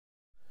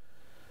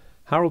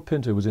Harold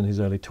Pinter was in his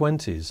early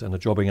 20s and a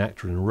jobbing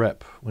actor in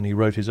rep when he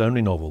wrote his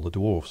only novel, The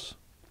Dwarfs.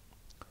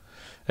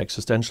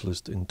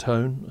 Existentialist in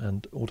tone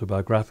and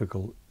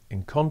autobiographical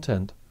in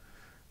content,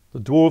 The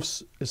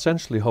Dwarfs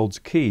essentially holds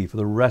key for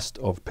the rest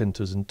of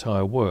Pinter's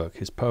entire work,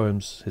 his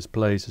poems, his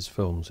plays, his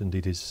films,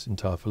 indeed his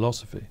entire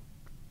philosophy.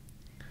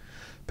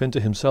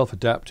 Pinter himself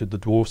adapted The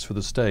Dwarfs for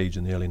the stage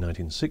in the early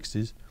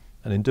 1960s,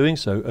 and in doing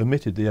so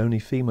omitted the only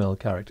female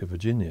character,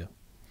 Virginia.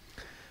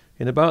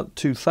 In about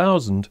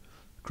 2000,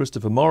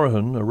 Christopher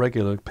Morahan, a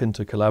regular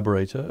Pinter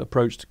collaborator,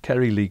 approached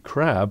Kerry Lee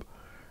Crabbe,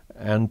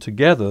 and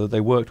together they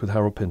worked with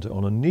Harold Pinter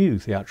on a new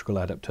theatrical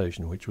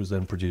adaptation, which was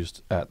then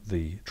produced at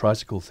the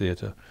Tricycle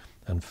Theatre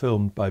and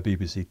filmed by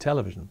BBC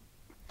Television.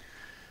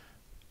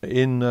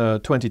 In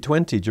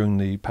 2020, during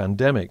the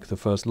pandemic, the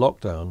first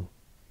lockdown,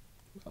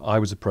 I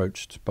was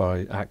approached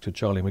by actor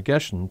Charlie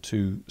McGeshan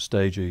to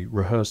stage a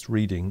rehearsed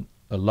reading,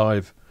 a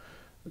live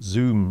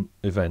Zoom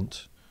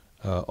event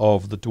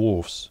of The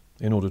Dwarfs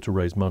in order to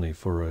raise money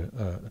for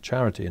a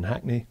charity in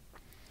Hackney.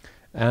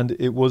 And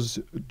it was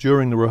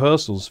during the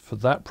rehearsals for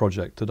that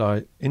project that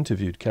I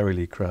interviewed Kerry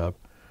Lee Crabbe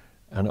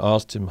and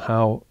asked him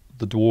how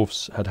The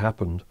Dwarfs had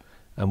happened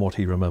and what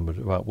he remembered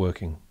about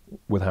working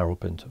with Harold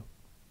Pinter.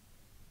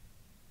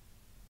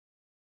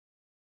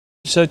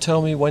 So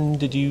tell me, when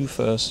did you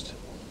first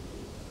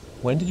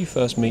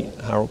meet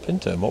Harold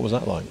Pinter, and what was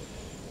that like?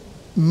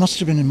 Must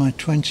have been in my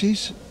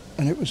 20s,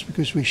 and it was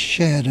because we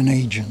shared an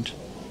agent,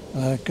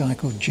 a guy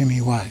called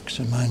Jimmy Wax,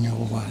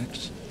 Emmanuel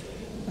Wax.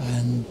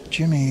 And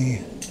Jimmy,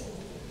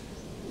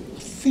 I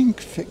think,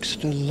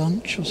 fixed a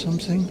lunch or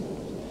something,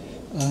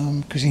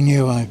 because he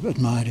knew I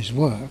admired his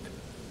work.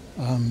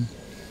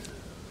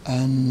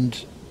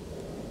 And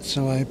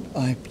so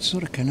I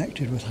sort of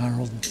connected with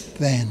Harold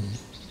then,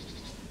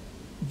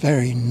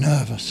 very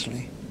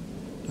nervously.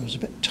 I was a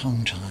bit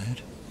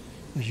tongue-tied,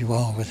 as you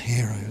are with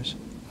heroes.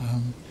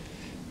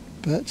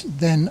 But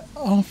then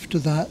after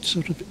that,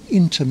 sort of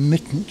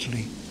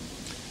intermittently,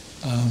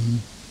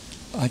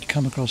 I'd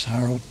come across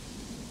Harold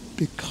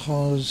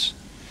because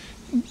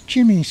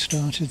Jimmy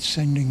started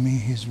sending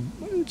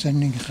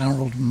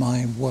Harold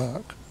my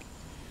work.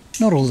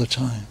 Not all the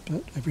time,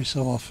 but every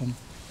so often.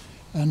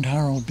 And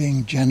Harold,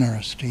 being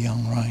generous to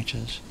young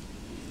writers,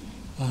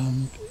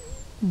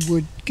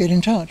 would get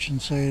in touch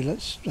and say,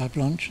 let's have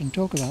lunch and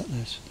talk about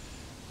this.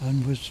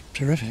 And was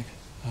terrific,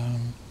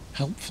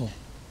 helpful,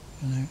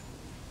 you know.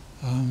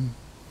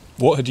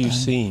 What had you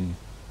seen?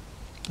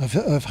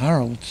 Of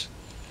Harold's?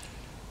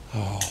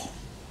 Oh,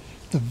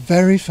 the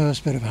very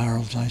first bit of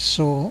Harold's I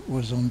saw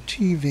was on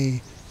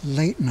TV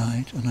late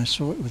night, and I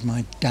saw it with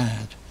my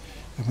dad.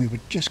 And we were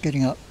just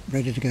getting up,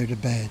 ready to go to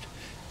bed.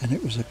 And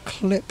it was a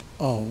clip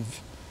of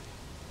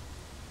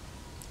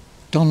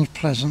Donald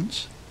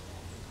Pleasance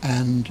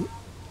and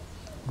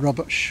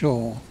Robert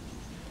Shaw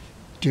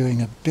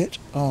doing a bit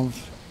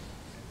of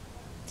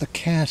The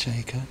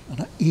Caretaker,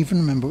 and I even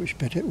remember which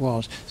bit it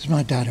was. This is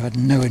my dad, who had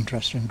no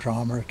interest in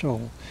drama at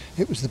all.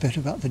 It was the bit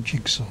about the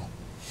jigsaw,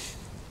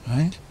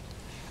 right?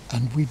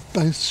 And we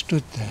both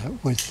stood there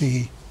with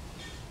the,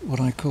 what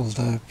I call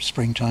the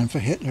springtime for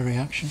Hitler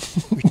reaction.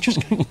 We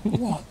just go,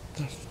 what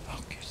the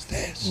fuck is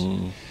this?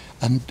 Mm.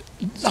 And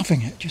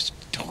loving it, just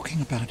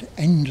talking about it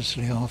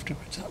endlessly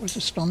afterwards. That was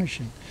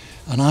astonishing.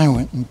 And I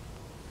went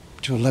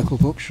to a local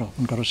bookshop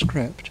and got a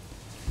script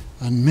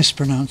and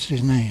mispronounced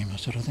his name. I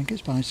said, I think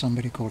it's by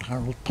somebody called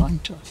Harold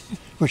Pinter,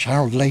 which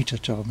Harold later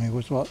told me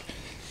was what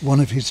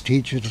one of his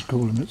teachers would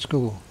call him at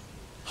school.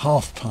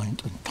 Half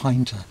pint and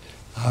Pinter.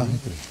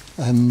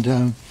 And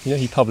you know,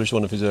 he published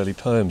one of his early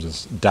poems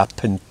as Da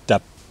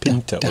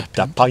Pinter.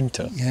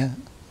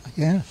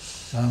 Yeah.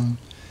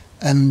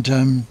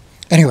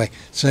 Anyway,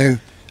 so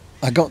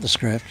I got the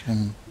script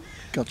and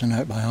got to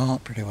know it by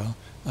heart pretty well.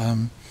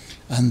 And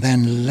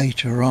then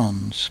later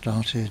on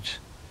started,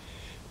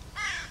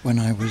 when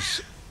I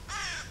was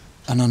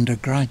an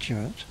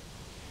undergraduate,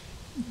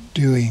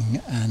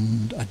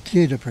 and I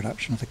did a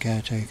production of The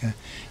Caretaker,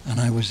 and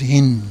I was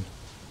in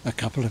a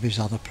couple of his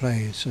other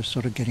plays, so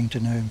sort of getting to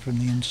know him from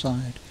the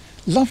inside.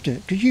 Loved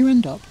it, because you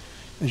end up,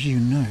 as you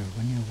know,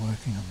 when you're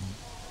working on them,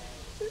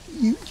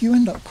 you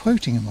end up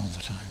quoting him all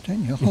the time,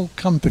 don't you? A whole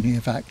company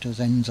of actors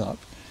ends up,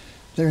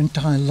 their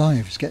entire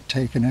lives get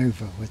taken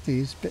over with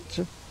these bits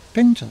of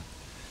Pinter.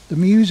 The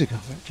music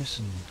of it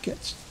just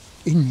gets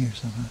in you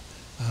somehow,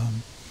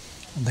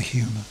 and the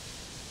humour.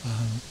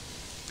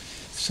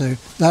 So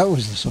that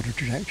was the sort of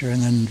trajectory,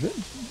 and then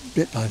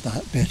bit by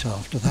bit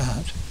after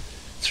that,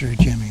 through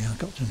Jimmy, I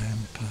got to know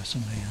him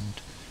personally,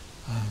 and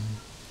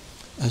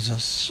as a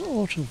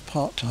sort of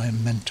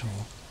part-time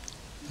mentor,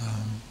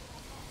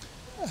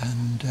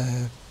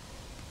 and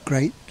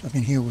great. I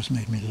mean, he always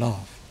made me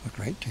laugh a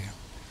great deal,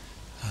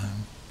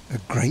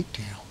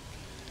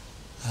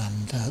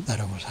 and that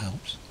always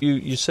helps.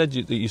 You said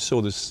that you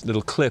saw this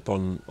little clip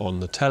on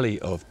the telly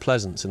of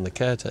Pleasance in The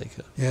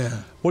Caretaker.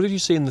 Yeah. What did you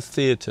see in the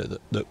theatre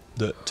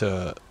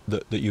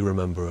that you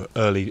remember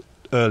early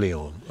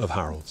on of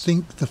Harold's? I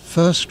think the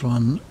first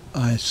one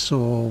I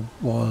saw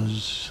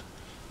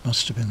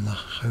must have been The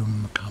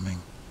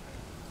Homecoming.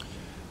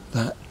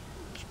 That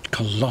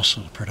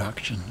colossal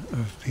production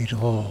of Peter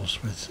Hall's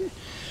with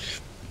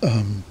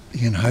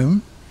Ian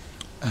Holm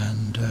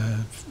and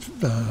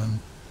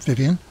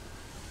Vivian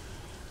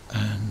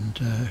and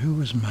who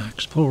was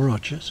Max? Paul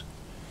Rogers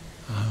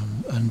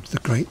and the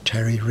great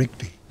Terry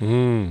Rigby.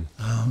 And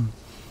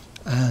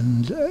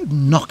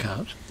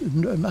knockout,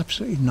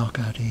 absolutely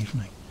knockout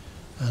evening.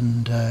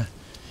 And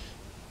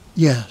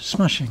yeah,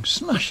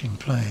 smashing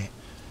play.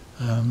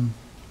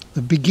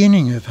 The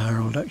beginning of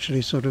Harold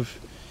actually sort of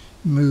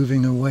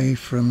moving away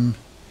from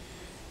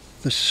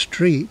the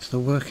street, the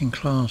working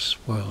class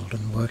world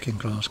and working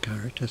class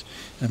characters,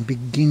 and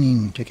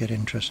beginning to get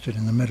interested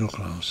in the middle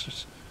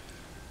classes.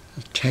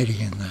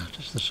 Teddy in that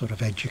is the sort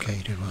of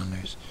educated one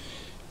who's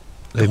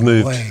they've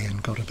moved away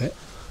and got a bit.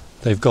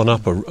 They've gone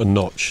up a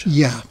notch.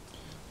 Yeah,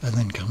 and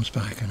then comes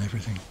back and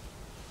everything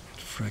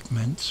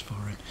fragments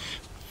for it.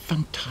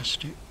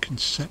 Fantastic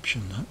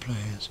conception that play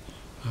is.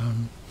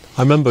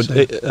 I remember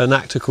an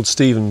actor called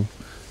Stephen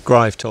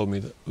Grive told me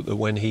that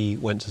when he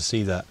went to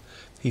see that,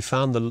 he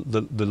found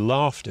the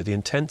laughter, the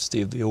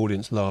intensity of the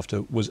audience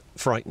laughter was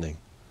frightening.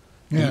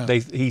 Yeah.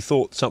 He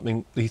thought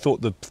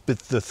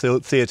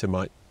the theatre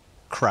might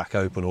crack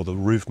open or the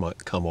roof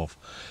might come off.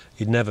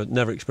 He'd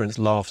never experienced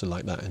laughter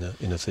like that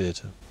in a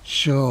theatre.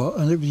 Sure,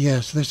 and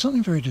yes, there's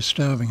something very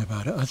disturbing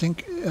about it. I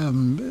think,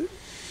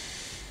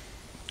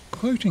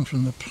 quoting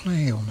from the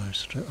play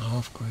almost,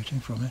 half quoting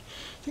from it,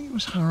 I think it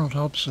was Harold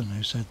Hobson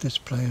who said this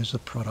play is the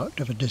product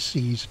of a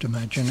diseased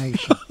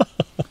imagination. Do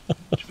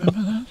you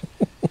remember that?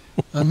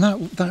 And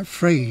that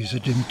phrase, a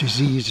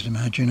diseased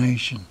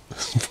imagination,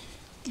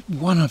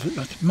 one of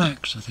it,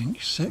 Max, I think,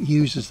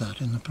 uses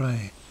that in the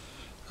play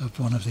of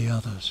one of the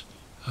others.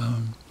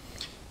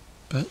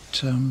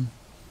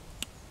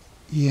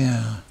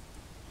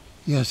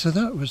 Yeah, so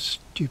that was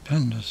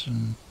stupendous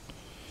and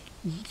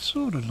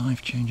sort of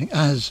life-changing.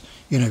 As,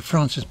 you know,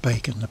 Francis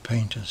Bacon, the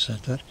painter,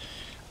 said that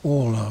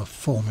all our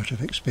formative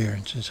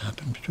experiences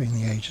happen between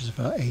the ages of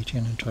about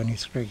 18 and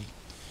 23,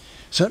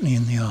 certainly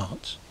in the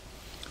arts.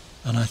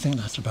 And I think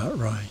that's about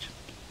right.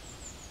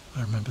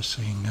 I remember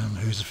seeing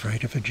Who's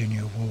Afraid of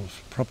Virginia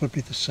Woolf,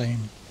 probably the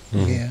same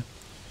year,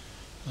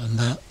 and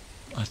that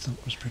I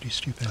thought was pretty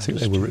stupendous. I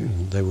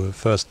think they were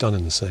first done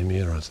in the same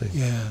year, I think.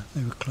 Yeah,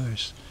 they were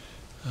close.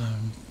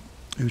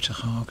 Uta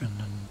Hagen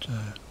and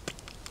I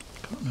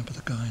can't remember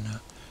the guy now.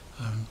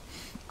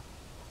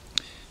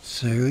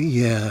 So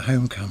yeah,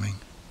 Homecoming,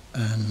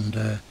 and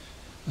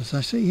as I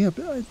say, yeah,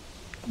 but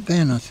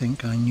then I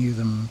think I knew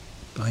them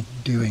by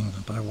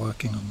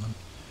working on them.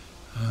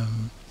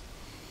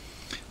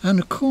 And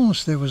of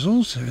course there was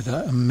also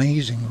that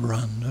amazing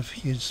run of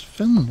his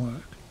film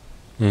work.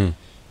 You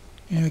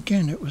know,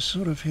 again, it was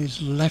sort of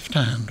his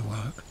left-hand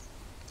work,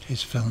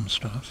 his film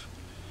stuff.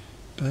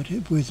 But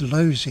with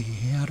Losey,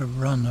 he had a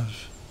run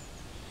of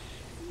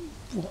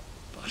what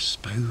I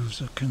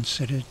suppose are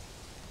considered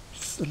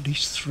at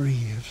least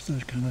 3 of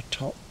the kind of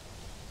top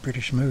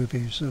British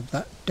movies of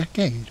that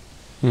decade.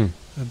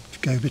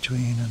 Go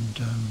Between and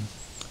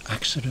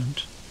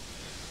Accident.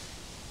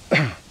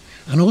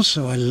 And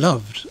also I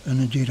loved,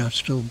 and indeed I've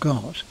still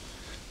got,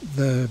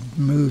 the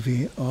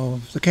movie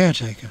of The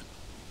Caretaker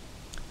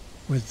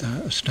with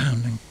that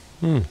astounding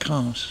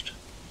cast,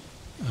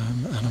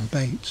 Alan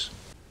Bates.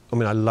 I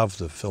mean, I love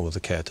the film of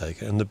The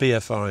Caretaker, and the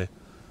BFI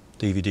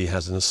DVD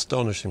has an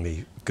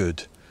astonishingly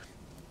good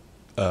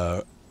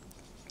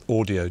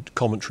audio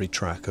commentary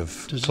track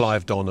of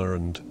Clive Donner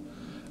and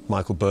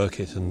Michael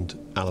Burkitt and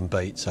Alan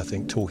Bates, I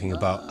think, talking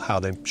about how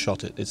they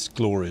shot it. It's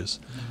glorious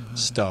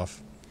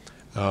stuff.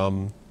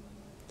 But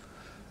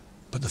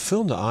the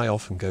film that I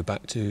often go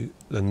back to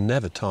and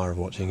never tire of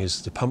watching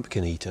is The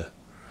Pumpkin Eater.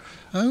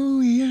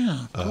 Oh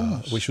yeah, of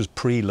course. Which was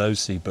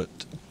pre-Losey, but...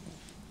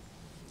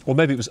 Or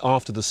maybe it was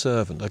after The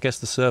Servant. I guess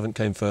The Servant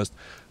came first,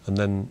 and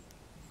then...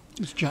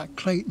 It was Jack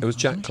Clayton. It was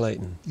Jack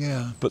Clayton.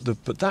 Yeah. But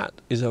that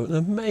is an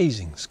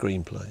amazing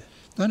screenplay.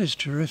 That is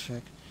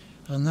terrific,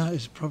 and that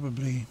is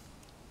probably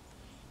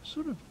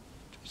sort of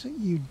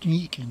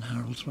unique in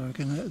Harold's work,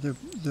 and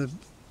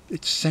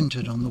it's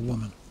centred on the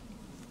woman.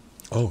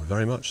 Oh,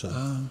 very much so.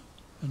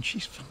 And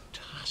she's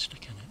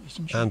fantastic in it,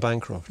 isn't she? Anne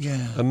Bancroft.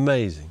 Yeah.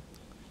 Amazing.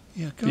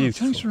 Yeah, God,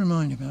 beautiful. Thanks for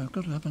reminding me. I've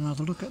got to have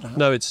another look at that.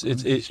 No,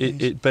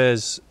 it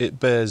bears.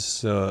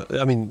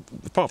 I mean,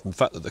 apart from the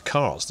fact that the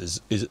cast is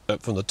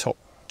from the top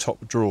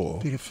drawer.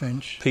 Peter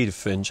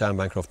Finch, Anne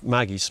Bancroft,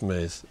 Maggie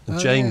Smith, and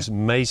James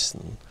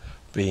Mason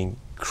being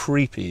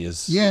creepy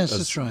as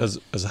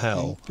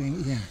hell.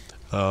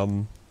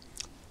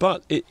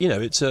 But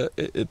it's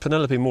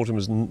Penelope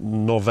Mortimer's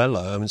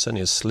novella. I mean, it's only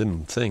a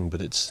slim thing,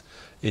 but it's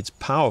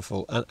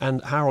powerful,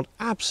 and Harold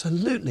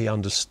absolutely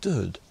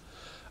understood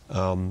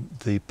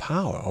the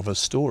power of a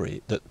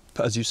story that,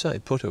 as you say,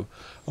 put a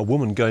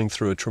woman going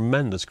through a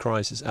tremendous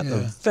crisis at the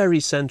very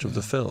centre of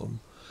the film,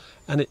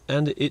 and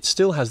it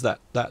still has that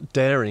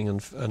daring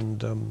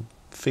and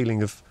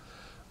feeling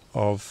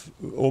of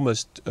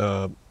almost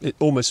it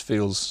almost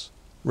feels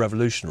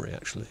revolutionary,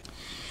 actually.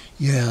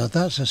 Yeah,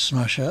 that's a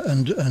smasher,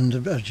 and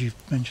as you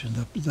mentioned,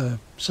 the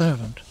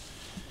Servant.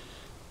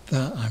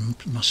 That I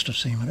must have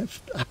seen when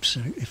it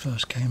absolutely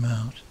first came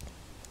out,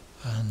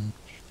 and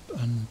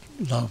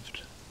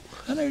loved.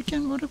 And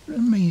again, what an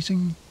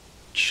amazing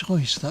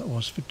choice that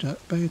was for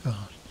Dirk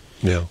Bogarde.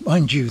 Yeah.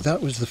 Mind you,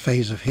 that was the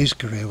phase of his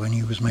career when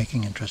he was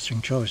making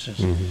interesting choices.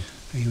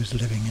 Mm-hmm. He was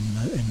living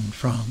in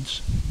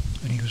France,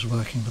 and he was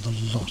working with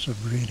a lot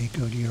of really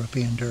good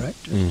European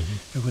directors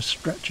who were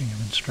stretching him,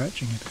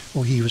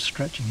 or he was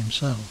stretching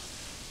himself.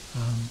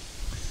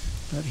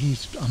 But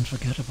he's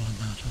unforgettable in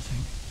that, I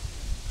think.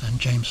 And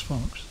James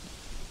Fox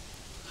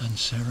and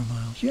Sarah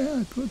Miles.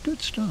 Yeah,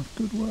 good stuff,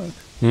 good work.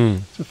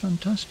 It's a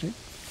fantastic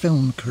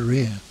film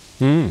career,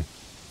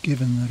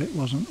 given that it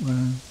wasn't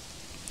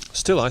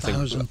still, I think,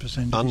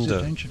 1,000% of his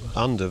attention.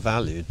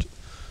 undervalued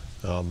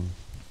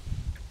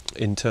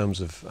in terms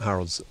of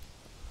Harold's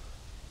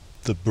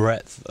the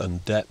breadth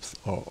and depth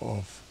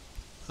of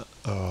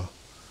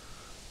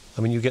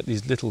I mean, you get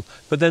these little,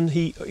 but then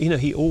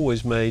he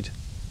always made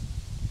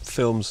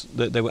films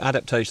that they were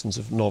adaptations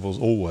of novels.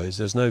 Always,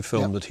 there's no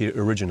film that he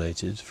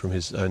originated from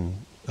his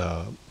own,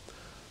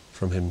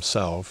 from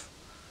himself,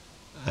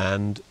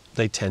 and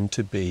they tend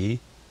to be,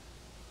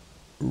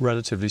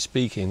 relatively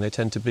speaking, they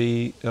tend to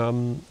be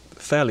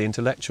fairly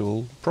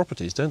intellectual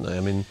properties, don't they?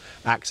 I mean,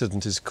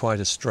 Accident is quite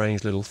a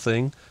strange little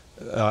thing.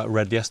 I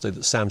read yesterday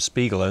that Sam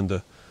Spiegel owned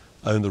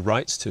the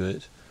rights to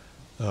it,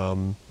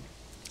 and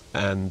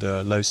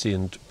Losey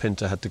and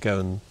Pinter had to go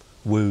and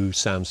woo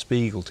Sam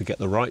Spiegel to get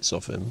the rights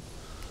off him.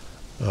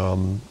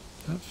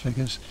 That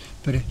figures,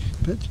 but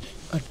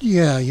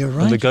yeah, you're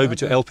right. And the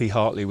go-between L.P.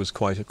 Hartley was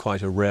quite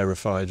a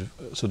rarefied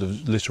sort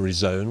of literary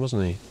zone,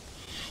 wasn't he?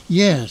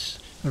 Yes,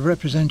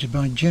 represented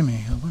by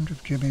Jimmy. I wonder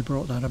if Jimmy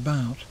brought that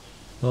about.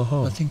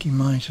 I think he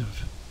might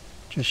have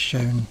just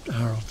shown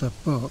Harold the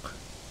book.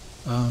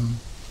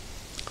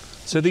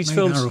 So these made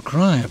films, Harold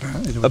cry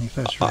apparently when he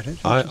first read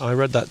it. I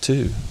read that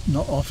too.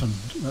 Not often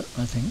that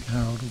I think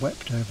Harold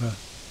wept over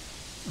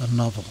a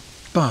novel,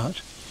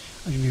 but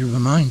you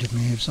reminded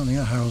me of something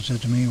that Harold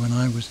said to me when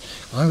I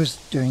was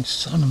doing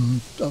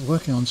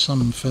working on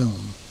some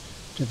film,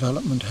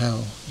 development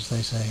hell, as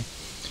they say,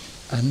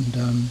 and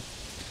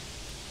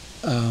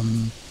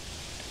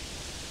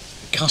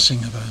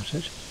cussing about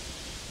it,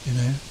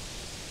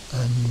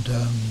 and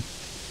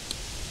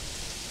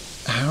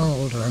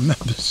Harold, I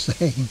remember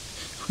saying,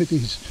 with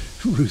his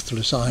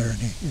ruthless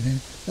irony,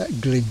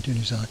 that glint in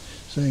his eye,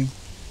 saying,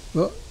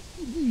 well,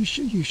 you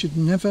should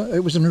never,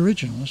 it was an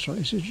original, that's right,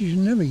 he said, you should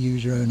never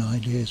use your own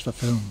ideas for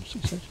films, he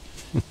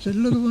said,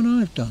 look at what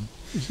I've done.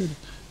 He said,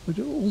 but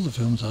all the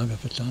films I've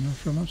ever done are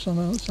from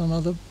some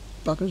other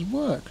bugger's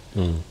work.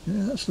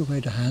 That's the way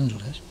to handle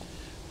it.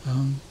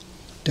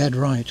 Dead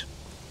right.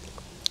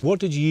 What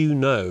did you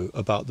know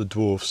about the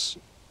Dwarfs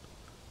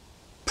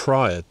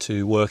prior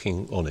to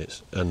working on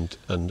it and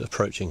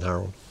approaching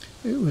Harold?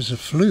 It was a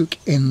fluke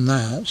in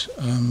that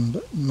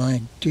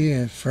my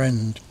dear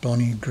friend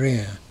Bonnie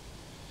Greer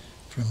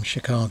from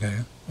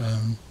Chicago,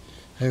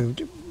 who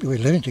we were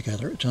living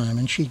together at the time,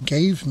 and she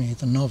gave me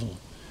the novel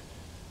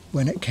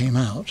when it came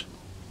out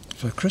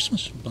for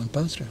Christmas, my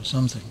birthday or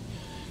something,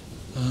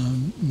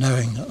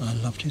 knowing that I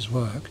loved his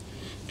work.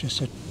 Just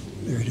said,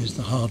 here it is,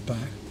 the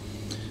hardback.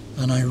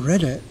 And I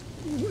read it,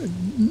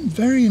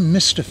 very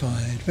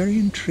mystified, very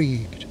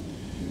intrigued,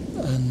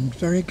 and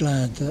very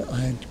glad that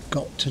I'd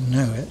got to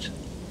know it.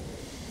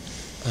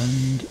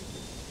 And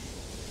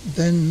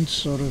then,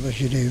 sort of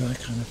as you do, I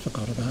kind of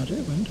forgot about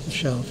it, went to the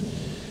shelf,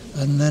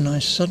 and then I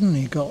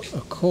suddenly got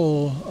a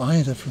call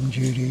either from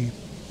Judy,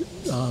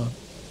 our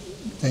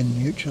then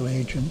mutual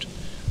agent,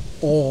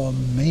 or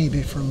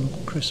maybe from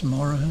Chris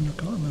Morahan, I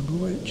can't remember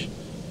which,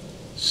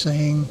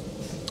 saying,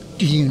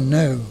 do you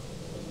know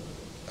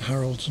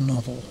Harold's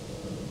novel,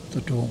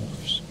 The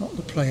Dwarfs? Not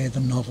the play, the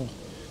novel.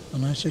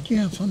 And I said,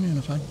 yeah, funny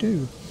enough, I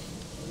do.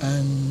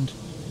 And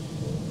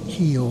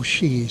he or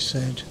she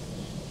said,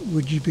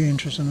 would you be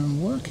interested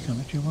in working on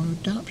it? Do you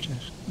want to adapt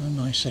it?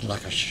 And I said,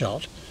 like a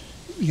shot,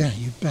 yeah,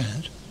 you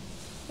bet.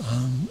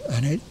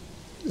 And it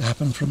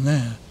happened from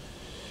there.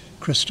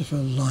 Christopher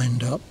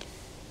lined up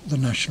the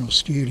National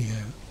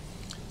Studio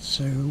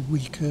so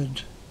we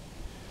could,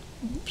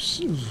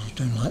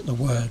 don't like the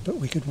word, but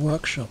we could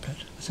workshop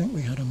it. I think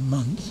we had a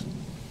month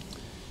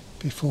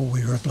before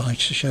we were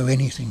obliged to show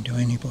anything to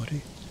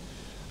anybody.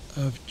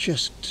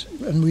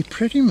 And we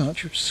pretty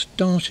much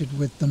started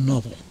with the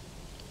novel,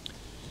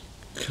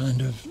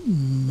 kind of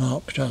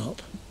marked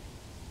up,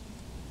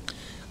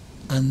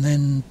 and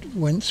then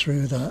went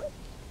through that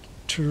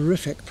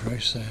terrific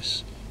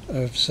process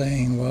of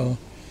saying, well,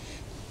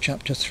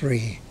 chapter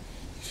 3,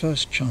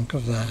 first chunk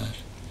of that,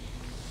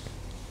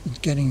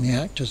 getting the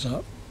actors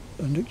up,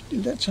 and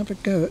let's have a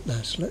go at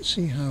this. Let's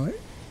see how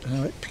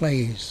it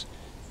plays.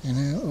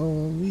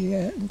 Oh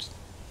yeah, it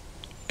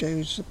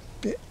goes a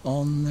bit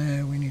on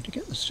there. We need to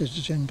get the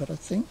scissors in, but I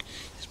think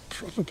there's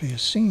probably a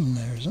scene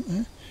there, isn't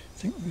there? I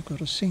think we've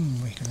got a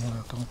scene we can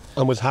work on.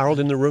 And was Harold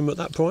in the room at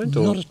that point?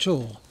 Or? Not at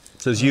all.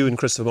 So it's you and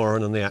Christopher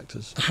Moran and the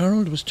actors.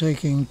 Harold was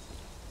taking,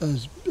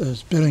 as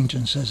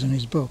Billington says in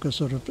his book, a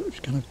sort of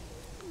kind of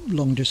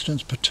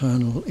long-distance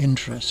paternal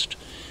interest,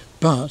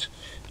 but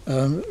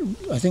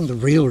I think the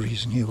real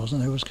reason he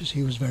wasn't there was because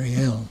he was very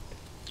ill.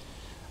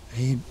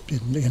 He'd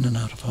been in and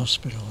out of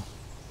hospital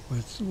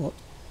with what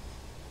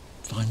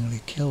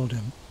finally killed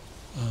him,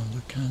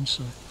 the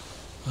cancer.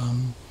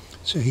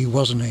 So he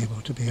wasn't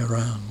able to be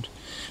around.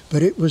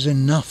 But it was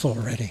enough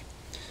already,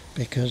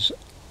 because,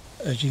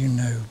 as you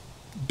know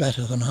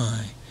better than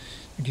I,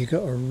 you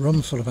got a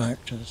room full of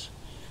actors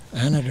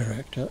and a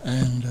director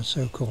and a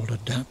so-called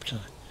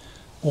adapter,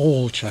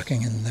 all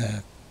chucking in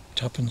their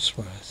tuppence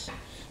worth,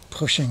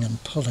 pushing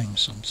and pulling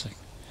something.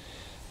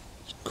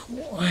 It's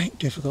quite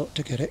difficult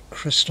to get it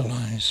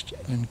crystallised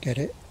and get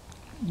it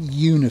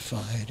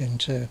unified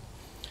into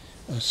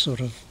a sort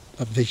of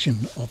a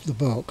vision of the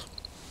book.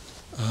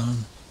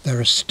 There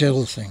are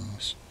still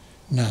things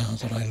now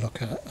that I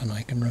look at and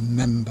I can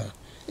remember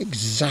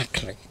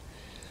exactly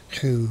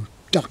who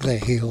dug their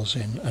heels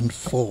in and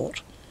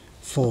fought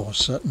for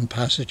certain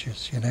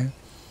passages, you know.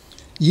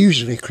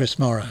 Usually Chris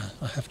Moran,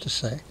 I have to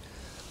say.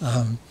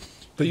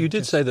 But you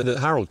did say that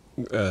Harold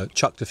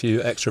chucked a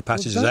few extra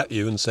passages at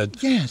you and said...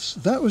 Yes,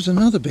 that was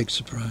another big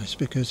surprise,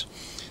 because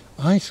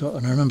I thought,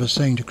 and I remember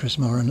saying to Chris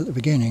Moran at the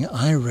beginning,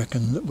 I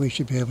reckon that we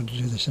should be able to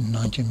do this in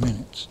 90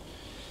 minutes.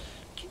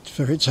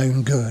 For its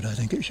own good, I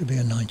think it should be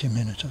a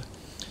 90-minuter.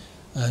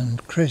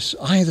 And Chris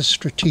either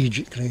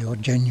strategically or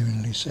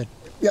genuinely said,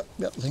 yep,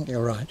 I think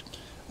you're right.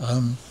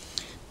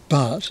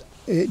 But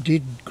it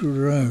did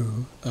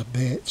grow a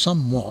bit,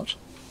 somewhat,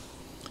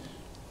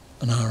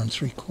 an hour and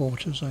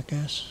 3/4, I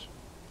guess.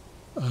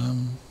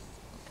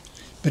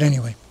 But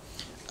anyway,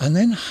 and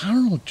then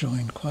Harold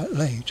joined quite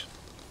late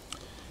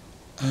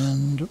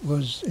and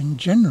was, in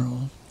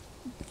general,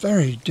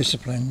 very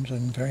disciplined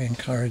and very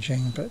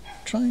encouraging, but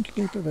trying to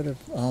keep a bit of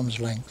arm's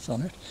length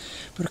on it.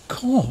 But of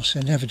course,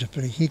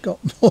 inevitably, he got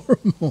more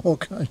and more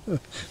kind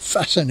of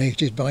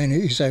fascinated by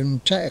his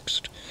own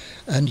text.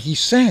 And he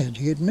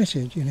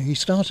admitted, you know, he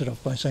started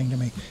off by saying to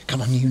me,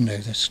 come on, you know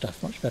this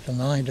stuff much better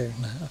than I do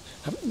now.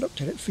 I haven't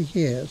looked at it for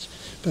years.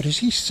 But as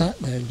he sat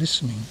there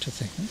listening to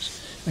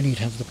things, and he'd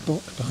have the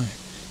book by,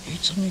 he'd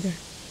suddenly go,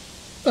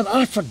 but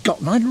I've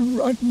forgotten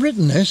I'd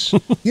written this.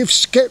 You've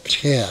skipped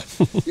here.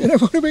 You know,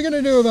 what are we going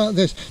to do about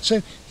this?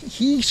 So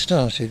he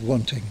started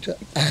wanting to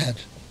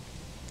add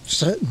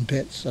certain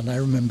bits, and I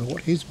remember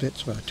what his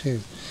bits were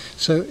too.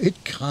 So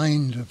it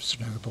kind of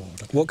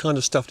snowballed. What kind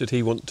of stuff did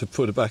he want to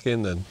put back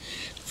in then?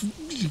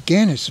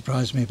 Again, it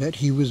surprised me a bit.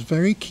 He was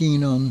very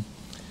keen on,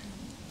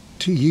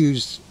 to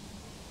use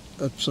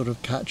a sort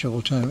of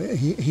catch-all term,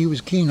 he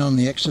was keen on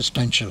the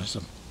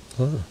existentialism.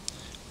 Oh.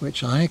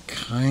 Which I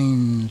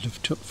kind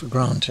of took for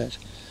granted,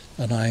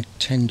 and I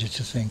tended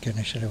to think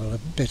initially, well, a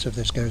bit of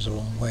this goes a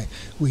long way.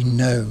 We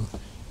know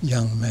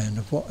young men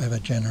of whatever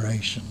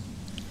generation,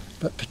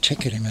 but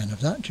particularly men of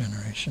that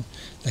generation,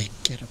 they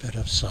get a bit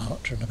of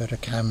Sartre and a bit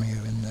of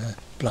Camus in their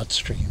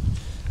bloodstream,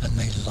 and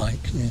they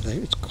like, you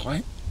know,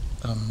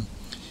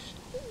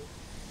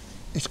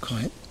 it's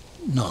quite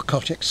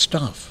narcotic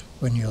stuff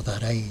when you're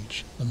that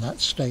age and that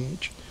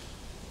stage,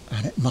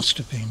 and it must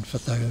have been for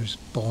those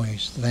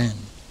boys then,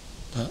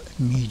 that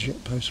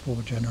immediate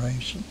post-war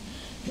generation.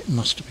 It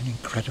must have been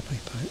incredibly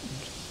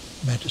potent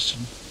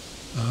medicine.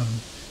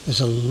 There's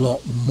a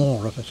lot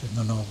more of it in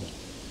the novel.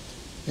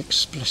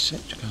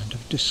 Explicit kind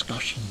of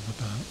discussion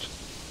about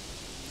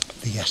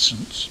the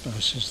essence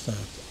versus the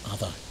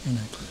other, you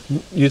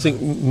know. You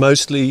think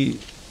mostly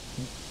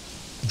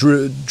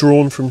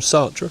drawn from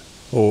Sartre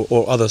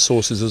or other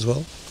sources as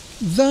well?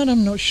 That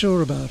I'm not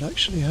sure about,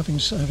 actually. Having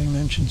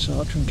mentioned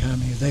Sartre and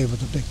Camus, they were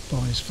the big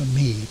boys for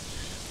me.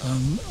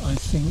 I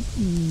think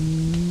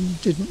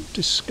didn't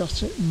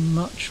discuss it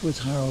much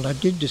with Harold. I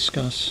did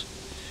discuss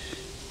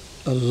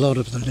a lot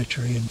of the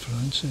literary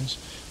influences,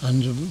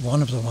 and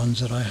one of the ones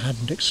that I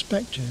hadn't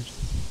expected,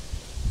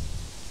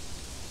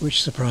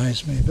 which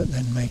surprised me but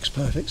then makes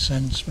perfect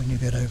sense when you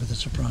get over the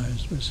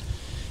surprise, was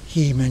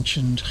he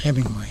mentioned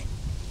Hemingway.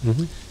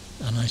 Mm-hmm.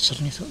 And I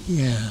suddenly thought,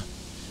 yeah,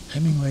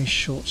 Hemingway's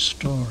short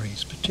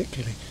stories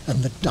particularly,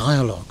 and the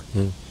dialogue.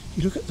 You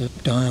look at the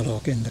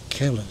dialogue in The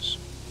Killers,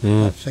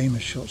 that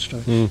famous short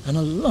story, and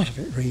a lot of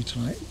it reads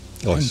like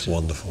Oh, it's Pinter.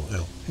 wonderful,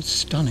 yeah. It's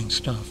stunning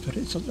stuff, but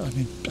it's, I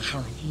mean,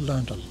 Harold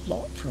learned a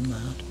lot from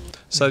that.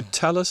 So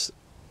tell us,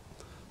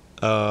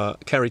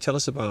 Kerry, tell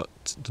us about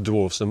the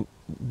Dwarfs and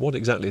what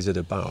exactly is it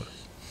about?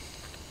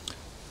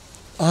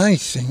 I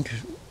think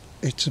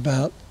it's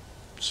about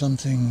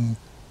something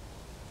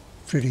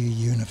pretty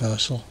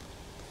universal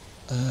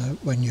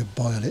when you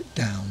boil it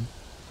down.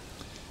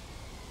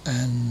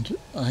 And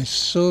I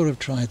sort of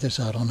tried this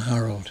out on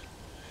Harold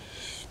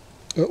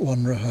at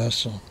one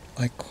rehearsal.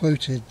 I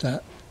quoted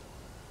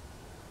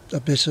a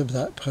bit of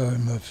that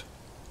poem of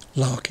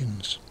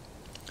Larkin's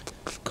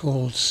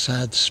called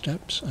Sad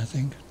Steps, I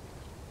think,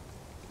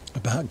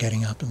 about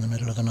getting up in the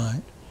middle of the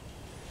night.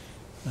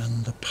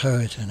 And the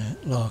poet in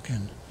it,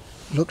 Larkin,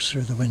 looks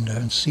through the window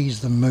and sees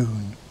the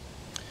moon,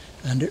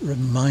 and it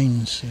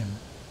reminds him,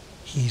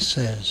 he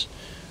says,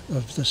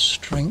 of the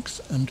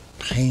strength and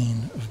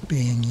pain of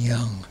being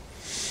young,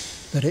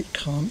 that it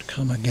can't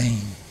come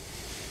again,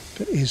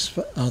 but is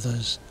for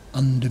others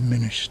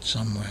undiminished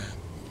somewhere.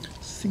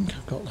 think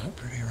I've got that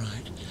pretty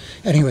right.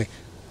 Anyway,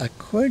 I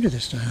quoted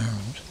this to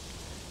Harold,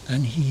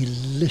 and he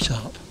lit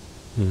up.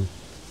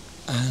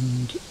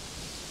 And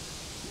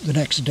the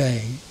next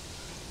day,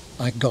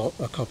 I got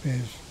a copy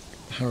of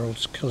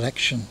Harold's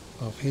collection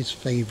of his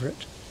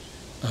favourite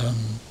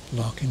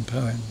Larkin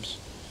poems,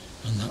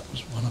 and that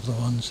was one of the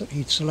ones that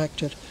he'd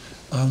selected.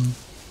 And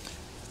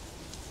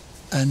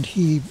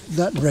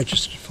that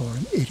registered for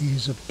him. It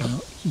is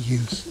about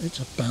youth. It's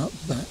about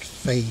that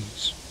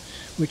phase,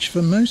 which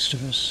for most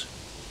of us,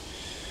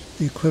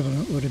 the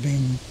equivalent would have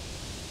been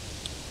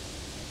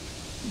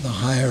the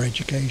higher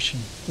education,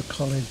 the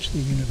college, the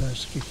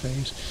university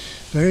phase.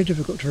 Very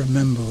difficult to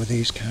remember with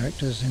these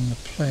characters in the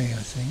play,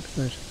 I think,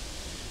 that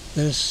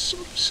they're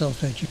sort of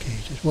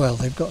self-educated. Well,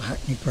 they've got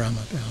Hackney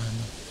Grammar behind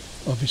them,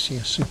 obviously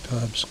a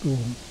superb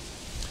school,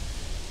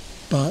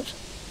 but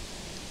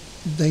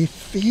they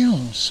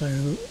feel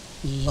so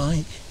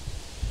like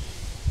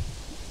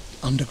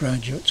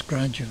undergraduates,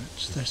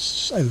 graduates. They're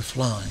so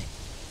fly.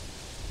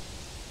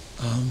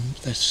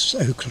 They're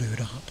so clued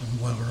up and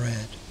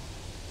well-read.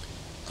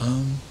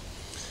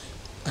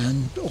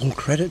 And all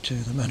credit to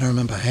them. And I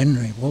remember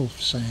Henry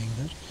Woolf saying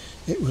that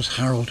it was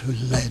Harold who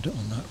led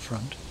on that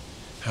front.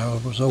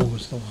 Harold was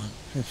always the one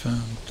who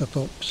found the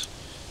books,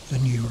 the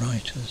new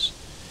writers,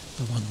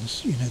 the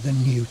ones, the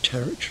new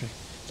territory.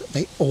 That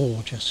they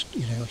all just,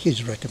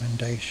 his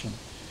recommendation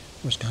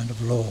was kind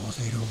of law.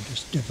 They'd all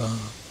just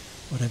devour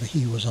whatever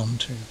he was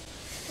onto.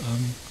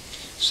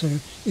 So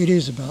it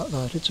is about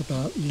that. It's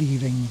about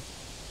leaving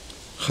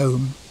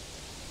home,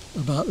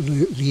 about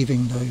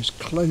leaving those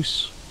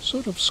close,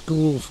 sort of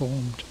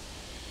school-formed,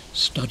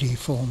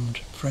 study-formed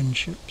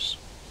friendships.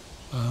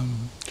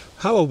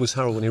 How old was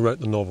Harold when he wrote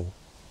the novel?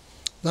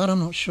 That I'm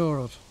not sure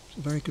of. It's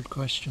a very good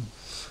question.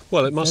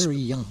 Well, it must. Very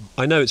young.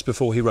 I know it's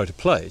before he wrote a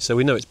play, so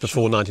we know it's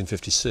before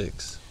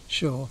 1956.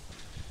 Sure.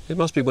 It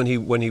must be when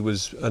he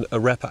was a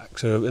rep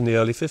actor in the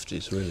early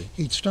 50s, really.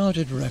 He'd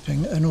started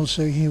repping, and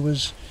also he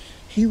was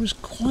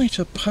quite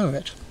a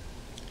poet.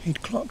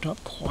 He'd clocked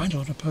up quite a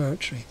lot of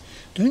poetry.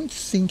 Don't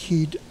think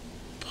he'd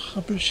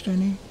published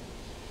any,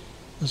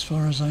 as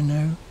far as I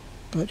know,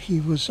 but he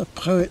was a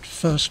poet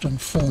first and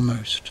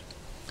foremost.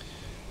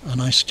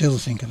 And I still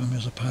think of him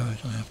as a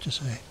poet, I have to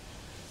say.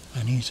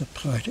 And he's a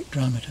poetic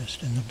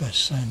dramatist in the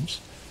best sense.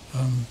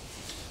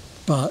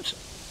 But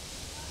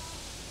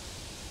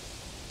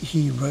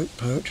he wrote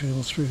poetry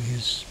all through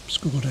his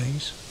school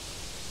days.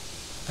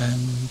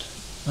 And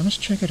I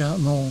must check it out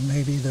more.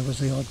 Maybe there was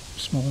the odd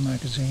small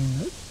magazine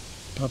that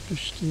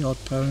published the odd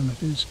poem of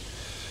his.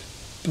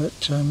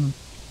 But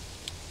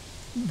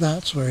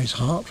that's where his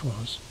heart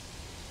was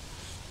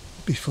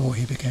before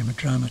he became a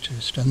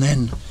dramatist. And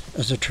then,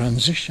 as a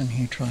transition,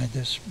 he tried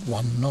this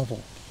one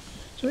novel.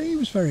 So he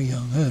was very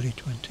young, early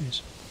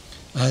 20s,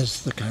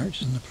 as the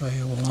characters in the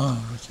play all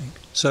are, I think.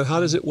 So how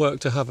does it work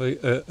to have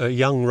a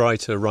young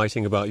writer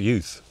writing about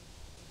youth?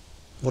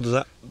 What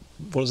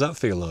does that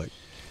feel like?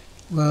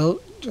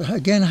 Well,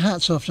 again,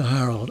 hats off to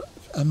Harold.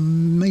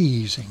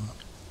 Amazing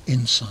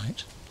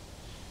insight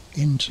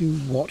into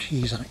what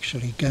he's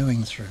actually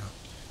going through,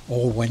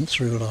 or went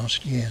through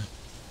last year,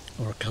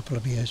 or a couple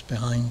of years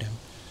behind him.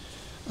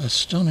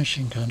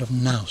 Astonishing kind of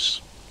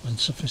nous and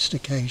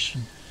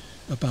sophistication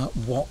about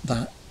what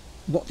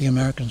the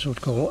Americans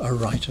would call a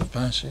rite of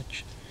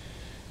passage.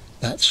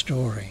 That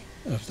story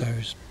of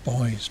those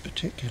boys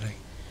particularly,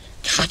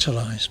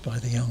 catalysed by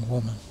the young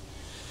woman.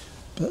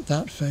 But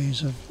that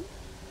phase of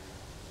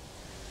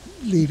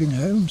leaving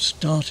home,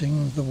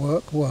 starting the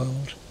work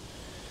world,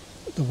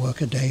 the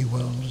workaday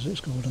world as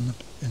it's called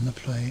in the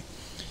play,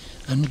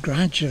 and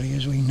gradually,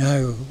 as we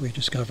know, we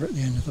discover at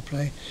the end of the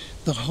play,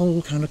 the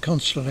whole kind of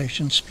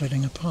constellation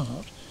splitting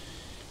apart.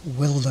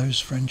 Will those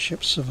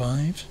friendships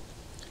survive?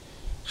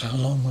 How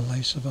long will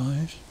they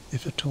survive,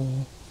 if at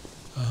all?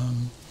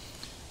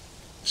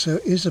 So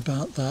it is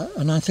about that,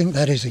 and I think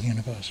that is a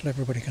universal.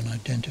 Everybody can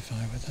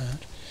identify with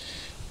that.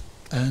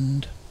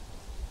 And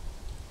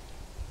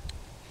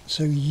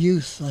so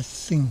youth, I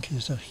think,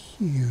 is a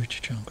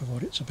huge chunk of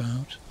what it's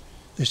about.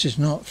 This is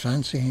not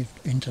fancy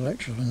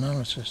intellectual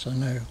analysis, I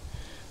know.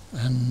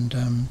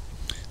 And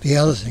the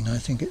other thing I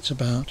think it's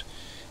about,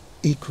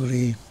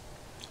 equally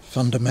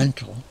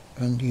fundamental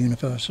and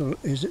universal,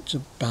 is it's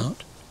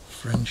about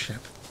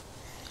friendship.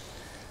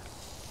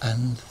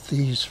 And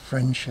these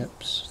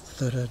friendships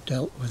that are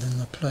dealt with in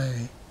the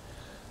play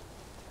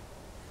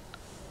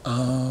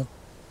are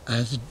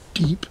as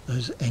deep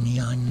as any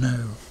I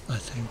know, I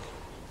think,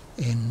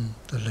 in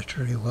the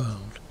literary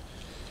world.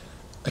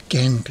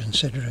 Again,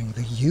 considering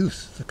the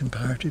youth, the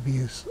comparative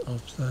youth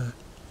of the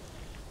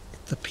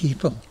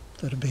people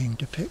that are being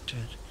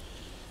depicted,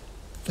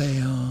 they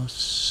are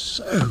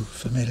so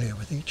familiar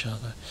with each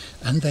other,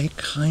 and they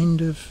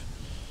kind of,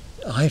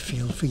 I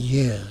feel, for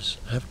years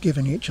have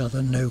given each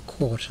other no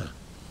quarter.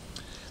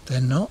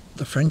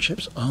 The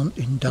friendships aren't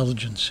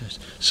indulgences.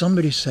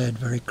 Somebody said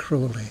very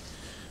cruelly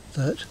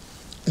that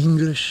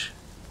English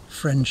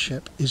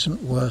friendship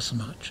isn't worth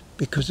much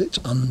because it's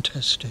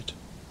untested.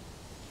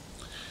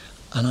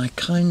 And I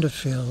kind of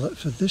feel that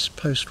for this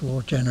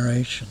post-war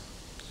generation,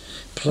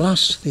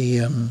 plus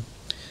the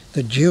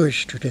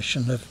Jewish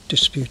tradition of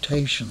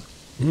disputation.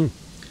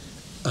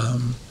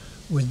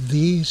 With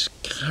these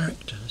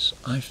characters,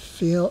 I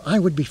feel I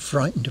would be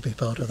frightened to be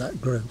part of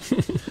that group.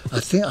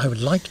 I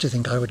would like to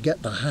think I would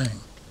get the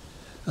hang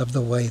of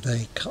the way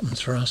they cut and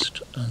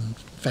thrust and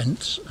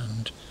fence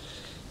and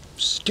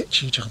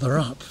stitch each other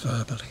up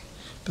verbally.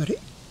 But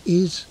it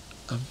is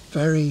a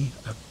very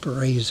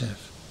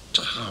abrasive,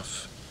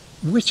 tough,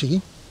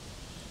 witty,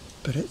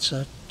 but it's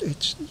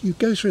you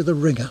go through the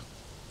ringer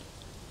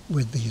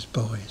with these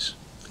boys,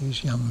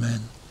 these young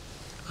men.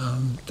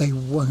 They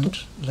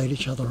won't let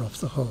each other off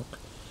the hook.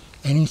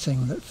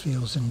 Anything that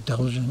feels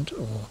indulgent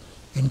or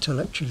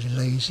intellectually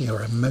lazy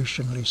or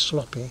emotionally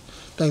sloppy,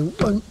 they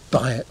won't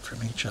buy it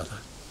from each other.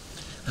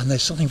 And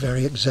there's something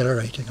very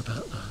exhilarating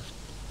about that.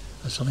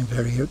 There's something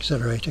very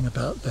exhilarating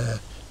about their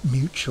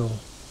mutual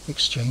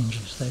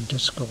exchanges, their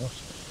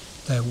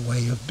discourse, their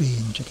way of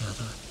being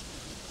together.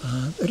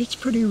 But it's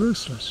pretty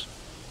ruthless.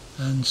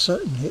 And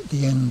certainly at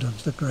the end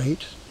of the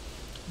great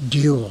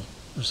duel,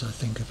 as I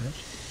think of it,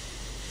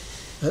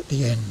 at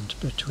the end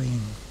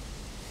between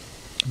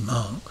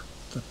Mark,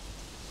 the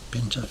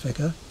Pinter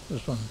figure,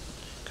 as one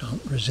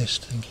can't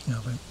resist thinking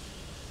of him,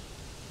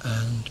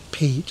 and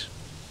Pete,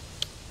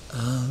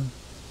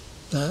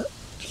 that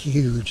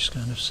huge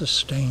kind of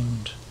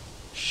sustained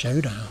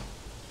showdown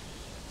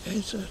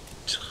is a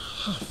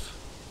tough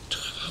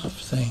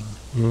thing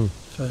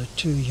for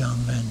two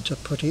young men to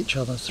put each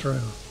other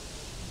through,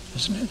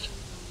 isn't it?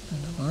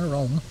 Am I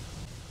wrong?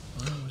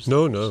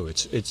 No,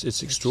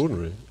 it's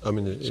extraordinary. I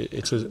mean,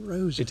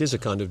 it is a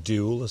kind of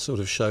duel, a sort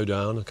of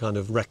showdown, a kind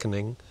of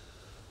reckoning,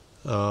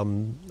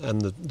 and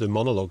the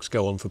monologues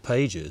go on for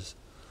pages,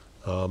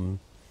 and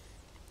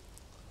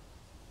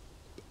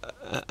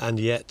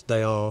yet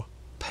they are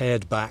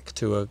pared back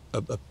to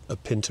a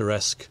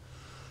Pinteresque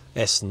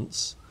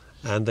essence,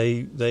 and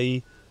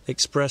they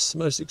express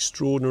most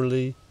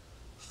extraordinarily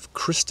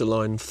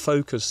crystalline,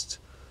 focused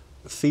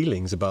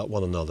feelings about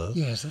one another.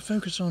 Yes, they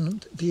focus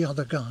on the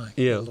other guy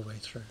all the way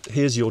through.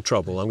 Here's your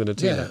trouble. I'm going to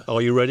tell you.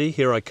 Are you ready?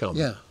 Here I come.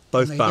 Yeah.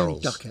 Both and they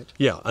barrels. Don't duck it.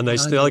 Yeah, and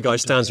the other guy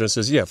stands there and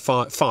says, "Yeah,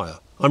 fire.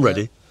 I'm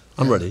ready.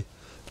 I'm ready.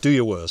 Do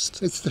your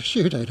worst." It's the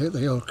shootout at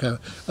the old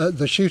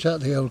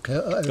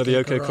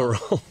OK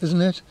Corral,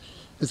 isn't it?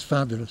 It's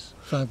fabulous.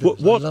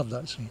 Fabulous. I love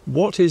that scene.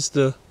 What is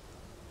the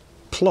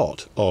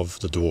plot of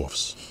The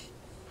Dwarfs?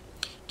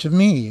 To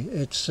me,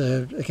 it's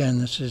again.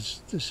 This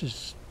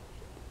is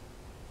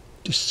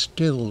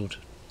distilled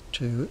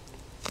to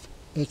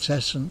its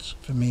essence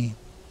for me.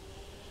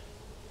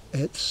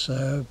 It's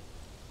a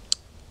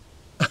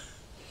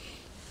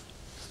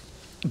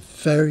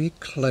very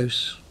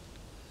close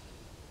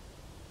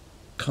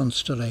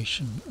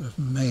constellation of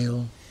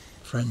male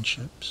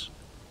friendships,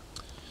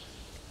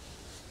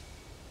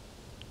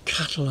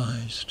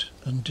 catalysed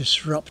and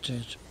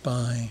disrupted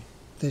by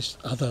this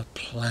other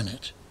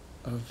planet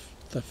of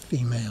the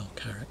female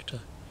character,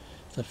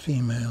 the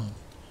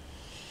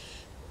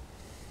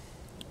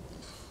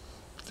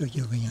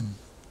Jungian,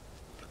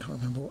 I can't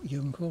remember what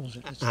Jung calls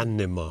it.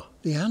 Anima.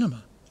 The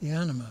anima.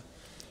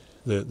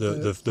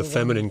 The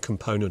feminine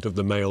component of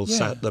the male,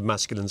 the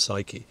masculine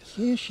psyche.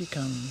 Here she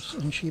comes,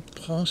 and she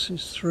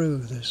passes through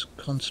this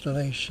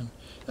constellation,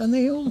 and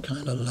they all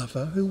kind of love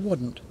her. Who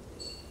wouldn't?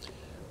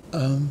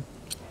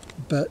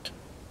 But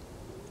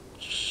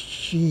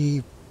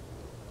she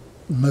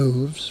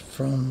moves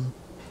from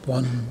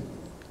one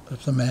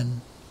of the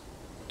men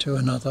to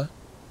another,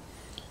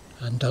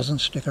 and doesn't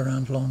stick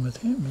around long with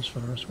him, as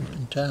far as we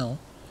can tell.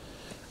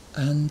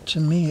 And to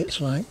me, it's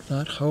like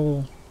that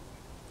whole.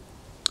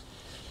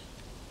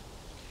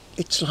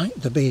 It's like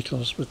the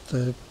Beatles with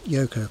the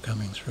Yoko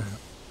coming through,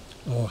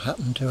 or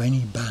happen to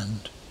any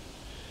band,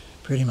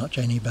 pretty much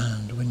any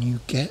band. When you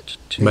get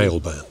to male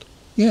band,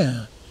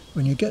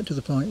 when you get to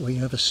the point where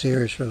you have a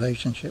serious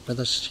relationship with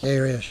a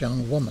serious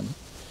young woman,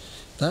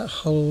 that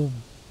whole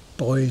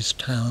Boys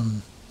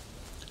Town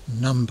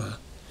number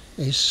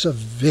is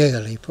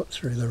severely put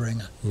through the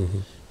ringer. Mm-hmm.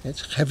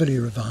 It's heavily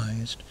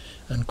revised,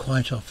 and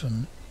quite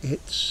often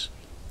it's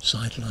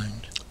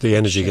sidelined. The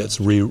energy gets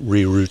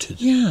rerouted.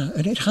 Yeah,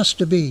 and it has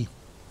to be.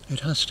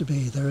 It has to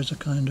be. There is a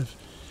kind of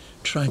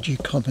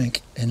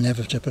tragicomic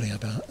inevitability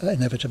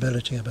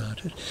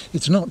about it.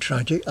 It's not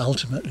tragic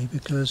ultimately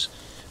because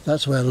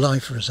that's where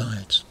life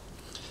resides.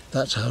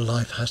 That's how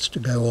life has to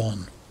go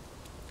on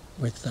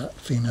with that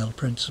female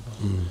principle.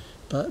 Mm.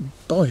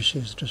 But boy,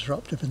 she's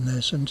disruptive in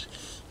this and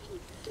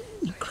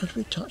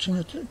incredibly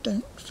touching.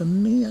 For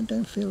me, I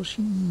don't feel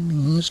she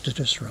means to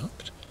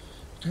disrupt.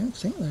 I don't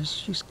think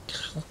she's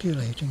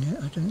calculating it.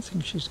 I don't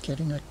think she's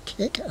getting a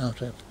kick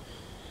out of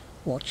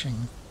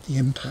watching the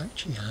impact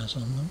she has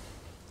on them.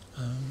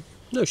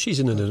 No, she's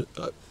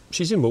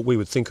in what we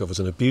would think of as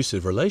an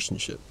abusive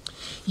relationship.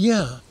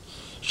 Yeah,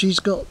 she's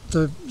got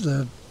the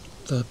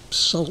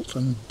salt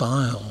and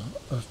bile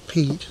of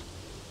Pete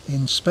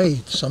in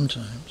spades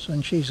sometimes,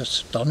 and she's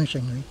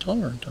astonishingly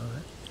tolerant of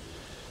it.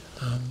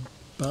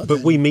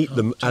 But we meet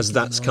them as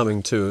that's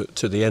coming to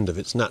the end of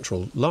its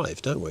natural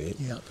life, don't we?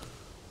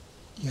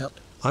 Yep.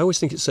 I always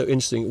think it's so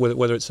interesting,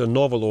 whether it's a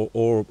novel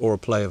or a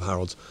play of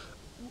Harold's,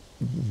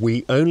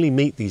 we only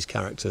meet these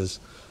characters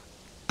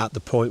at the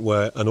point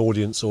where an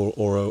audience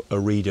or a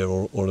reader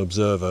or an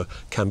observer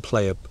can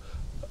play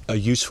a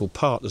useful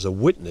part as a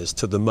witness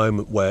to the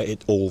moment where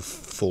it all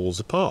falls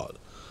apart,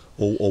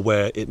 or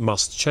where it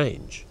must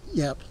change.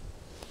 Yep.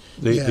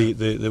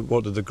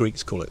 What do the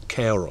Greeks call it?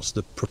 Kairos,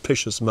 the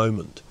propitious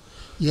moment.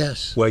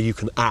 Yes. Where you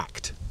can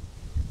act,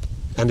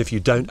 and if you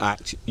don't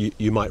act,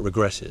 you might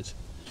regret it.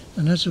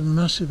 And that's a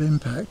massive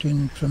impact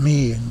for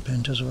me in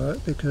Pinter's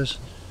work, because,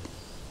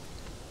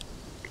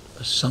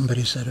 as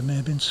somebody said, it may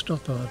have been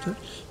Stoppard, that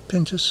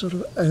Pinter sort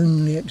of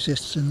only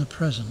exists in the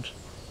present.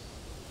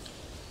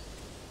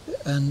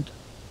 And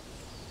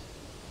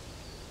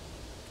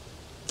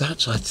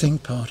that's, I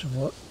think, part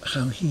of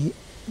how he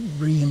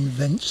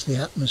reinvents the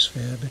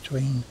atmosphere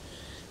between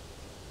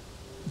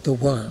the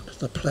work,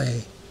 the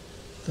play,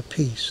 the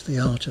piece, the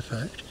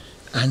artefact,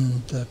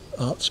 and the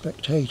art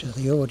spectator,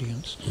 the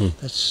audience.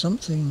 There's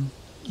something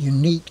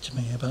unique to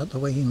me about the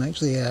way he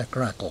makes the air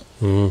crackle.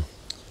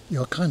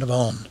 You're kind of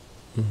on,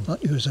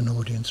 not you as an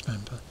audience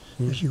member.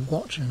 As you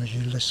watch and as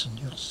you listen,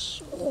 you're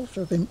sort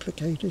of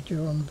implicated,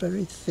 you're on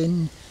very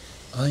thin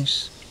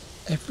ice.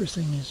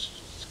 Everything is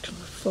kind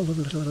of full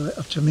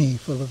of, to me,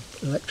 full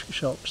of electric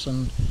shocks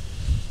and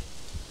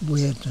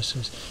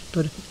weirdnesses.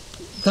 But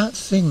that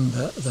thing,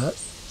 that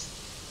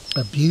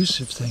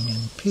abusive thing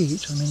in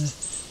Pete, I mean,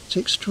 it's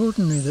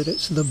extraordinary that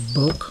it's the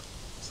book.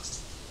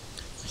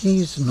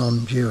 He's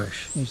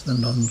non-Jewish, he's the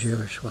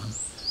non-Jewish one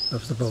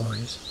of the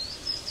boys.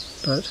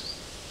 But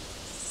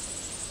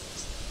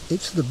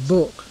it's the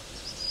book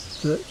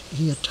that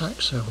he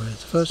attacks her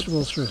with, first of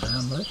all through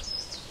Hamlet,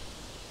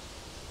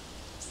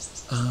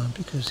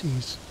 because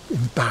he's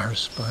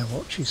embarrassed by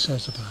what she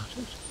says about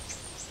it,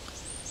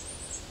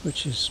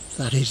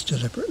 that is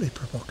deliberately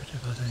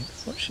provocative, I think,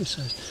 what she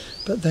says.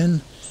 But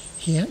then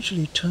he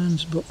actually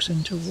turns books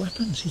into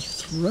weapons. He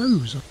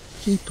throws a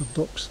heap of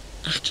books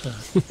at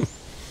her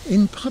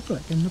in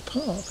public, in the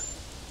park,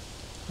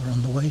 or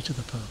on the way to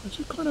the park. It's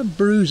quite a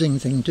bruising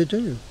thing to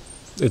do.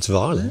 It's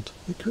violent.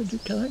 It could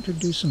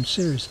do some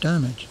serious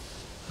damage.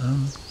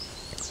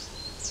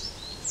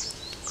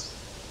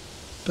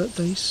 But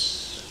they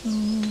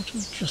sort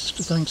of, just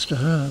thanks to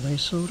her, they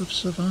sort of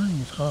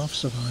half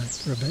survive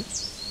for a bit.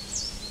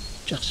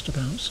 Just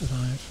about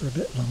survive for a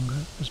bit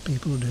longer, as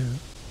people do.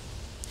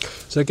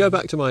 So go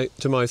back to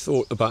my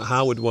thought about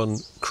how would one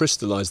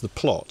crystallise the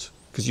plot,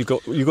 because you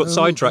got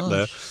sidetracked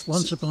there.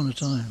 Once upon a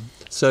time.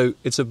 So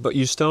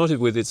you started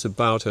with it's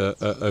about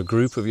a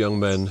group of young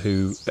men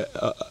who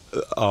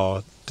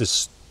are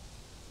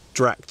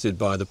distracted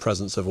by the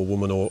presence of a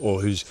woman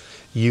or whose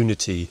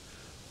unity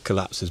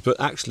collapses. But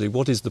actually,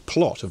 what is the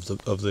plot of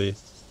the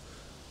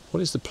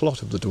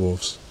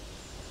Dwarfs?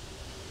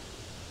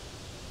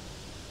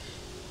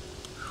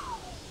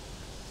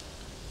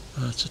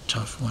 That's a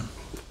tough one.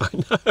 I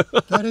know.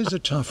 That is a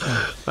tough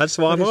one. That's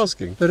why I'm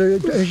asking. But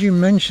as you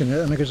mention it,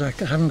 and because I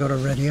haven't got a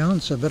ready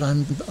answer, but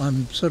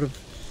I'm sort of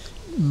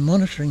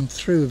monitoring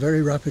through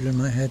very rapidly in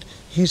my head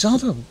his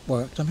other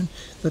work. I mean,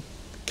 The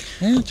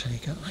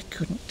Caretaker, I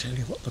couldn't tell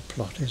you what the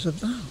plot is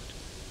about.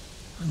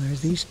 And there are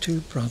these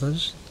two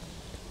brothers.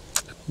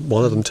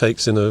 One of them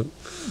takes in a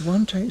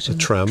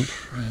tramp,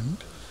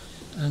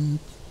 and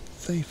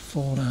they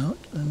fall out,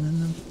 and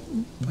then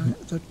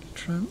the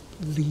tramp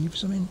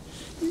leaves. I mean,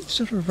 it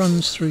sort of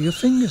runs through your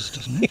fingers,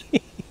 doesn't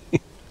it?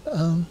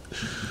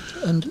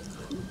 And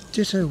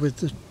ditto with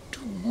the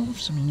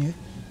Dwarfs. I mean,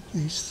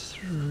 these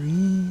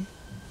three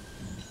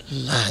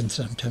lads,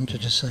 I'm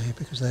tempted to say,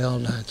 because they are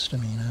lads to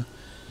me now.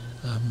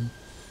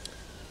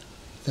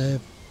 They're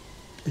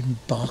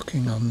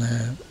embarking on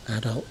their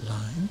adult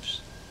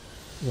lives.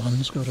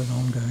 One's got an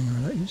ongoing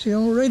relationship. You see,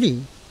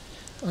 already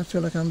I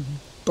feel like I'm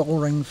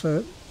boring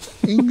for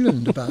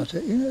England about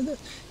it. You know,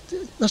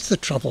 that's the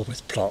trouble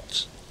with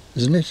plots,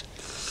 isn't it?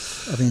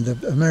 I mean,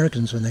 the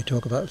Americans, when they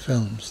talk about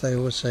films, they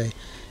always say,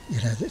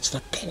 you know, it's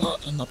the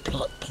plot and the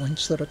plot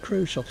points that are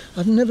crucial.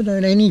 I've never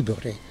known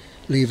anybody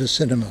leave a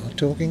cinema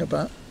talking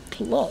about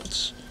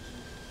plots.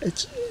 I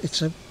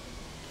think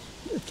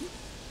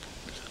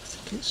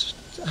it's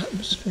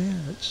atmosphere,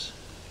 it's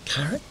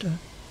character.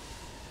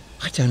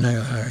 I don't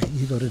know, Harry.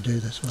 You've got to do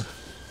this one.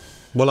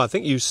 Well, I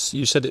think you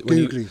said it when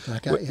you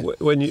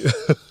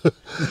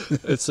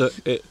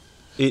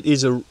it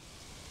is a,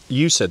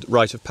 you said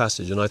rite of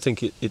passage, and I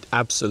think it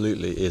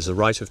absolutely is a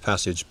rite of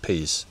passage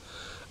piece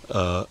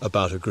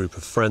about a group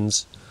of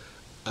friends,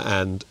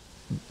 and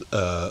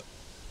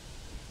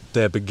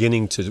they're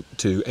beginning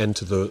to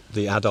enter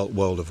the adult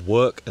world of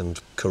work and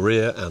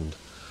career and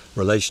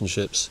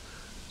relationships,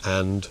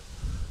 and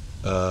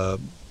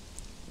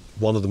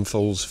one of them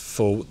falls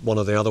for one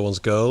of the other one's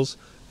girls,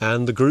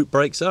 and the group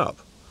breaks up.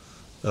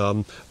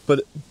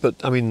 But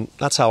I mean,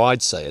 that's how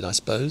I'd say it, I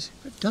suppose.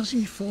 But does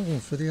he fall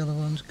for the other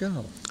one's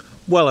girl?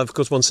 Well, of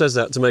course, one says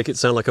that to make it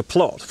sound like a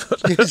plot.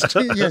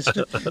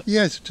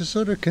 yes, to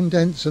sort of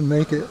condense and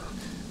make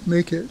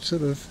it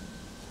sort of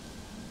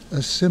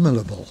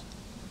assimilable.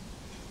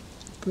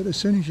 But as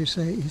soon as you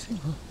say it, you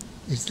think, well,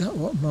 is that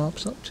what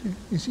Mark's up to?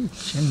 Is he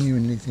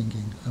genuinely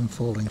thinking, I'm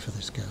falling for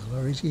this girl?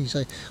 Or is he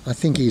saying, I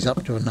think he's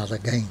up to another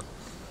game?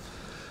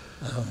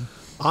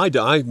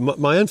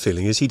 My own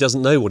feeling is he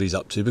doesn't know what he's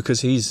up to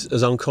because he's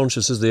as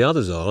unconscious as the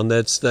others are, and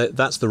that's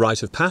the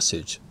rite of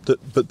passage.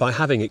 But by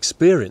having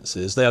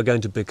experiences, they are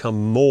going to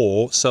become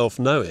more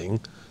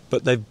self-knowing,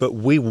 but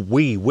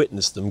we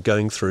witness them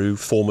going through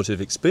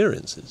formative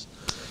experiences.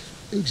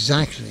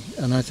 Exactly,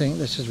 and I think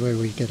this is where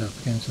we get up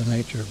against the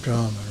nature of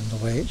drama and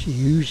the way it's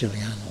usually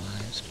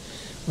analysed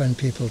when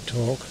people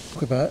talk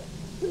about,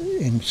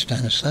 in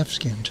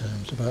Stanislavskian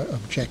terms, about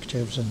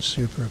objectives and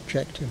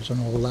super-objectives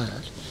and all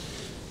that,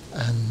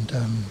 and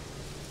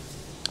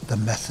the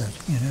method,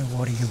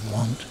 what do you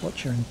want,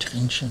 what's your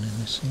intention in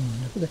the scene,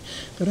 and everything.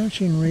 But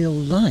actually in real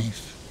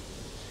life,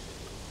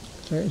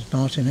 so as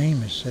Martin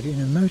Amis said,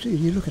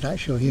 you look at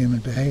actual human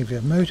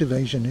behaviour,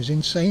 motivation is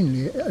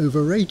insanely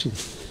overrated.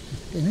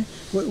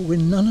 We're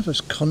none of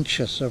us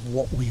conscious of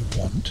what we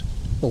want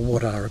or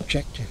what our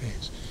objective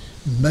is.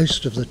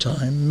 Most of the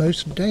time,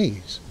 most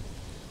days.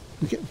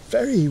 We get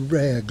very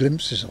rare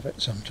glimpses of it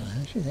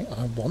sometimes. You think,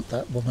 I want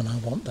that woman, I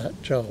want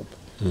that job.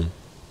 Mm.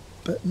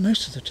 But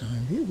most of the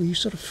time, you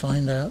sort of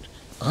find out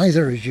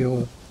either as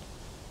you're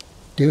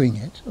doing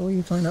it or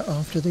you find out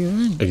after the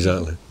event.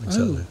 Exactly.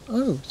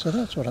 Oh, so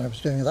that's what I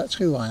was doing, that's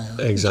who I am.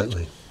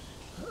 Exactly.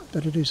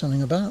 Better do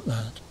something about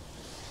that.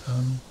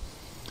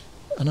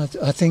 And I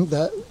think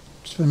that,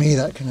 for me,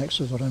 that connects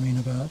with what I mean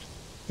about,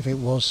 if it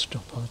was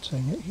Stoppard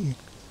saying it,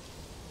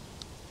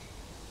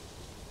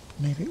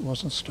 maybe it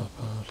wasn't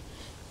Stoppard,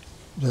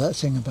 but that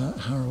thing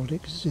about Harold's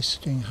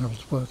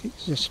work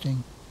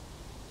existing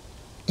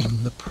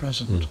in the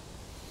present,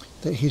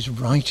 that his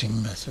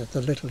writing method,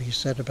 the little he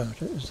said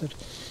about it, is that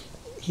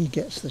he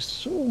gets this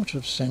sort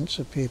of sense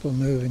of people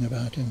moving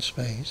about in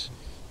space,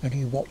 and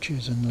he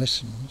watches and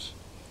listens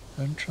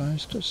and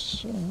tries to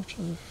sort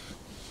of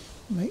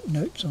make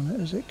notes on it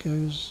as it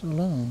goes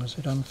along, as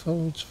it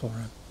unfolds for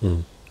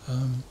him.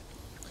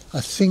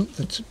 I think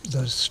that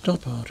the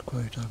Stoppard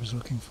quote I was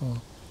looking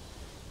for,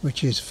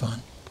 which is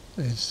fun,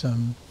 is,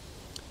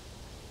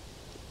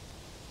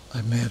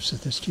 I may have said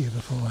this to you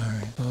before,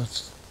 Harry,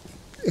 but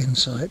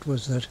insight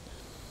was that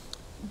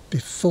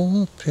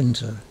before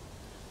Pinter,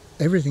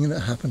 everything that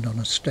happened on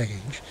a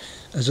stage,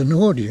 as an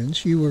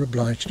audience you were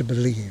obliged to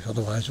believe,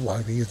 otherwise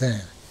why were you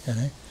there,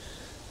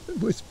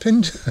 With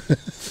Pinter,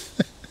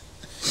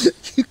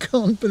 you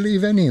can't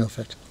believe any of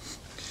it.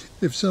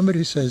 If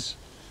somebody says,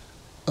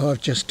 oh,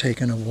 I've just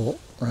taken a walk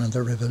around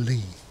the River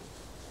Lee,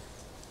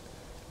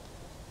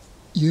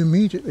 you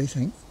immediately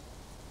think,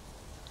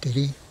 did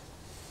he?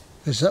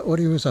 Is that what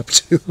he was up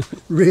to?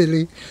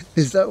 Really?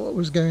 Is that what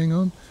was going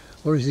on?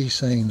 Or is he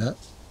saying that?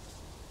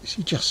 Is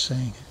he just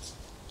saying it?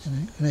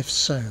 And if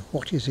so,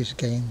 what is his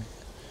game?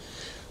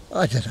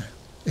 I don't know.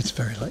 It's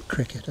very like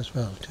cricket as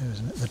well, too,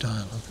 isn't it? The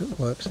dialogue, it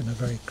works in a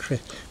very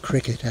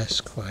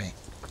cricket-esque way.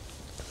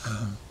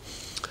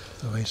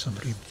 The way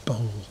somebody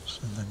bowls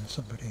and then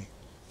somebody...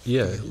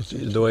 Yeah,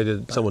 the way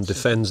that someone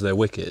defends their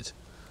wicket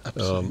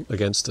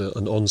against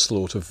an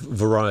onslaught of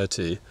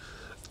variety.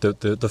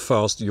 The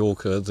fast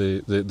Yorker,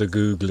 the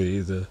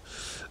googly, the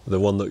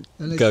one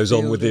that goes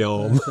on with the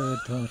arm. Third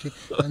party,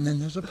 and then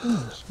there's a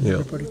pause. Yeah.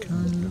 Everybody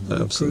kind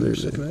of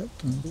groups it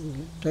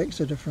and takes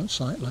a different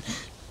sight line.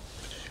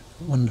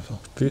 Wonderful.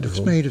 Beautiful.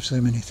 It's made of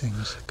so many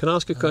things. Can I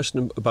ask a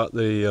question about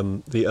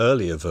the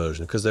earlier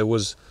version? Because there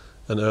was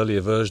an earlier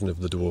version of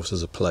The Dwarfs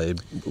as a play,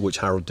 which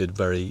Harold did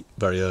very,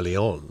 very early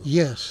on.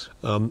 Yes.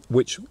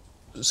 Which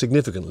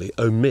significantly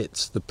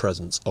omits the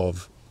presence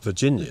of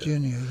Virginia.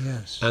 Virginia,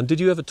 yes. And did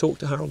you ever talk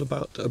to Harold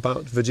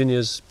about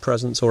Virginia's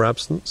presence or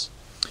absence?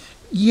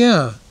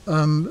 Yeah,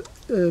 and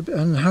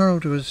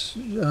Harold was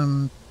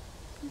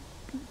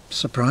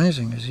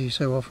surprising, as he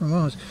so often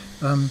was.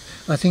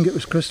 I think it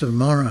was Christopher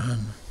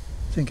Morahan,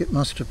 I think it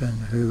must have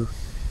been, who,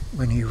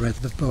 when he read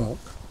the book,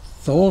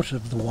 thought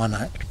of the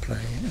one-act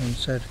play and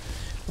said,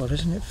 well,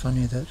 isn't it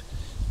funny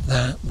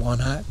that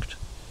one act,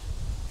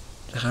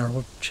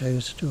 Harold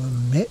chose to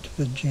omit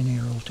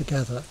Virginia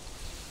altogether.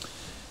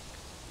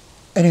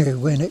 Anyway,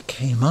 when it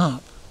came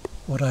up,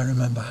 what I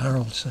remember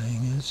Harold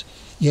saying is,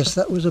 yes,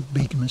 that was a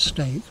big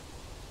mistake.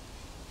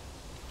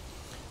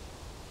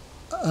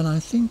 And I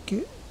think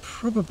it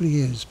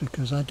probably is,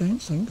 because I don't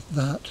think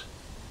that,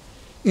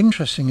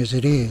 interesting as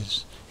it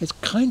is, it's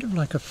kind of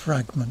like a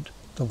fragment,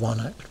 the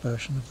one-act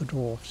version of The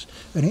Dwarfs.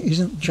 And it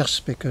isn't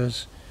just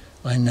because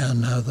I now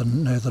know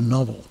the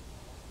novel.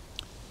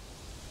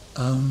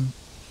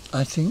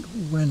 I think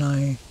when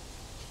I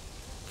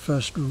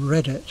first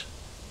read it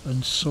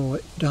and saw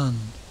it done,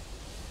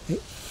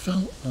 it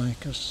felt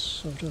like a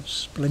sort of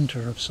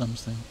splinter of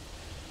something.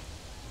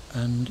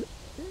 And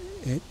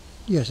it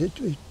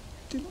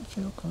didn't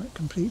feel quite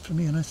complete for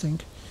me, and I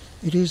think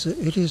it is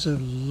a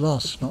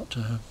loss not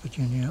to have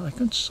Virginia. I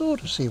can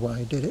sort of see why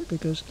he did it,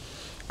 because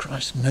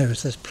Christ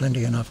knows there's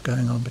plenty enough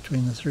going on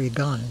between the three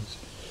guys.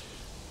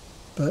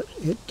 But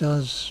it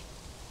does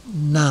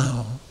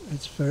now.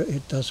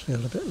 It does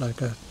feel a bit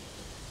like a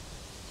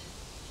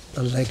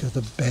leg of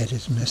the bed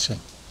is missing.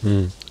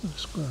 The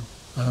squirrel.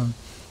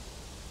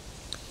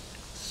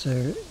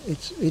 So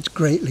it's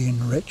greatly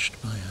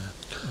enriched by her,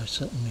 I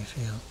certainly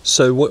feel.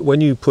 So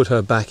when you put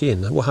her back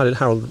in, how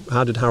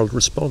did Harold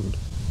respond?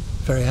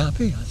 Very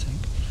happy, I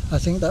think. I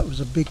think that was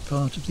a big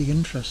part of the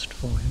interest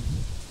for him.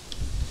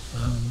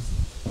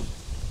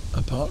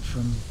 Apart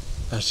from,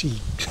 as he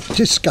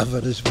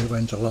discovered as we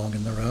went along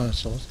in the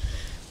rehearsals,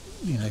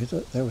 you know,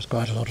 that there was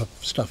quite a lot of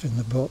stuff in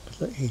the book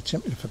that he'd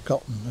simply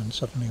forgotten, and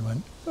suddenly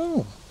went,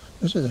 "Oh,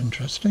 this is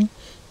interesting.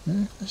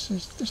 Yeah, this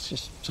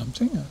is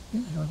something.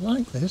 I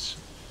like this."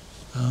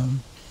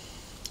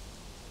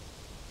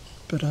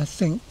 But I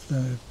think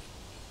the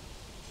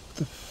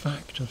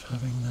fact of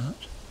having that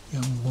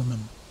young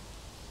woman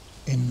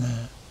in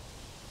there,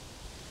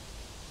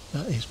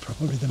 that is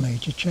probably the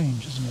major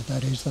change, isn't it?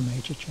 That is the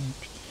major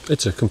change.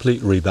 It's a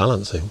complete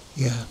rebalancing.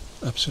 Yeah,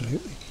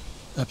 absolutely,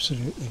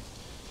 absolutely.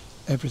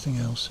 Everything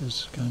else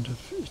is kind of,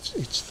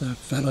 it's the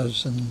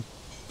fellows and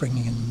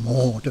bringing in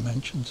more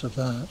dimensions of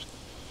that,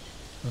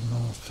 and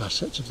more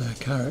facets of their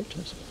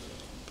characters.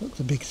 But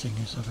the big thing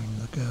is having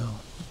the girl.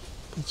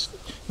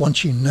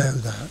 Once you know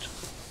that,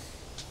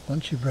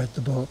 once you've read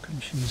the book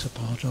and she's a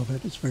part of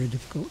it, it's very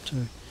difficult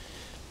to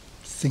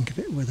think of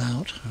it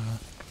without her.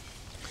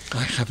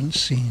 I haven't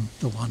seen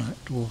the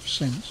one-act Dwarfs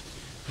since.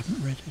 I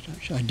haven't read it,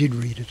 actually. I did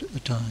read it at the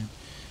time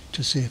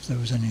to see if there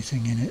was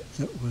anything in it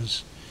that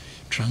was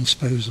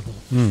transposable.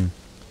 I don't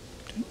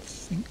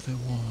think there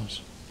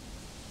was.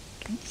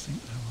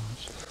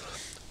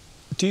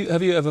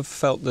 Have you ever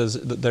felt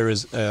that there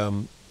is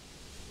an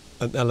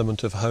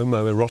element of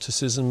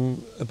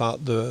homoeroticism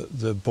about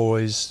the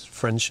boys'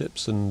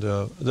 friendships, and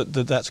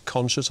that's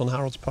conscious on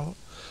Harold's part?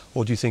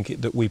 Or do you think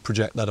that we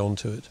project that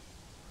onto it?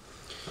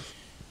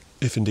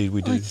 If indeed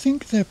we do. I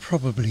think there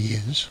probably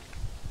is,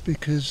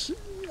 because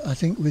I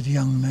think with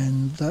young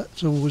men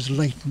that's always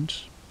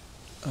latent.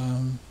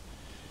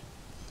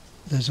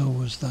 There's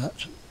always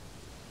that,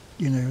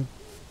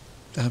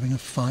 having a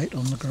fight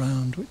on the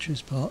ground, which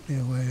is partly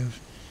a way of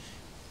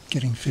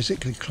getting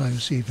physically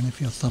close, even if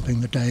you're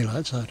thumping the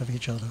daylights out of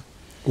each other.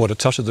 What, a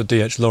touch of the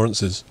D.H.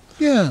 Lawrence's?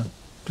 Yeah,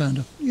 kind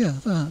of. Yeah,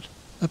 that.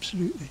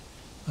 Absolutely.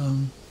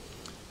 And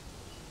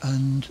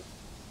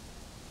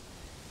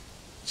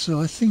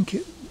so I think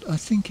it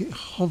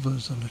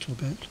hovers a little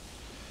bit,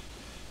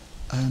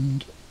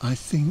 and I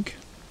think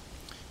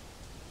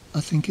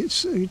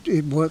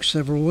it works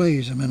several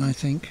ways. I mean, I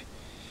think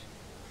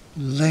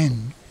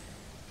Len,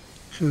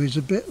 who is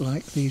a bit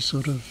like he's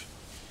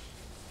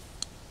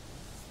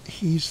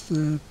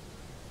the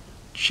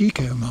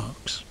Chico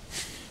Marx,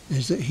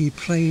 is that he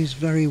plays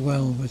very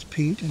well with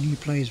Pete and he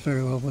plays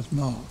very well with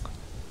Mark,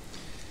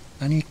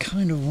 and he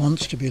kind of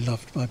wants to be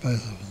loved by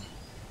both of them,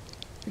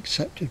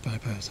 accepted by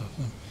both of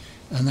them,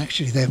 and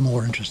actually they're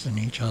more interested in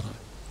each other.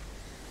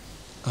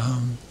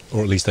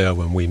 Or at least they are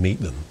when we meet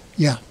them.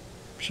 Yeah,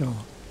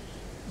 sure.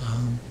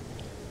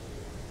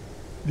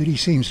 But he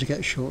seems to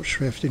get short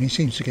shrift, and he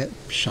seems to get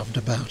shoved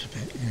about a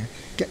bit.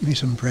 Get me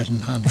some bread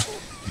and honey.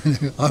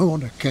 I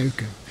want a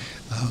cocoa.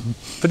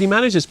 But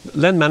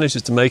Len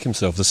manages to make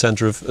himself the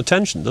centre of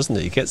attention, doesn't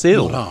he? He gets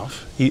ill.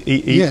 Laugh.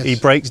 He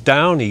breaks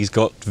down. He's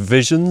got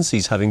visions.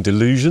 He's having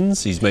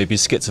delusions. He's maybe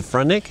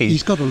schizophrenic.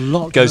 He's got a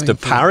lot. Goes to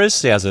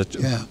Paris. He has a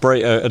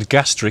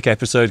gastric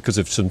episode because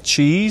of some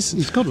cheese.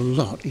 He's got a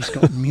lot. He's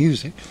got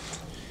music.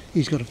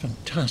 He's got a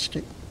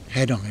fantastic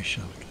head on his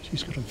shoulders.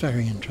 He's got a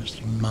very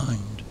interesting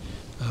mind.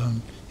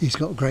 He's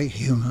got great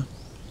humour.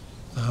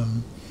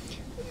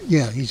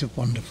 He's a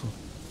wonderful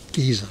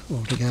geezer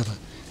altogether.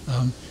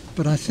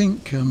 But I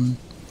think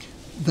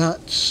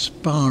that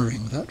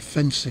sparring, that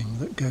fencing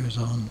that goes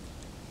on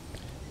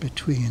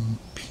between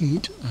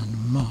Pete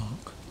and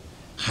Mark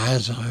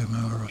has a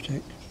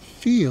homoerotic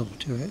feel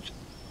to it,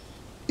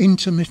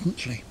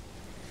 intermittently.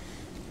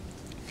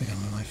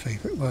 Becoming my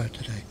favourite word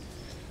today.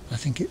 I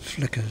think it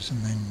flickers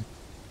and then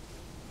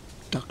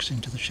ducks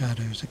into the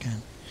shadows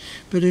again.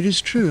 But it is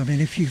true. I mean,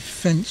 if you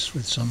fence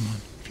with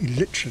someone, if you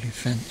literally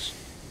fence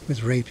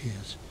with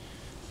rapiers.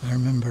 I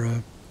remember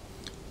a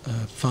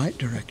fight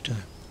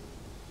director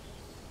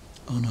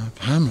on a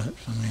Hamlet,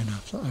 funnily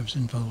enough, that I was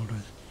involved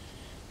with,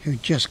 who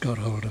just got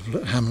hold of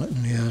Hamlet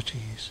and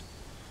Laertes,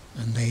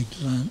 and they'd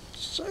learnt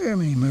so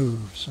many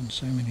moves and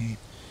so many,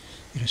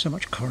 so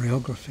much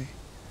choreography.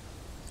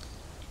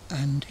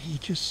 And he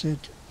just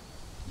said,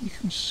 you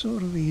can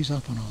sort of ease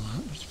up on all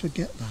that, let's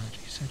forget that.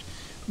 He said,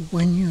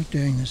 when you're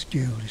doing this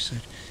duel, he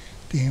said,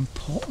 the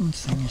important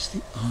thing is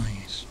the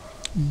eyes.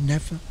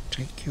 Never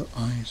take your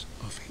eyes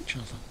off each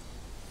other.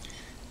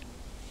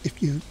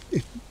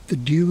 If the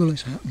duel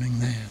is happening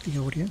there, the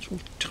audience will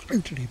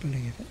totally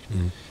believe it.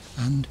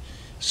 And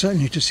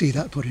certainly to see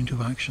that put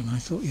into action, I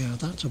thought, yeah,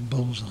 that's a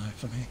bullseye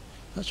for me.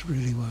 That's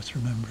really worth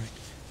remembering.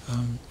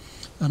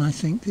 And I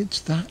think it's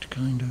that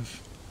kind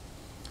of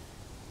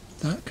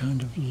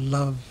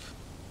love,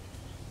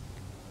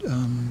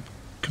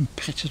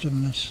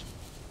 competitiveness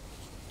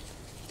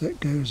that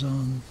goes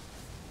on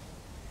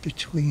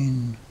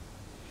between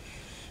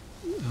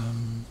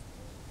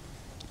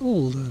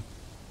all the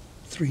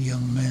three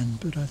young men,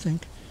 but I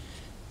think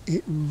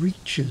it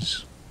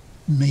reaches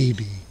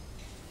maybe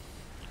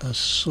a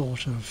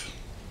sort of,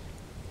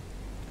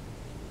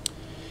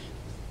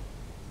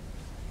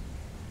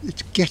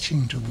 it's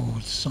getting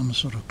towards some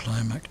sort of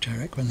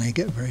climacteric when they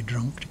get very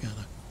drunk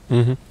together.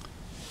 Mm-hmm.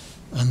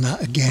 And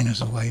that again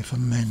is a way for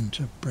men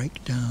to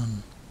break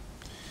down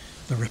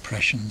the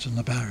repressions and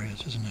the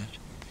barriers, isn't it?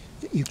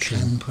 That you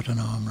can put an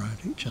arm around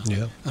each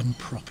other and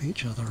prop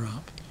each other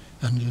up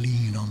and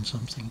lean on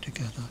something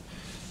together,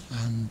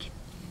 and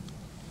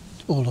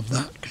all of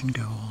that can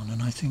go on.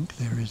 And I think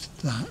there is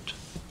that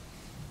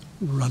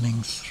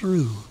running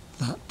through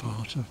that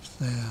part of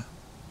their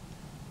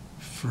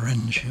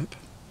friendship,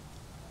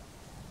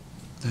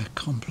 their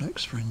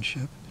complex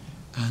friendship,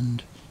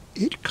 and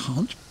it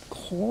can't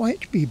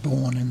quite be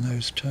born in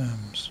those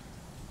terms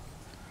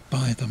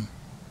by them.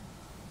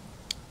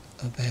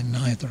 They're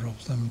neither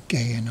of them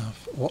gay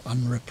enough or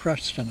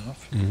unrepressed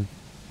enough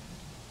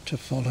to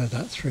follow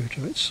that through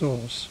to its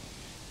source.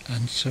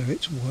 And so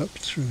it's worked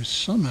through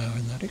somehow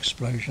in that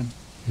explosion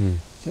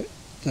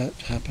that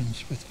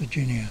happens with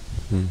Virginia.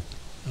 And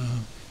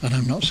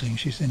I'm not saying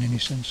she's in any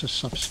sense a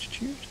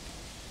substitute.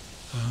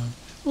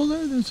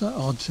 Although there's that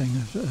odd thing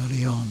of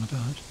early on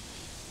about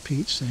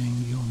Pete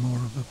saying, "You're more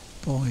of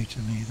a boy to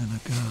me than a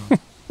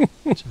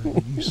girl."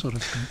 So you sort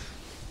of think,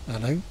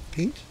 "Hello,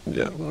 Pete?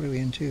 Yeah. What are we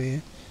into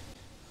here?"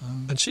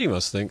 And she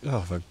must think,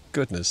 "Oh, for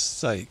goodness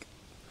sake,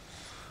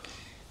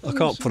 I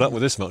can't put up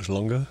with this much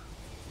longer."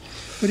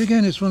 But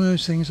again, it's one of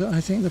those things that I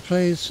think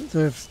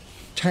the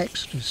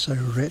text is so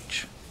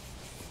rich,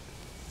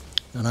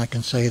 and I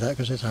can say that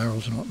because it's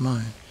Harold's, not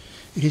mine.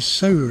 It is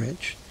so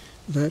rich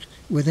that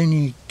with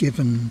any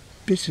given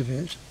bit of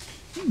it,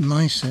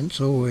 my sense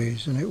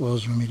always, and it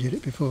was when we did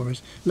it before,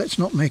 is let's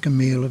not make a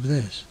meal of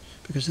this,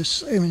 because there's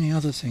so many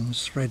other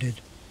things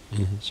threaded,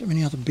 so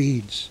many other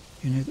beads,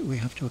 that we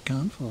have to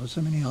account for,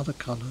 so many other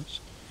colours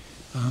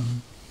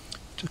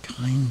to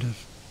kind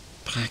of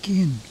pack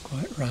in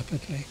quite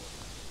rapidly,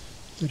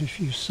 that if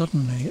you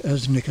suddenly,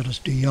 as Nicholas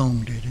de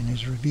Jong did in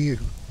his review,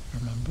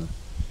 remember,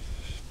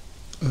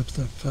 of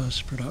the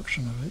first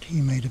production of it,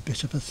 he made a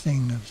bit of a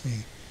thing of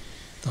the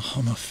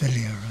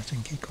homophilia, I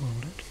think he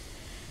called it.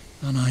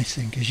 And I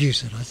think, as you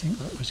said, I think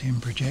that was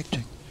him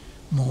projecting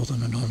more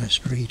than an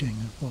honest reading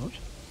of what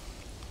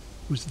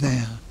was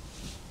there.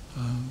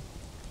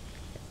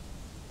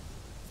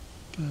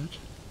 But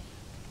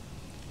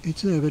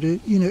it's there, but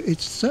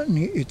it's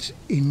certainly, it's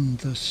in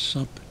the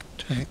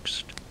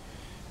subtext.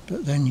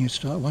 But then you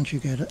start, once you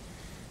get it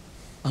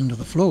under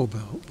the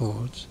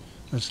floorboards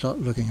and start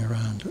looking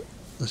around at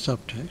the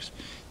subtext,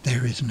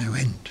 there is no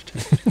end to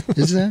it,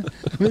 is there?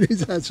 I mean,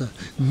 that's a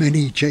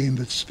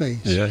many-chambered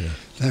space. Yeah.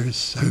 There is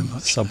so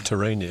much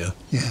Subterranea.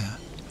 there. Yeah,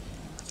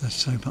 there's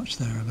so much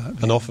there about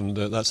being. And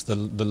often that's the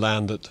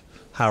land that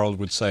Harold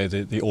would say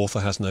the author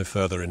has no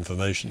further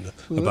information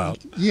about.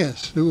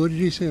 Yes, what did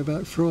he say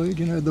about Freud?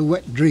 The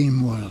wet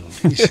dream world.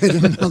 He said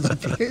in another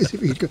place,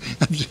 he'd got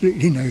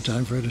absolutely no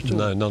time for it at all.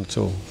 No, none at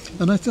all.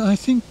 And I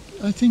think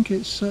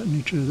it's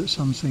certainly true that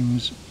some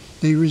things,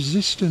 they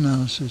resist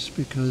analysis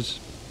because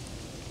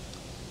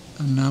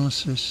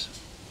analysis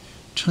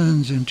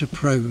turns into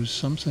prose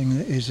something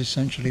that is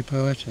essentially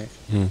poetic.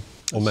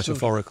 Or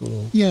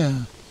metaphorical.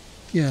 Yeah.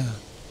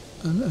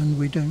 And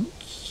we don't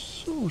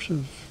sort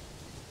of,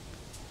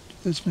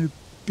 there's no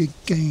big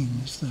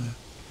gains there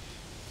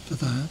for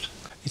that.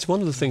 It's one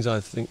of the things I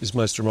think is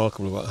most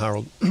remarkable about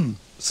Harold,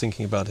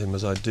 thinking about him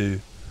as I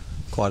do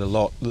quite a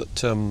lot, that,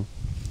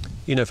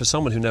 for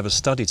someone who never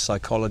studied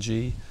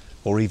psychology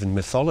or even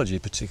mythology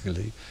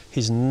particularly,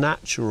 his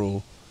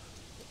natural,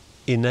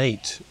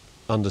 innate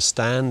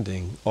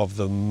understanding of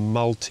the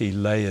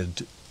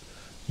multi-layered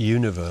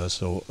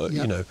universe, or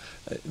you know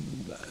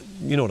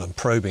what I'm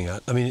probing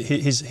at. I mean,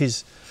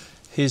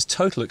 his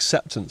total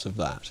acceptance of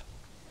that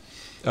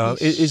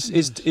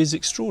is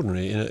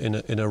extraordinary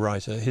in a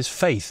writer. His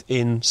faith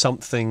in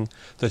something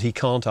that he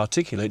can't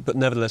articulate, but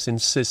nevertheless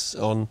insists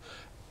on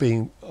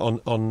being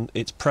on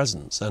its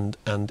presence and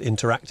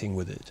interacting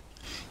with it.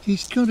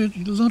 He's got a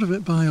lot of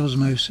it by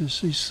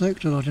osmosis. He's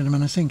soaked a lot in him,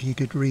 and I think he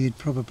could read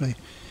probably,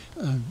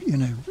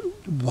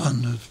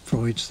 one of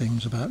Freud's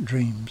things about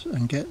dreams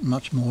and get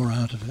much more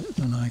out of it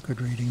than I could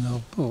reading the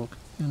whole book.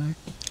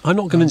 I'm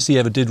not convinced he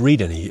ever did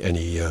read any.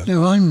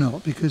 No, I'm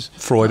not, because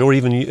Freud or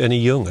even any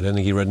Jung. I don't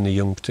think he read any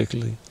Jung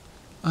particularly.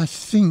 I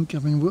think,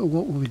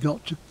 what we've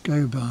got to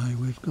go by,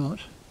 we've got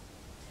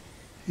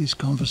his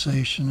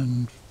conversation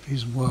and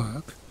his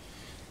work,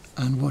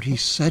 and what he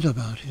said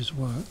about his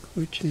work,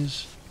 which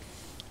is,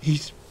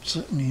 he's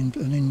certainly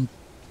in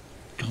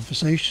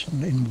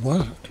conversation, in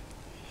work.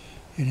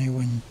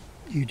 When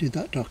you did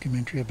that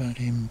documentary about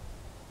him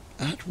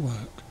at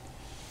work,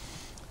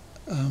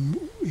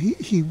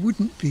 he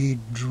wouldn't be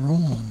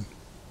drawn,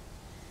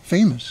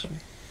 famously,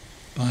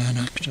 by an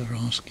actor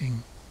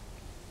asking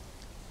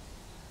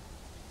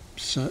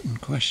certain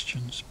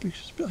questions,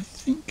 because I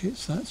think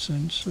it's that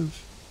sense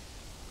of,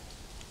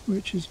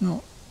 which is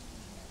not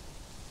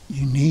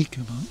unique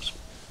amongst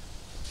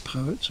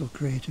poets or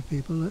creative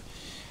people, that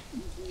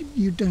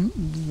you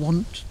don't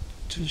want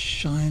to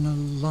shine a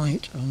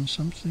light on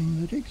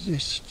something that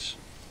exists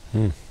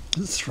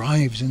that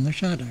thrives in the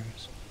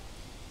shadows.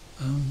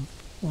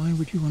 Why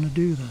would you want to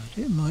do that?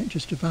 It might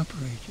just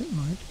evaporate, it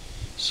might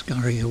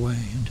scurry away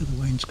into the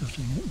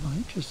wainscoting, it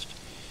might just,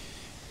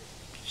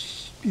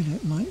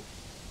 it might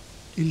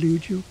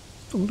elude you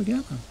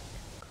altogether.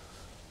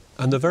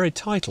 And the very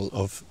title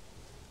of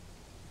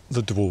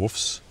The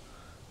Dwarfs,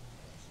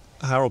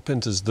 Harold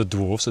Pinter's The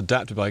Dwarfs,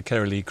 adapted by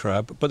Kerry Lee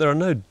Crabbe, but there are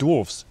no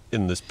dwarfs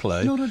in this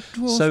play. Not a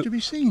dwarf to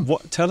be seen.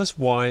 Tell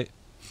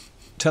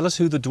us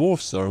who the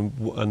dwarfs are,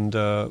 and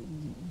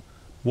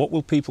what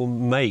will people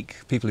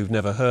make, people who've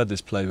never heard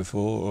this play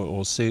before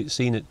or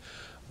seen it,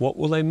 what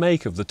will they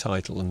make of the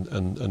title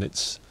and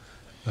its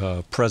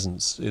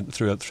presence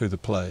through the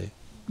play?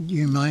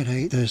 You might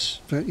hate this,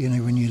 but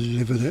when you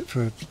live with it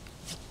for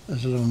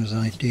as long as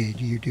I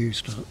did, you do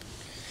start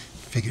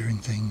figuring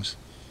things,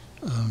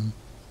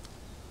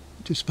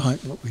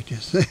 despite what we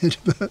just said.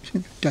 But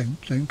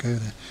don't go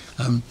there.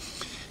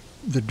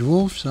 The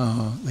dwarfs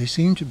they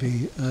seem to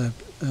be an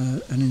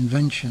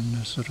invention,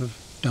 a sort of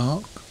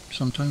dark,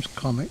 sometimes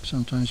comic,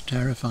 sometimes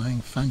terrifying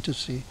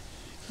fantasy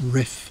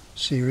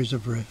series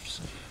of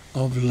riffs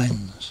of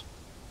Len's.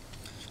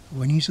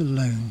 When he's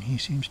alone, he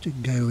seems to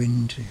go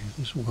into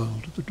this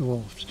world of the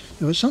dwarfs.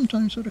 There was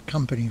sometimes sort of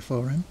company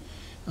for him.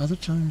 Other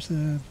times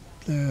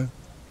they're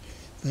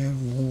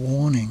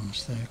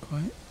warnings.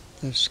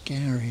 They're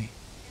scary.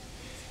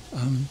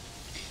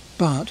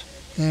 But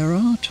there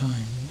are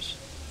times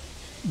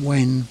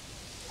when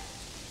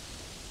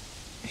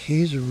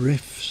his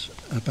riffs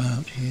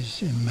about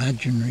his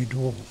imaginary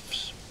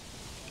dwarfs,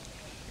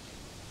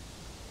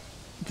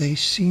 they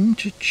seem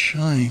to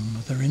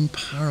chime, they're in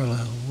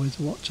parallel with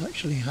what's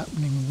actually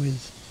happening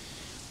with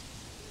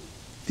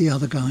the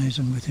other guys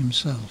and with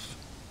himself.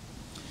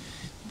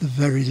 The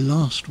very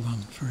last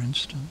one, for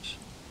instance,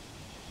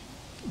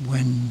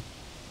 when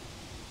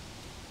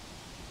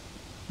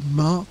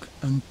Mark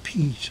and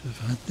Pete have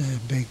had their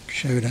big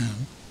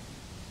showdown,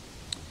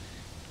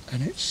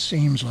 and it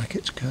seems like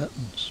it's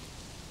curtains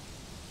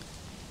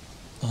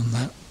on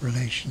that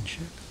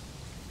relationship.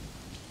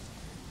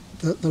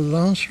 That the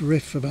last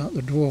riff about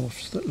the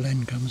dwarfs that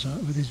Len comes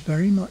out with is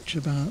very much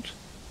about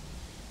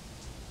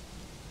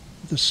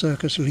the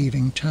circus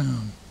leaving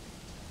town.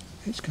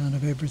 It's kind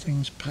of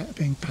everything's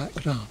being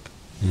packed up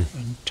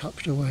and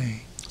tucked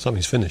away.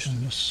 Something's finished.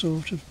 And a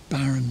sort of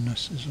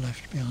barrenness is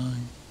left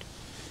behind.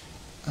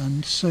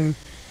 And so,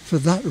 for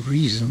that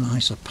reason, I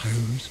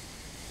suppose,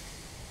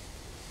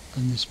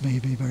 and this may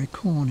be very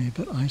corny,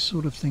 but I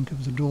sort of think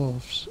of the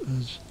dwarfs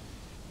as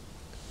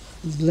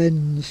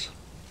Len's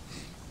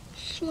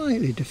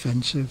slightly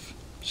defensive,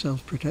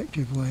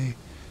 self-protective way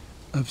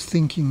of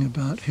thinking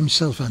about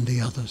himself and the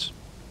others,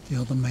 the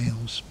other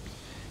males.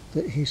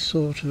 That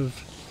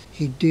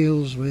he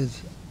deals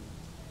with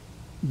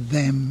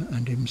them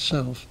and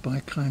himself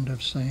by kind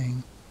of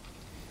saying,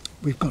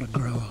 we've got to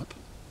grow up.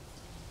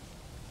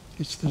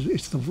 It's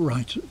the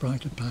rite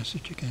of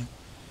passage again.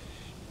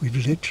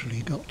 We've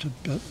literally got to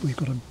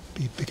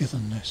be bigger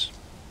than this.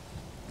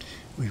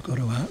 We've got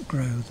to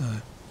outgrow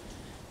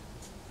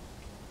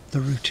the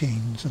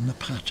routines and the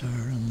patter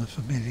and the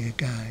familiar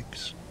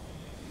gags.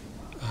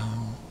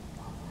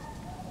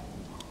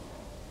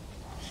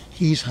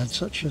 He's had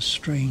such a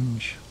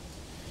strange,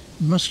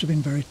 must have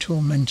been very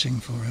tormenting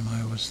for him,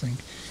 I always think.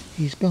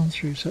 He's gone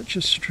through such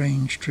a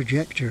strange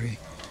trajectory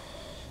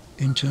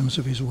in terms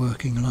of his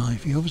working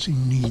life. He obviously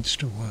needs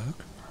to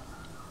work.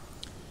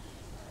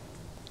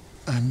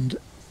 And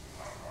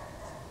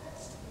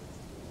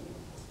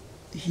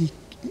he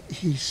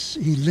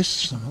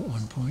lists them at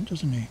one point,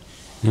 doesn't he?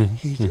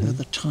 At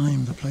the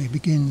time the play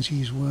begins,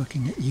 he's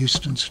working at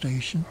Euston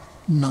Station,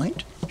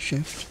 night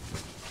shift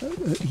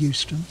at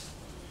Euston,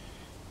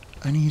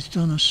 and he's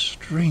done a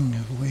string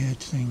of weird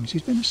things.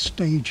 He's been a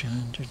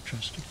stagehand,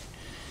 interesting,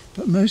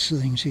 but most of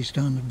the things he's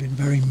done have been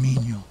very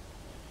menial,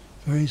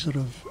 very sort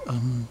of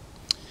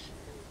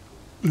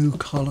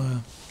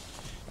blue-collar,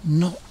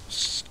 not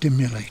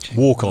stimulating.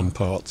 Walk-on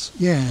parts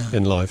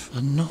in life.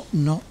 And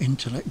not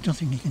intellect,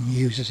 nothing he can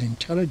use his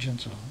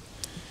intelligence on.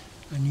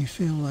 And you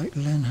feel like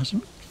Len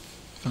hasn't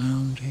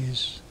found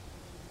his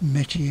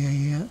métier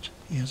yet.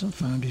 He hasn't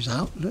found his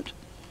outlet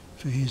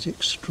for his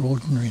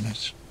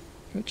extraordinariness,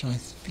 which I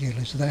feel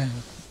is there.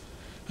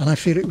 And I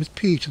feel it with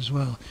Pete as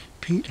well.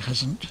 Pete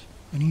hasn't,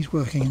 and he's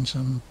working in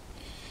some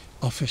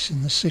office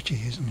in the city,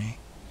 isn't he?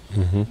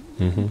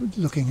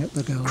 Looking at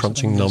the girls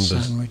crunching eating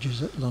numbers,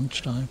 sandwiches at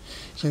lunchtime.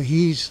 So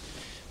he's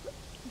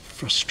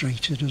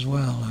frustrated as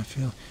well, I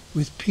feel.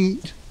 With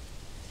Pete,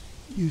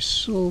 you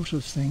sort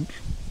of think,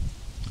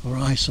 or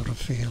I sort of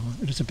feel,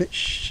 it is a bit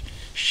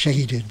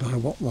shaded by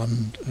what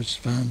one has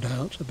found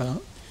out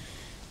about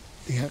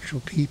the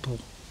actual people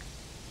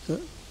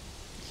that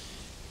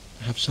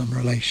have some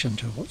relation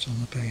to what's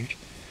on the page.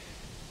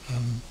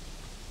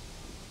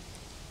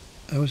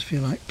 I always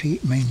feel like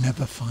Pete may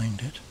never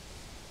find it.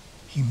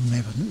 He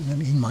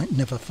might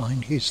never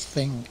find his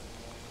thing,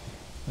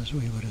 as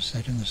we would have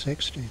said in the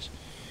 60s.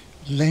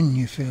 Len,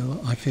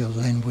 I feel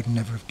Len would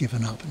never have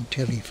given up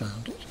until he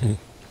found it.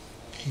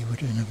 He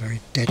would, in a very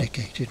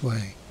dedicated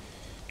way,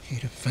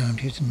 he'd have found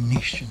his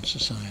niche in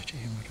society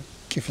and would have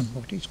given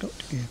what he's got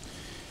to give.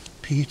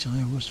 Pete,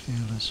 I always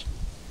feel as,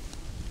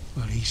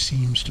 well, he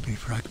seems to be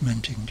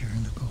fragmenting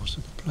during the course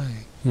of the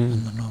play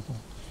and the novel.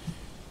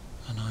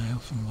 And I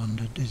often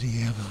wondered, does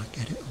he ever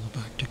get it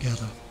all back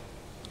together?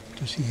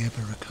 Does he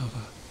ever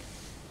recover?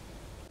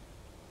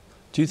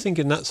 Do you think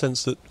in that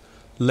sense that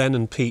Len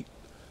and Pete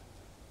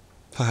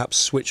perhaps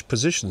switch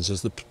positions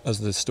as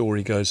the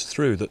story goes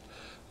through, that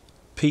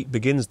Pete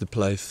begins the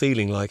play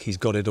feeling like he's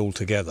got it all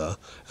together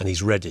and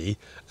he's ready,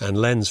 and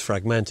Len's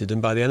fragmented,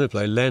 and by the end of the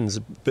play Len's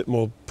a bit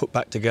more put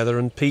back together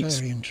and Pete's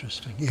very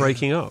interesting.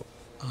 breaking up?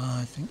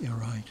 I think you're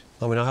right.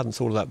 I mean, I hadn't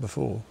thought of that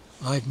before.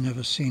 I'd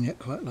never seen it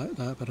quite like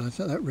that, but I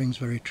think that rings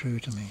very true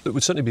to me. It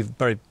would certainly be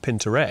very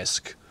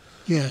Pinteresque.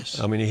 Yes.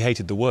 I mean, he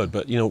hated the word,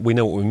 but, you know, we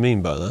know what we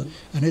mean by that.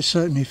 And it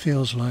certainly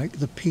feels like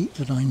the Pete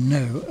that I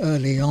know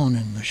early on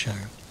in the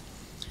show,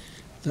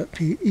 that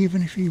Pete,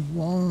 even if he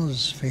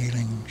was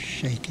feeling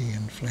shaky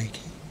and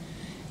flaky,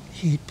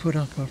 he'd put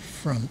up a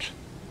front,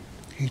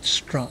 he'd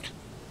strut,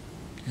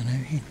 you know,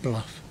 he'd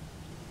bluff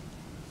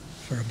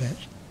for a bit.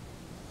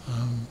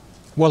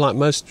 Well, like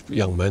most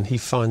young men, he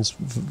finds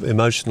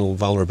emotional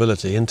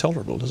vulnerability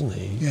intolerable, doesn't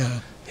he? Yeah.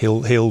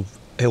 He'll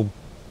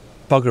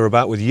bugger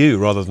about with you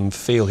rather than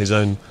feel his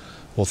own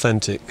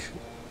authentic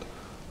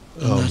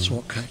and that's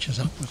what catches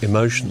up with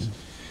emotion. him.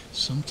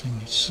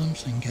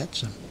 Something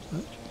gets him.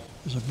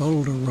 There's a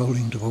boulder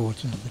rolling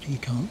towards him that he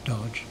can't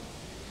dodge,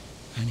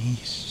 and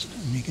he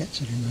suddenly gets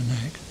it in the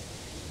neck,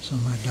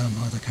 somewhere down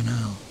by the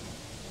canal.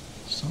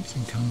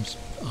 Something comes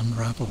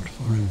unravelled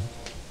for him.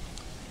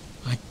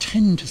 I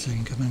tend to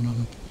think, I mean,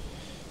 on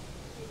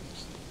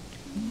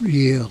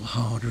real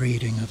hard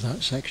reading of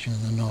that section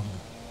in the novel,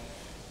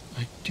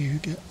 I do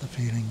get the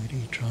feeling that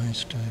he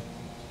tries to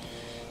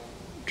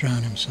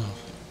drown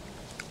himself.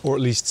 Or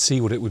at least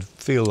see what it would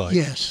feel like.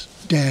 Yes,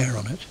 dare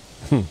on it.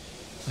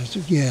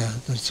 Yeah,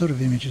 the sort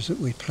of images that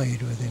we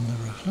played with in the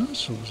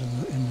rehearsals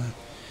in the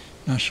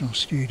National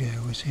Studio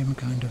was him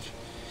kind of,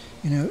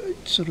 you know,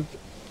 sort of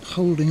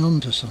holding on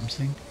to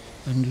something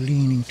and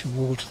leaning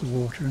towards the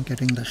water and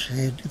getting the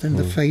head, then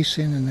the face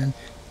in, and then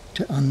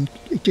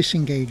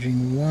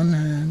disengaging one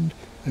hand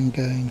and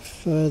going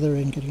further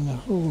in, getting the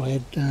whole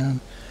head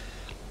down,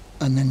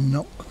 and then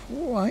not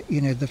quite,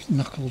 you know, the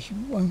knuckles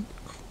won't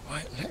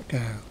quite let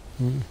go.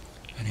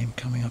 And him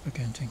coming up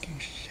again thinking,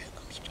 shit,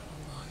 I'm still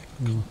alive,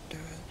 I can't do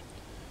it.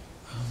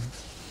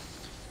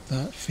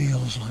 That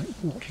feels like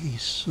what he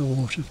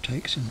sort of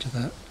takes into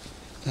that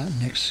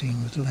next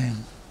scene with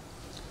Len.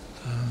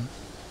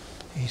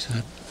 He's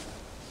had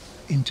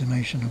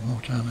intimation of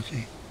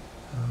mortality.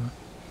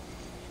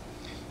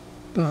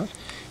 But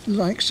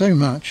like so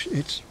much,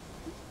 it's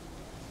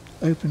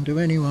open to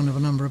any one of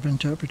a number of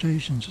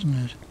interpretations, isn't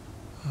it?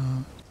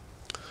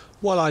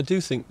 Well, I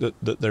do think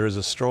that there is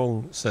a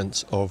strong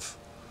sense of,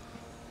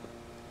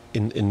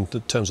 in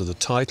terms of the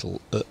title,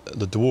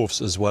 the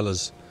Dwarfs as well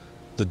as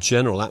the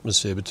general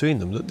atmosphere between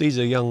them, that these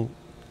are young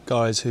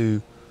guys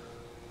who,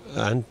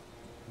 and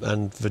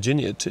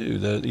Virginia too,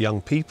 they're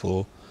young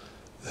people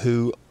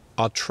who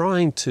are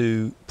trying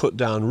to put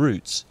down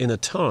roots in a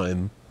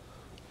time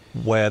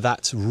where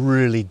that's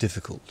really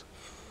difficult,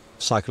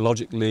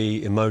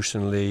 psychologically,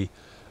 emotionally,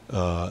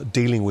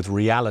 dealing with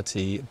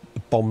reality,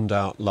 bombed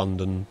out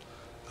London.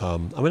 I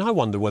mean, I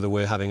wonder whether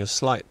we're having a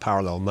slight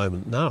parallel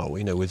moment now,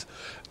 you know, with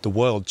the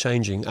world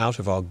changing out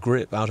of our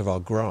grip, out of our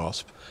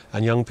grasp,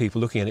 and young people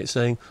looking at it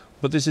saying,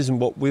 but this isn't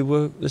what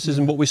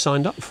we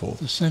signed up for.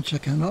 The centre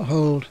cannot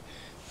hold,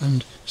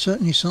 and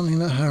certainly something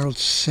that Harold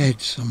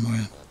said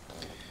somewhere,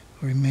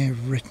 or he may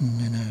have written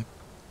in a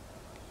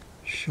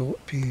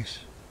short piece,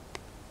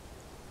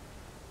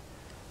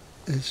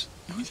 is,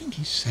 I think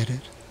he said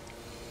it.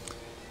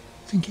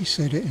 I think he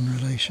said it in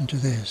relation to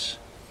this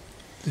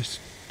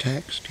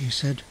text. He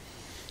said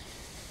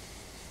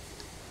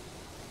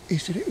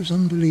it was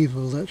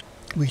unbelievable that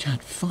we'd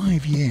had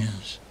 5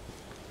 years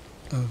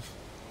of,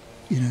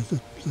 you know,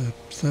 the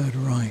Third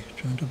Reich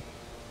trying to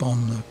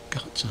bomb the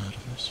guts out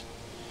of us.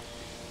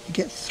 You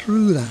get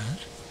through that,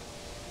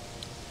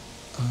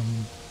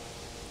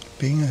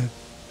 being you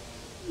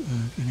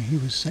know, he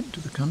was sent to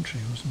the country,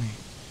 wasn't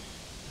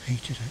he?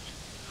 Hated it.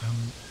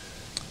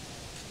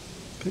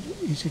 But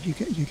he said you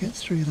get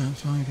through that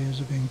 5 years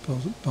of being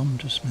bombed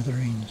to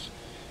smithereens,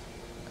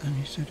 and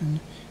he said,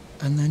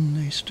 and then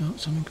they start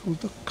something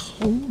called the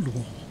Cold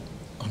War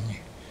on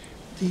you.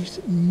 These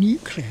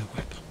nuclear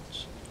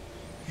weapons,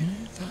 you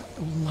know,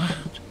 all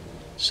that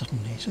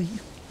suddenly. So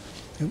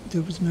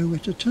there was nowhere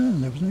to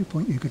turn. There was no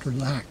point you could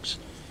relax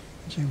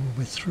and say, well,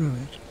 we're through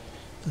it.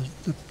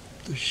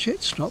 The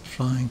shit stopped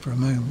flying for a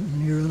moment,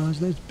 and you realise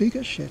there's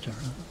bigger shit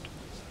around,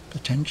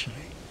 potentially.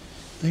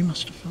 They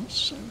must have felt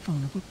so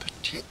vulnerable,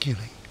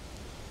 particularly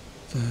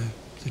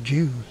the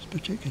Jews,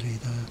 particularly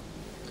the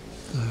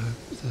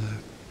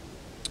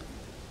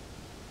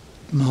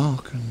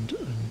Mark and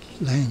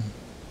Len,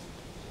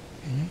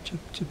 you know,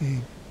 to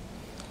be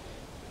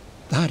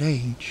that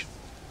age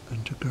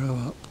and to grow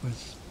up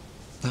with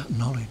that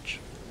knowledge.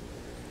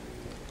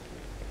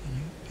 You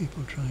know,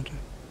 people trying to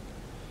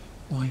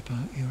wipe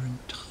out your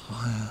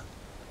entire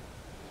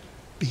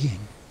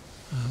being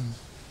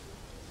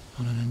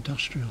on an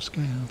industrial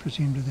scale.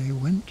 Presumably they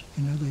went,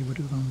 they would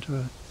have gone to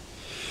a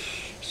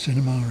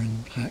cinema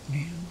in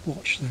Hackney and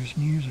watched those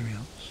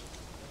newsreels.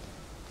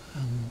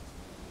 And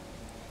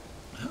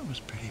that was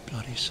pretty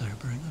bloody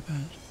sobering, I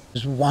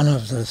bet. One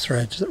of the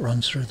threads that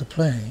runs through the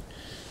play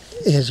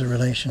is a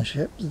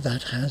relationship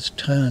that has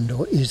turned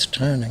or is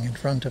turning in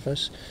front of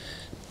us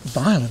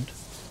violent,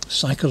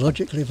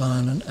 psychologically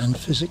violent and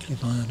physically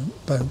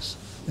violent, both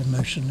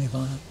emotionally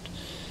violent.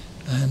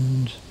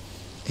 And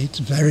it's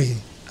very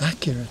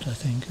accurate, I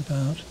think,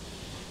 about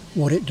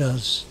what it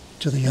does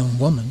to the young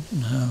woman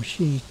and how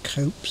she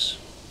copes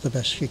the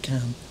best she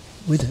can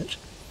with it.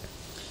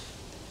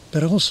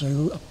 But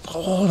also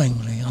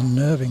appallingly,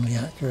 unnervingly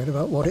accurate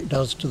about what it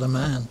does to the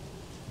man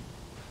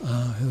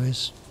who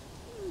is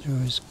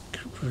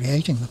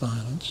creating the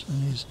violence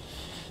and is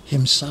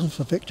himself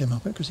a victim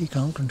of it because he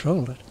can't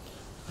control it.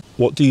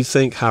 What do you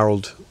think,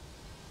 Harold?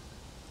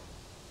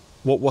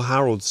 What were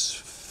Harold's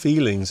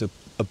feelings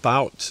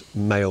about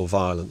male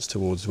violence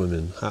towards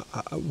women?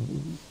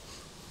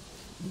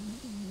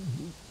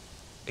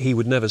 He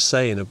would never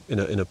say in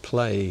a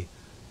play,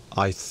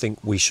 "I think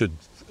we should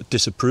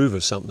disapprove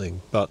of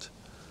something," but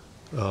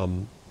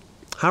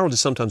Harold is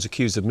sometimes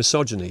accused of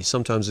misogyny,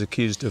 sometimes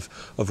accused of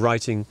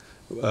writing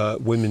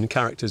women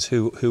characters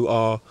who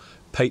are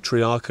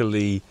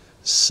patriarchally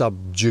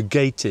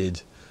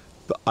subjugated.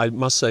 But I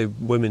must say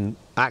women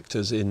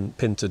actors in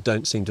Pinter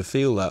don't seem to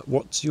feel that.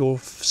 What's your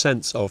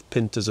sense of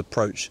Pinter's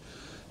approach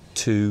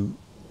to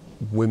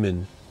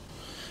women?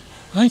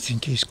 I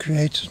think he's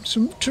created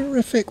some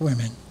terrific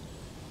women.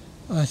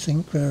 I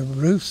think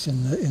Ruth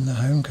in the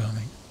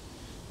Homecoming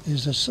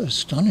is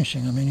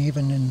astonishing. I mean,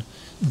 even in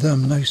the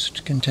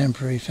most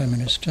contemporary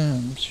feminist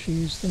terms,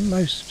 she's the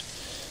most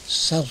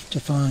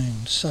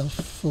self-defined,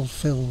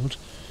 self-fulfilled,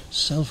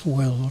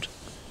 self-willed,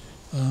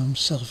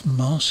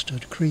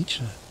 self-mastered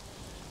creature.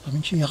 I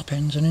mean, she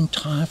upends an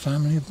entire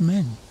family of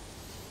men.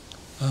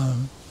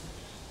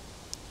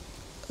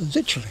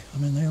 Literally, I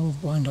mean, they all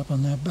wind up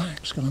on their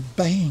backs, kind of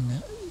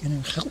baying,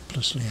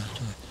 helplessly at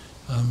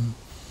her.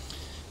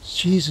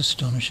 She's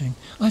astonishing.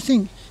 I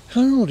think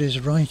Harold is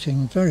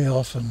writing very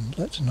often,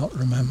 let's not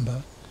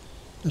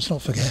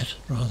forget,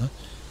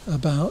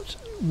 about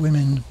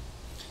women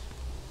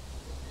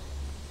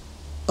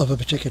of a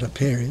particular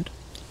period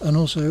and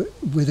also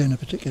within a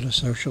particular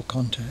social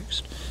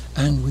context.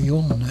 And we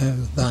all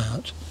know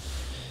that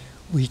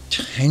we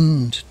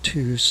tend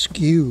to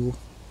skew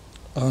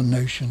our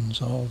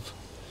notions of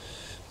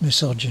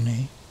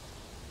misogyny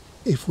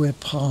if we're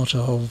part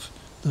of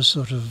the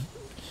sort of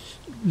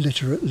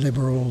literate,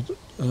 liberal,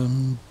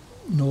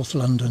 North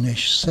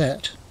Londonish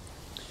set.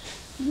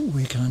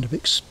 We kind of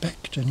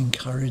expect and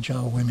encourage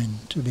our women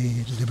to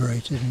be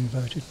liberated, in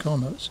inverted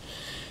commas.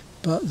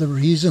 But the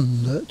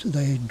reason that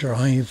they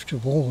drive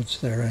towards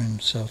their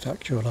own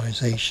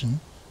self-actualization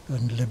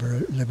and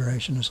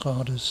liberation as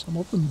hard as some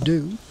of them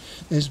do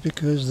is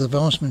because the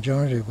vast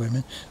majority of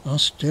women are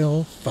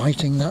still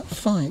fighting that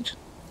fight.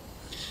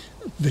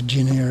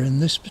 Virginia, in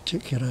this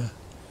particular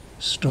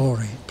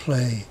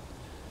play,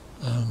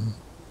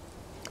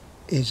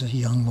 is a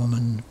young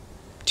woman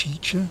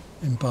teacher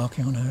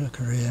embarking on her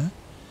career,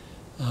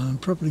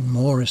 probably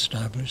more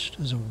established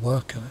as a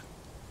worker,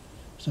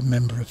 as a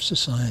member of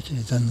society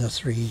than the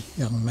three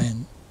young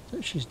men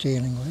that she's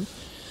dealing with.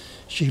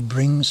 She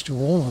brings to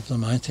all of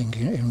them, I think,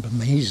 in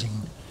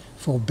amazing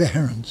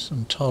forbearance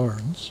and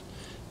tolerance,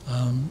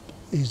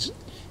 is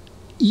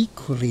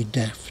equally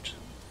deft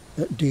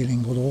at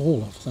dealing with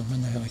all of them,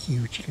 and they are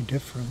hugely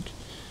different.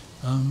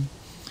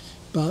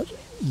 But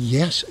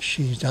yes,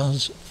 she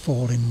does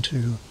fall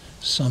into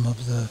some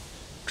of the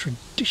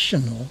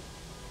traditional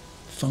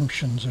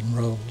functions and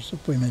roles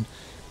of women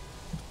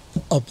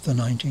of the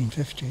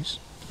 1950s.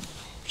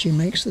 She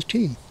makes the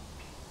tea.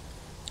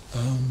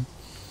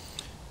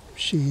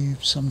 She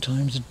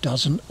sometimes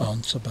doesn't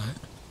answer back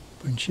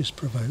when she's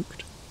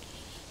provoked,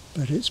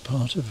 but it's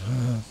part of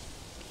her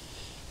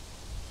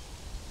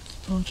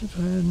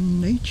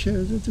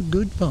nature, the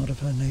good part of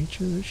her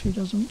nature, that she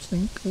doesn't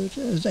think that,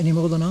 as any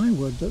more than I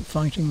would, that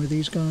fighting with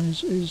these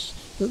guys is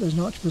that there's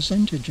not a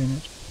percentage in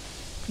it,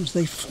 because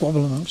they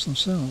squabble amongst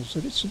themselves.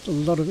 That it's a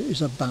lot of it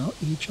is about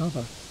each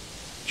other,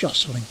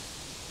 jostling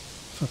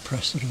for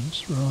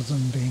precedence rather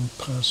than being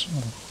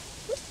personal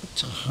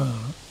to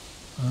her.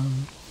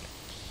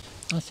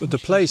 But the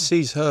play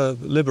sees her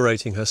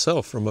liberating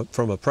herself from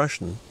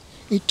oppression.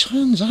 It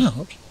turns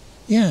out,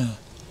 yeah,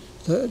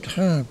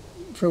 that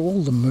for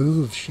all the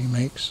moves she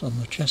makes on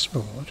the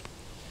chessboard,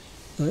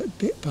 that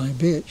bit by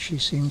bit she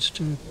seems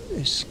to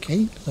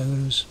escape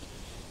those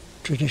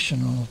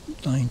traditional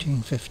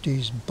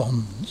 1950s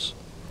bonds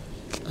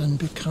and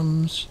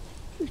becomes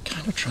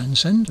kind of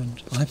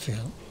transcendent, I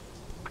feel,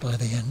 by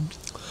the end.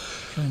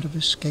 Kind of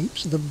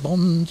escapes the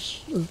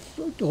bonds of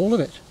all of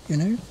it,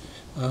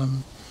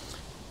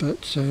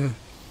 But a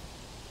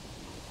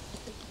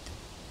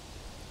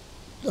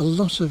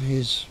lot of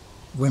his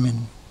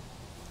women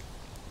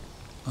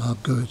are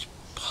good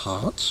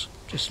parts,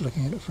 just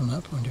looking at it from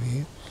that point of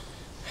view.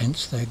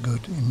 Hence they're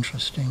good,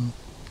 interesting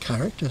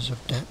characters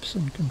of depth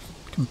and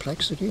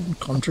complexity and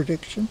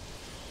contradiction.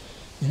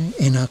 You know,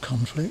 inner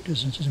conflict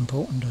is as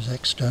important as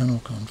external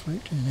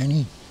conflict in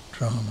any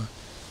drama.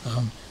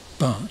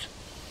 But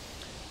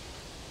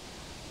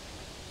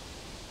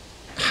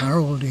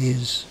Harold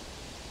is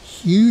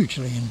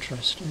hugely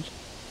interested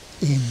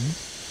in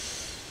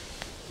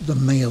the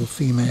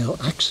male-female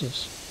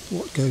axis,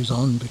 what goes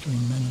on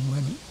between men and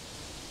women.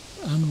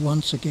 And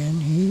once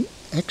again, he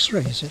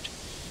x-rays it.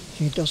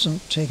 He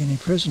doesn't take any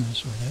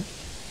prisoners with it.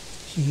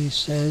 He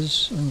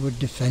says and would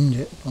defend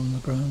it on the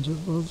grounds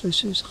of, well,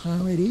 this is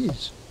how it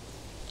is.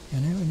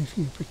 You know, and if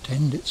you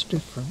pretend it's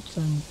different,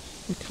 then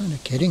you're kind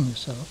of kidding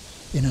yourself.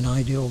 In an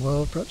ideal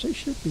world, perhaps it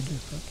should be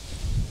different.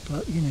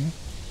 But, you know,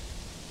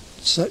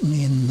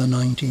 certainly in the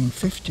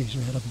 1950s,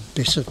 we had a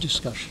bit of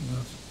discussion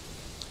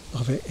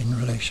of it in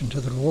relation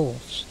to the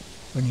Dwarfs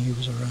when he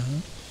was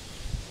around.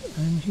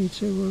 And he'd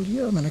say, well,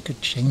 yeah, I mean, I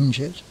could change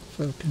it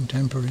for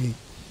contemporary,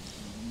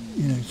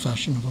 you know,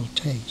 fashionable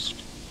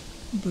taste.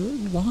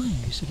 But why?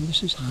 He said,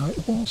 this is how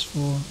it was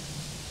for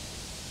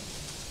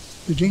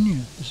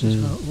Virginia. This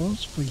is how it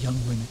was for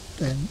young women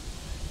then.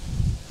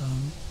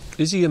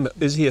 Is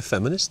he a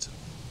feminist?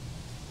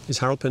 Is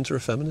Harold Pinter a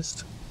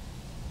feminist?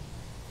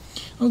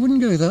 I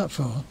wouldn't go that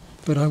far,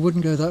 but I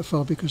wouldn't go that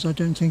far because I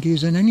don't think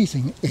he's in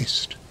anything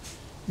ist.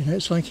 You know,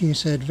 it's like he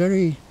said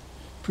very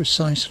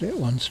precisely at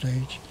one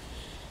stage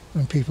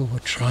when people were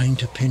trying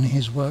to pin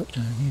his work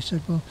down. He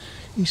said,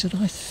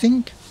 I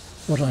think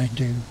what I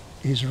do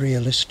is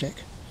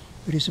realistic.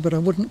 But he said, but I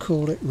wouldn't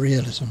call it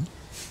realism.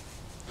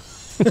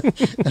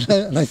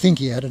 and I think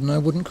he added, and I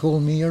wouldn't call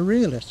me a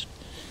realist.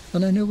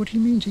 And I know what he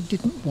means. He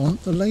didn't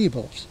want the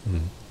labels.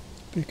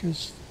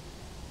 Because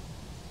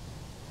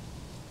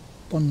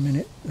one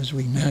minute, as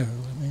we know,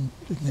 I mean,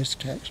 in this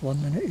text,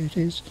 one minute it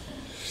is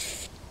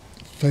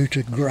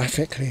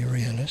photographically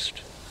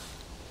realist,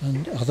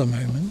 and other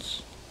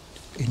moments,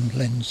 in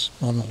Len's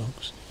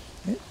monologues,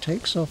 it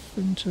takes off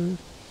into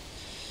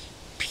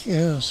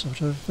pure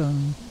sort of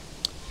the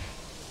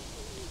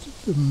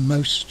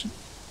most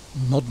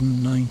modern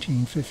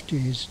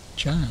 1950s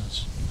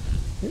jazz.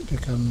 It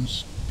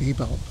becomes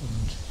bebop,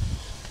 and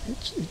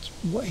it's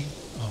way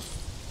off,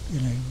 you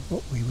know,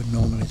 what we would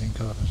normally think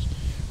of as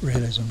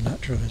realism,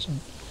 naturalism.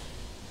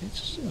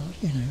 It's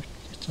you know,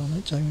 it's on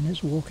its own.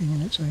 It's walking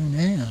in its own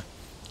air.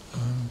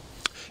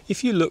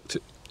 If you looked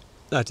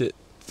at it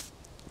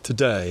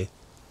today,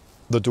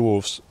 the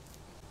Dwarfs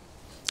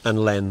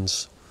and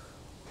Len's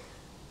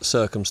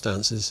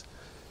circumstances,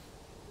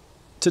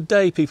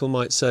 today people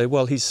might say,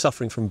 well, he's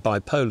suffering from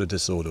bipolar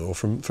disorder or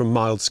from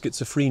mild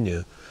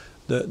schizophrenia.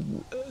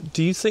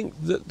 Do you think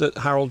that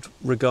Harold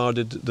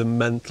regarded the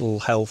mental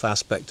health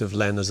aspect of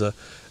Len as a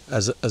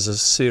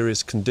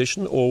serious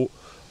condition, or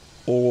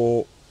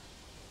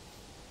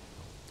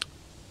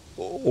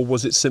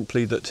was it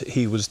simply that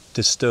he was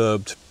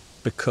disturbed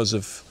because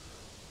of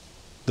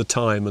the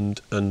time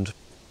and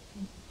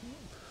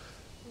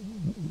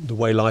the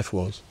way life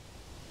was?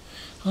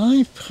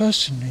 I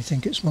personally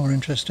think it's more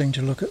interesting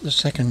to look at it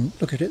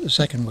the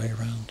second way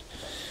around,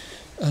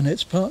 and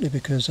it's partly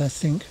because I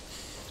think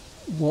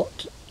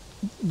what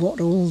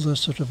all the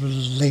sort of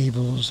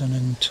labels and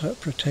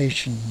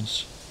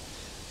interpretations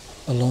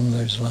along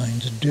those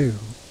lines do,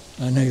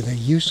 I know they're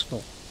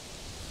useful,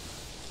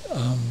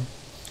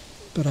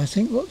 but I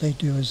think what they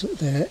do is that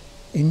they're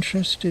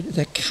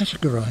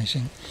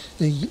categorising.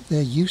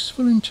 They're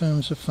useful in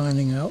terms of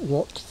finding out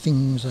what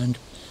things and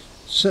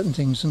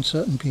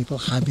certain people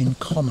have in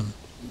common.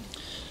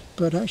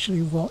 But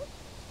actually what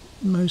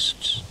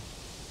most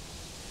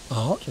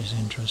art is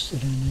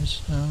interested in is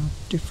how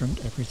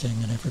different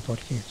everything and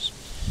everybody is.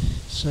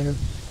 So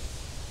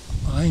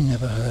I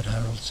never heard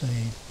Harold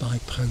say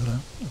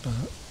bipolar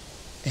about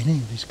any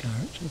of his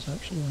characters.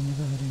 Actually, I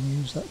never heard him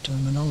use that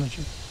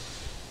terminology.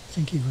 I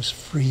think he was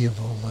free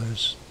of all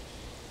those,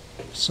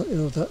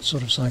 that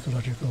sort of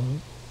psychological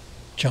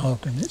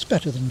jargon. It's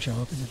better than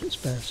jargon at its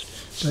best.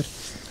 But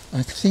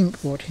I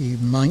think what he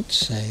might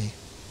say,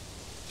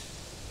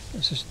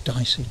 this is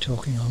Dicey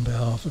talking on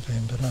behalf of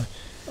him, but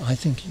I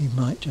think he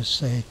might just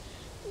say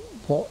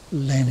what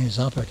Len is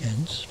up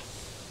against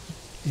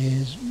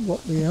is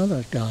what the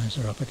other guys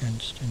are up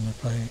against in the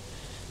play.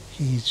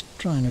 He's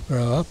trying to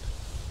grow up,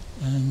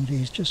 and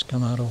he's just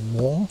come out of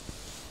war,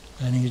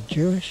 and he's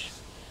Jewish,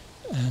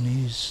 and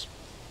he's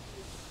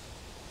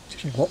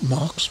what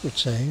Marx would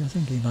say. I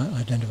think he might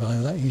identify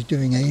with that. He's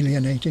doing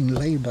alienating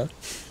labour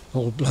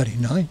all bloody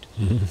night.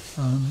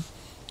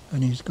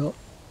 And he's got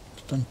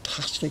a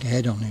fantastic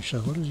head on his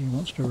shoulders. He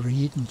wants to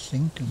read and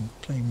think and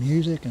play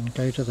music and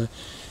go to the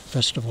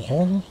festival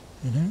hall,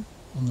 you know,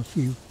 on the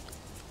few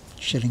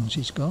shillings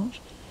he's got.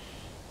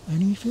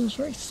 And he feels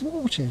very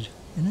thwarted.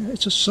 You know,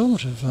 it's a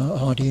sort of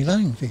R.D.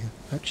 Lang view,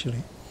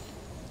 actually.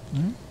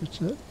 You know, it's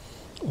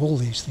all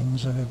these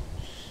things are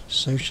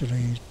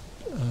socially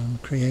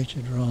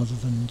created rather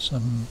than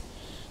some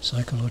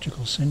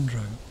psychological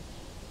syndrome.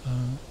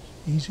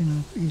 He's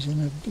in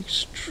an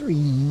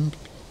extreme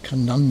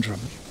conundrum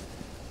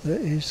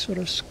that is sort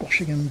of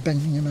squashing him,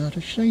 bending him out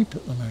of shape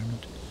at the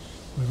moment.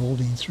 We've all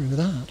been through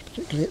that,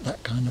 particularly at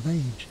that kind of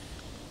age.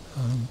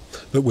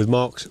 But with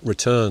Mark's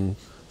return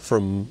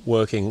from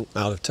working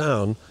out of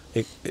town,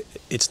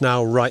 it's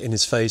now right in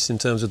his face in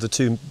terms of the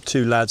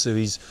two lads who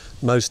he's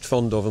most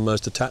fond of and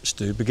most attached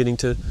to beginning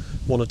to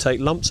want to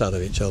take lumps out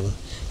of each other.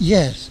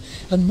 Yes,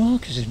 and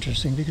Mark is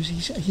interesting because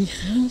he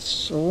has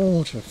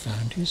sort of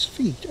found his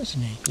feet,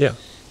 hasn't he? Yeah.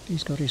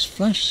 He's got his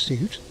flash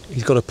suit.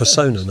 He's got a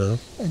persona now.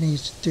 And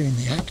he's doing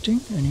the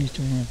acting, and he's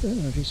doing a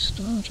bit of, he's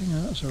starting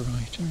out as a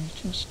writer,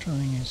 he's just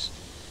trying his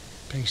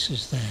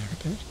paces there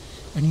a bit,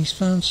 and he's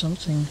found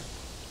something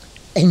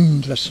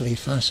endlessly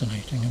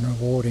fascinating and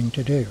rewarding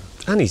to do.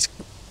 And he's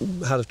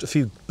had a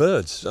few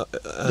birds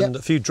and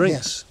a few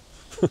drinks.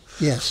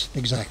 Yes,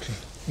 exactly.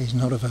 He's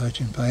not a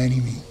virgin by any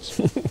means.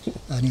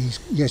 And he's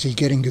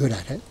getting good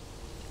at it.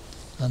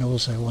 And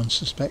also one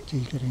suspects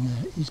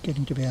he's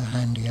getting to be a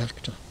handy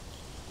actor.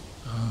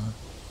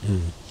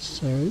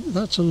 So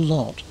that's a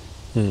lot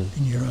in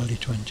your early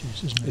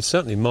 20s, isn't it? It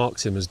certainly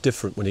marks him as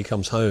different when he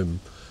comes home.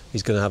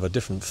 He's going to have a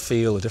different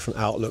feel, a different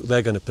outlook.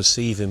 They're going to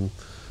perceive him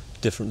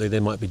differently. They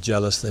might be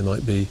jealous, they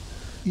might be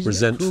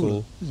resentful.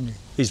 Cool, isn't he?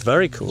 He's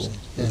very cool.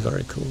 Yeah. He's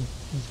very cool.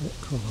 He's a bit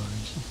cooler,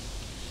 isn't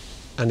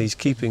he? And he's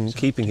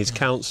keeping his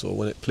counsel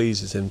when it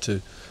pleases him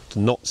to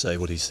not say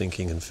what he's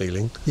thinking and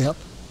feeling. Yep.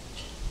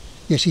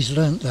 Yes, he's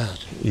learnt that.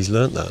 He's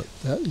learnt that.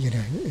 That, you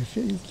know, if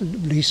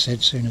least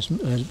said soonest,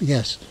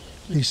 least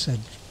said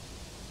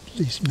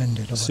least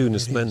mended.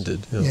 Soonest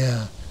mended.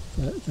 Yeah.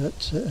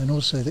 And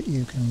also that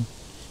you can,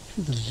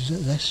 the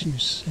less you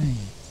say,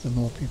 the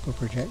more people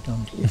project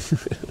onto you.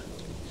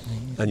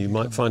 And you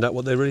might find out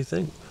what they really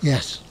think.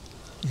 Yes.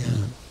 Yeah.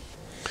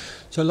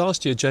 So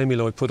last year, Jamie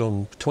Lloyd put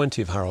on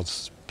 20 of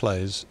Harold's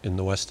plays in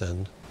the West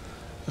End,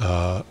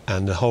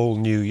 and a whole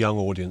new young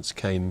audience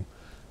came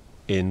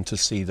in to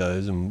see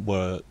those and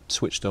were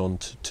switched on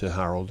to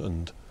Harold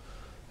and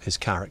his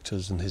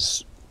characters and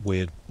his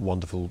weird,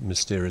 wonderful,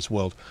 mysterious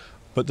world.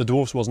 But the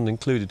Dwarfs wasn't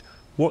included.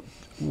 What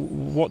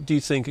do you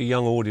think a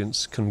young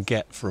audience can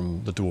get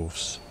from the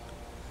Dwarfs?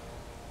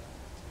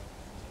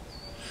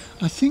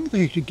 I think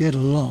they could get a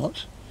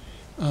lot,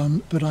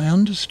 but I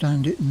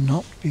understand it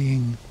not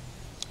being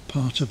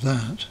part of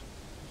that.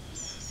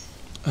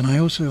 And I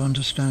also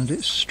understand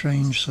its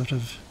strange sort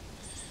of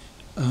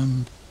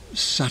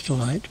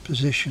satellite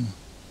position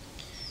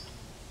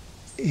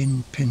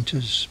in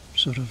Pinter's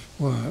sort of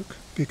work,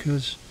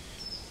 because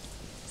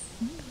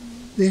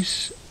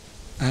this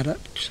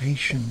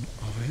adaptation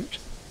of it,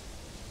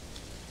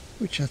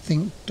 which I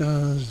think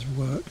does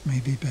work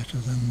maybe better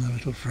than the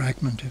little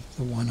fragment of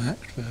the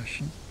one-act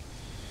version,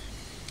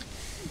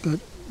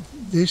 but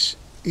it's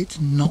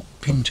not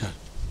Pinter.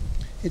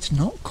 It's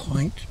not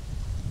quite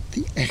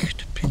the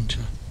echt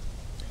Pinter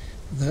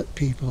that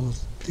people,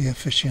 the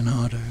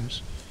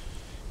aficionados,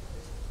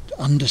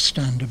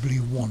 understandably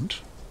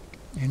want.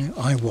 You know,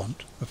 I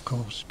want, of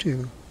course,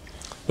 too.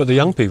 But the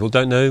young people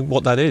don't know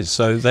what that is,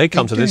 so they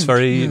come to this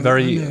very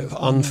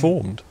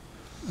unformed.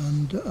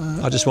 And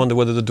I just wonder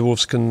whether the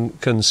Dwarfs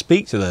can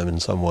speak to them in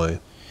some way.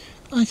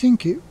 I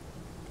think it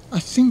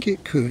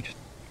could,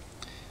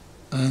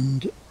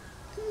 and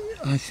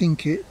I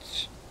think it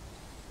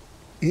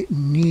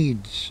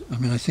needs. I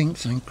mean, I think,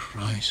 thank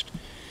Christ,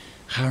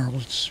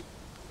 Harold's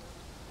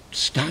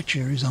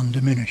stature is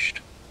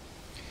undiminished.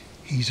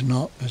 He's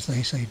not, as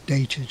they say,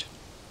 dated.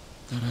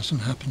 That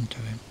hasn't happened to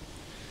him,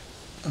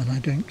 and I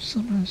don't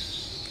sometimes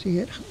see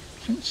it.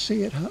 I don't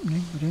see it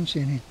happening. I don't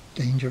see any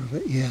danger of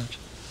it yet.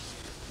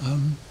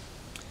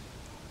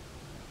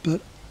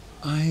 But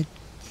I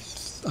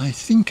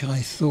think I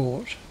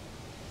thought,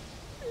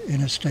 in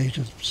a state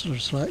of sort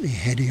of slightly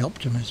heady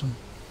optimism,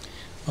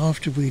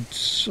 after we'd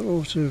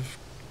sort of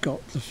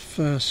got the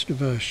first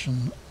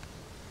version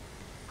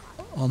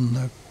on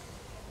the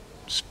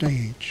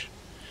stage,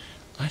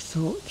 I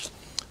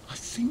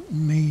think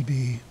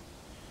maybe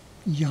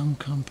young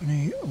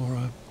company or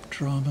a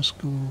drama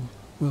school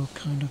will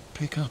kind of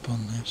pick up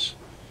on this.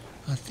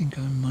 I think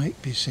I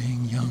might be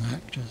seeing young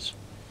actors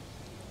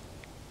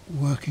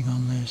working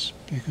on this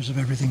because of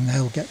everything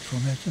they'll get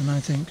from it, and I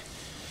think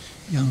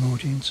young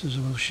audiences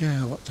will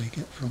share what they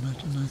get from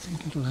it, and I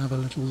think it'll have a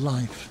little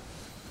life.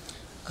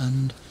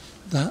 And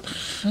that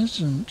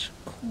hasn't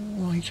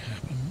quite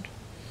happened.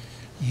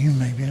 You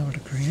may be able to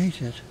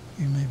create it.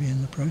 You may be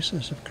in the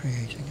process of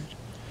creating it.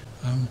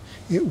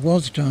 It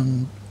was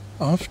done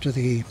after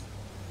the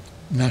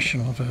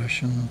national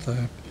version,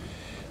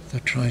 the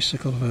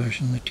tricycle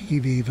version, the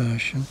TV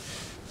version,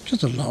 which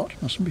is a lot,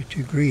 mustn't be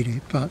too greedy,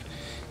 but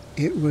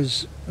it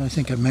was, I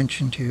think I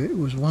mentioned to you, it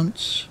was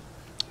once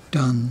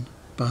done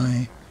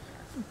by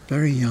a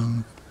very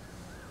young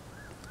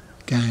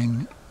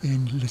gang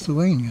in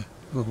Lithuania,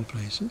 of all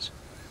places.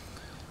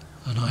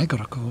 And I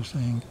got a call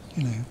saying,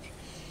 you know,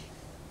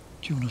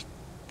 do you want to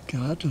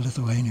go out to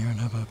Lithuania and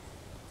have a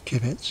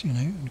kibitz, you know?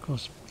 And of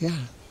course, yeah,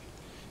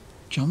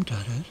 jumped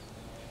at it.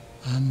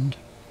 And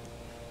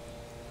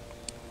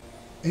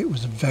it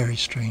was a very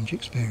strange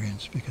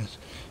experience because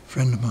a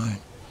friend of mine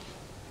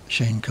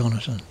Shane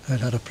Connaughton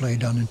had had a play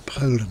done in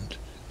Poland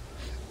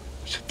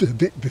a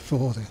bit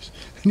before this,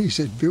 and he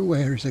said,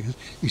 beware,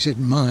 he said,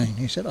 mine,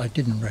 he said, I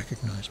didn't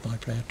recognise my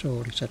play at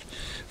all. He said,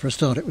 for a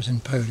start it was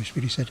in Polish,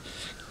 but he said,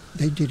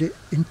 they did it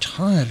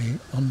entirely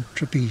on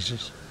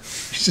trapezes.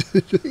 He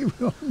said they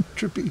were on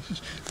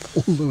trapezes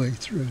all the way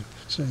through,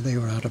 so they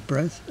were out of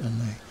breath and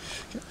they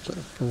kept sort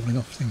of falling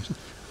off things.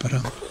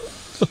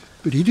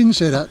 But he didn't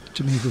say that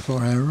to me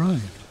before I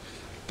arrived.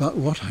 But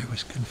what I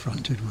was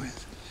confronted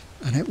with,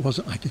 and it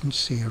wasn't, I didn't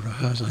see a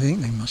rehearsal, I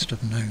think they must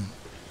have known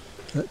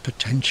that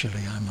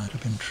potentially I might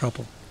have been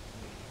trouble.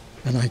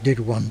 And I did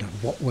wonder,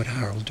 what would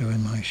Harold do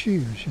in my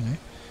shoes, you know?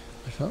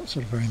 I felt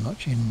sort of very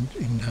much in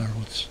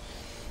Harold's,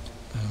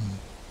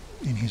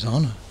 in his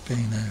honour,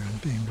 being there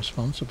and being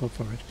responsible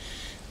for it.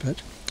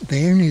 But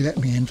they only let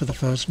me in for the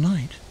first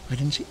night. I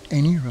didn't see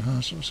any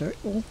rehearsal, so it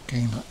all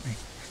came at me.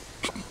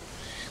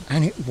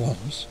 And it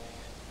was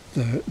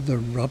the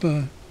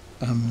rubber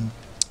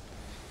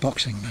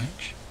boxing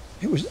match.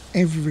 It was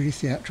every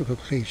theatrical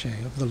cliche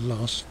of the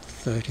last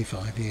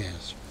 35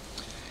 years.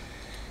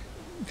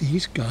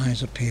 These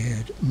guys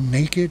appeared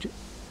naked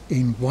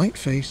in white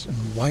face and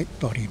white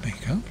body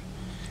makeup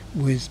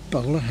with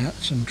bowler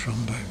hats and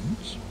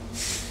trombones.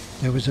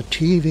 There was a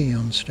TV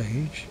on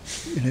stage,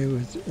 you know,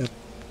 with a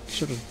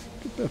sort of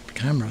a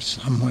camera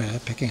somewhere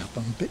picking up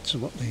on bits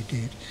of what they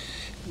did.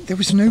 There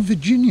was no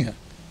Virginia,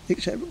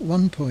 except at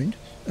one point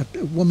a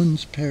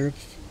woman's pair of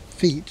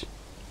feet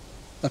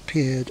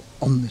appeared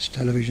on this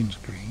television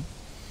screen,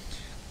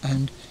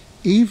 and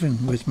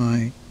even with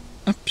my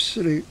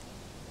absolute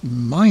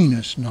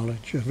minus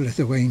knowledge of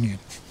Lithuanian,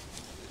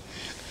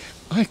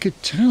 I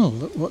could tell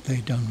that what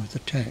they'd done with the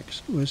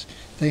text was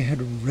they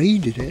had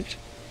raided it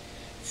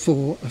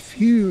for a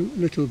few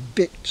little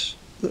bits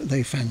that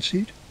they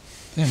fancied.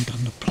 They hadn't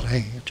done the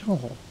play at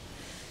all.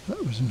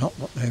 That was not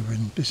what they were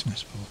in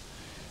business for.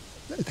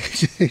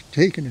 They'd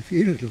taken a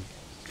few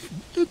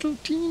little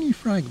teeny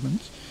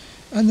fragments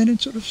and then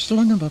had sort of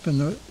slung them up in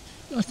the...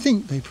 I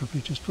think they probably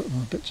just put them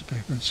on bits of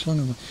paper and slung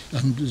them up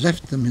and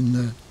left them in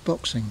the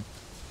boxing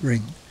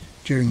ring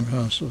during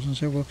rehearsals and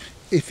said, well,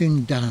 if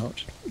in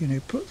doubt, you know,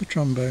 put the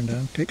trombone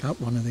down, pick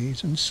up one of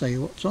these and say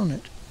what's on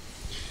it.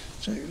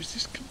 So it was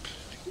this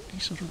completely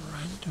sort of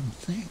random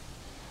thing.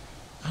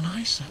 And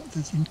I sat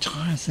the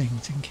entire thing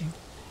thinking,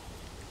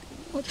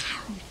 what,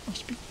 Harold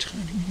must be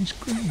turning in his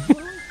grave. What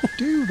do I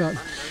do about it?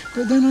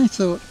 But then I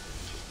thought,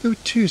 there were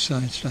two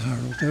sides to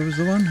Harold. There was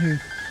the one who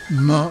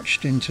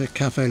marched into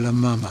Café La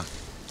Mama,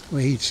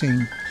 where he'd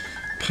seen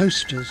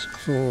posters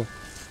for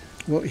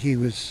what he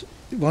was,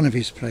 one of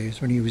his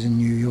plays when he was in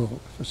New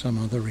York for some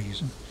other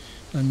reason.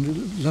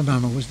 And La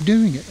Mama was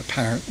doing it,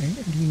 apparently,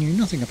 and he knew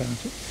nothing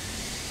about it.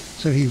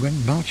 So he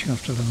went marching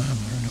off to La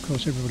Mama, and of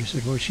course everybody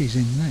said, well, she's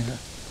in there,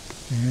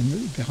 you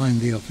know,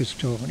 behind the office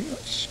door. And he went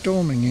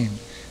storming in,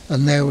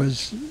 and there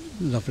was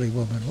a lovely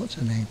woman, what's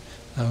her name?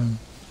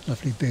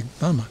 Lovely big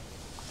mama,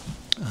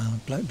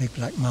 big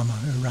black mama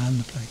who ran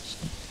the place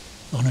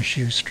on a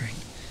shoestring.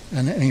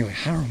 And anyway,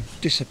 Harold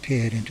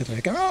disappeared into there,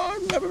 going, oh,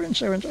 I've never been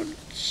so and so.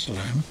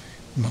 Slam,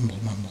 mumble,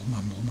 mumble,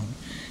 mumble, mumble.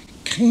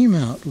 Came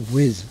out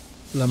with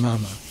La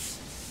Mama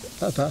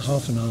about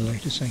half an hour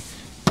later saying,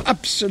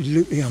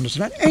 absolutely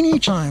understand. Any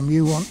time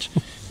you want,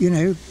 you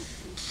know,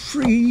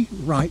 free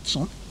rights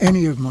on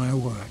any of my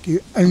work, you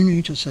only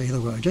need to say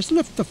the word. Just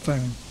lift the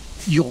phone,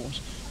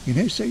 yours. You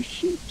know, so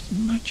she was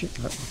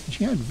magic like that.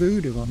 She had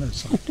voodoo on her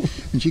side,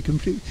 and she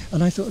completely.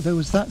 And I thought there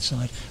was that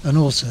side, and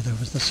also there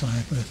was the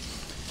side where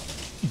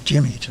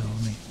Jimmy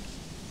told me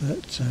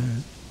that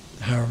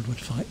Harold would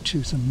fight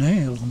tooth and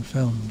nail on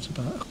films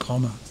about a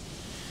comma,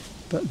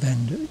 but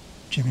then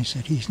Jimmy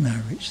said he's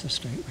now reached the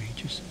state where he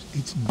just says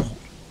it's not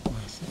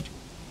worth it.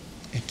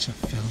 It's a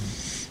film.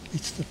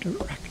 It's the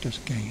director's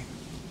game.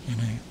 You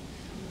know,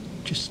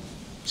 just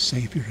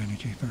save your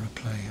energy for a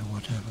play or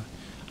whatever.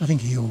 I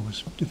think he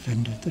always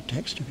defended the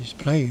text of his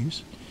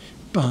plays,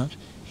 but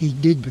he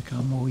did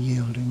become more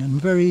yielding and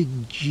very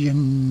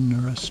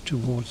generous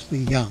towards the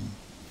young.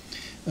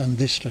 And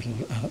this little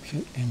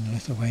outfit in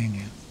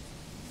Lithuania,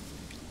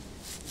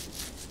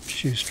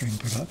 Shoestring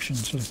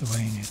Productions,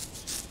 Lithuania,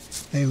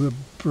 they were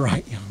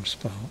bright young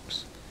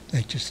sparks.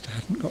 They just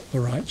hadn't got the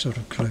right sort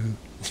of clue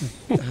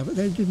to have it.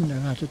 They didn't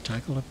know how to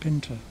tackle a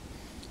Pinter.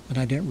 And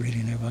I don't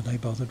really know why they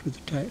bothered with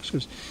the text,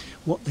 because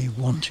what they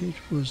wanted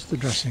was the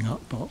dressing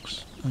up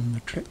box and the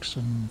tricks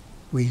and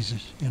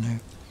wheezes, you know,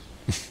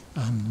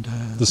 and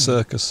the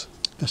circus.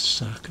 The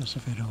circus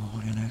of it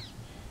all, you know.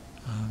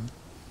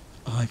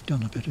 I've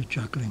done a bit of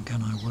juggling,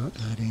 can I work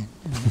that in?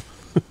 You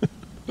know?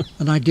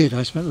 And I did.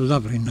 I spent a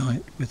lovely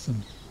night with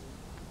them.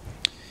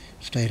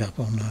 Stayed up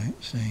all night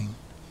saying,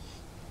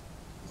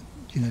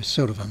 you know,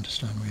 sort of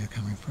understand where you're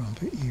coming from,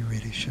 but you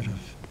really should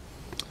have.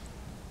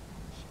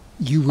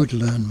 You would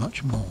learn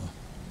much more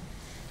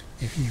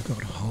if you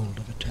got a hold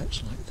of a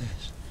text like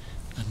this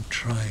and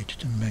tried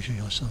to measure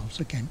yourselves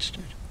against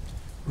it,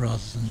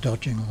 rather than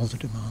dodging all the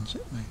demands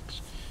it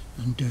makes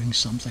and doing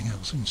something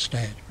else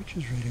instead, which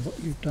is really what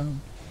you've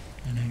done,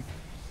 you know.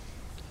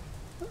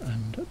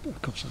 And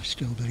of course I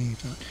still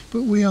believe that.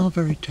 But we are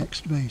very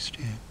text-based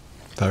here.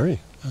 Very.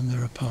 And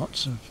there are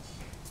parts of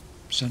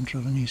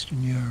Central and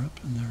Eastern Europe,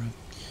 and there are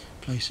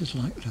places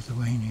like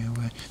Lithuania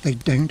where they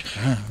don't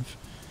have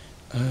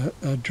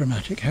a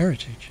dramatic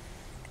heritage.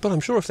 But I'm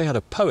sure if they had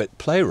a poet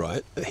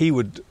playwright, he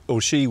would or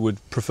she would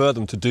prefer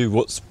them to do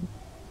what's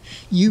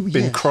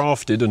been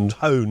crafted and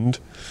honed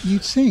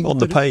You'd think, on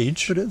the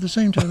page. But at the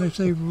same time, if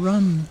they've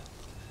run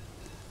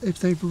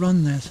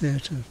their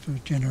theatre for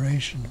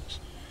generations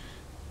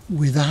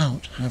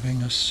without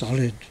having a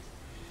solid,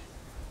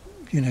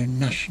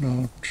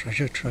 national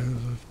treasure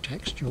trove of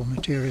textual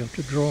material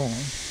to draw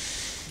on,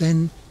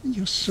 then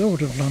you're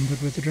sort of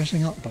lumbered with the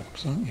dressing up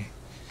box, aren't you?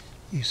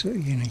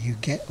 You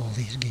get all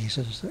these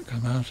geezers that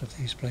come out of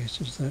these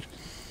places that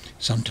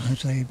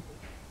sometimes they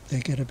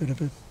get a bit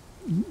of a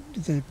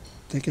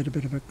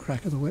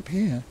crack of the whip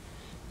here.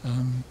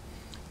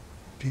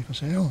 People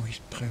say, "Oh, he's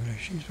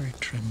Polish, he's very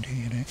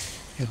trendy,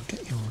 he'll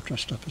get you all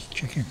dressed up as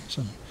chickens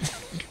and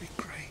it'll be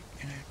great,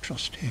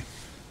 trust him."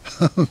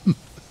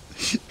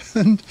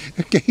 And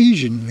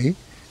occasionally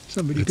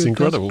somebody it's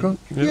incredible.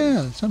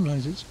 Yeah,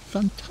 sometimes it's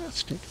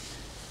fantastic.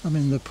 I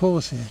mean, the Poor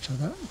Theatre,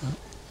 that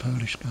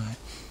Polish guy.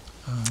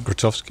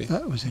 Grotowski.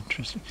 That was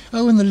interesting.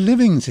 Oh, and the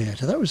Living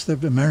Theatre, that was the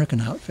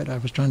American outfit I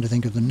was trying to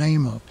think of the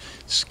name of.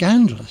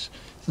 Scandalous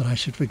that I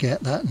should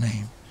forget that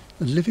name.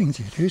 The Living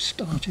Theatre, who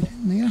started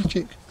in the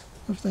attic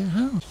of their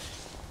house.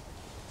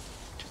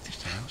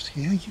 This house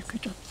here, you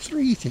could have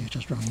 3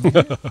 theatres running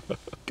here.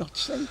 God's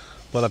sake.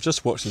 Well, I've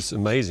just watched this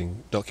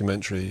amazing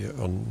documentary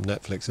on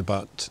Netflix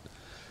about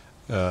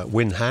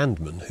Win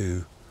Handman,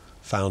 who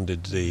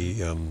founded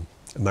the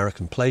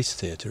American Place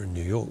Theatre in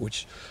New York,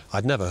 which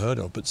I'd never heard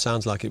of, but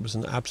sounds like it was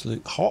an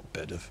absolute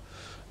hotbed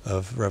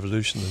of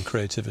revolution and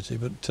creativity,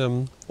 but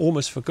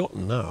almost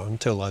forgotten now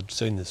until I'd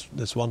seen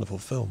this wonderful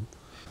film.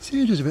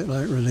 Theatre's a bit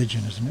like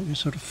religion, isn't it? It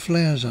sort of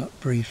flares up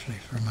briefly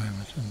for a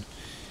moment and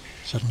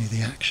suddenly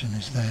the action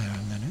is there,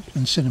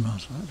 and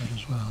cinema's like that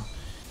as well.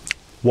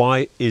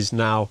 Why is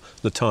now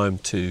the time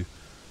to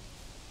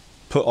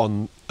put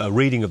on a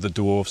reading of the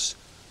Dwarfs?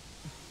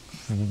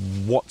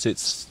 What's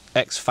its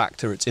X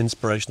factor, its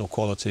inspirational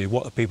quality?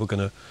 What are people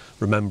going to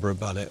remember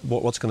about it?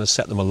 What's going to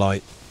set them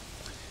alight?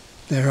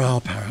 There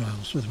are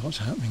parallels with what's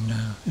happening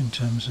now in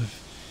terms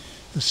of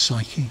the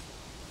psyche,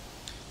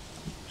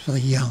 for the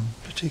young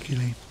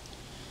particularly.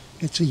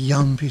 It's a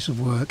young piece of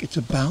work, it's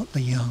about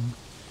the young.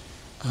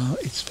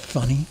 It's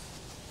funny,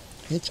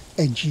 it's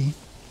edgy,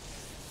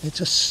 it's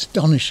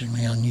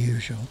astonishingly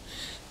unusual.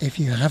 If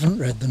you haven't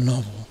read the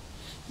novel,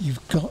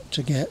 you've got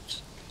to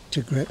get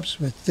to grips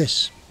with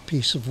this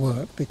piece of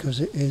work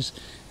because it is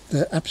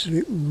the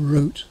absolute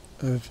root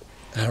of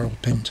Harold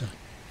Pinter.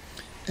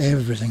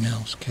 Everything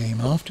else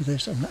came after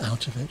this and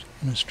out of it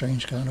in a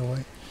strange kind of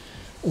way.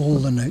 All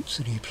the notes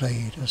that he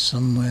played are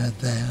somewhere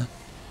there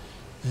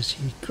as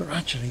he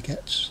gradually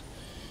gets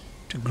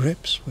to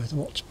grips with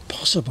what's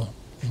possible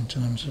in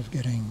terms of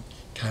getting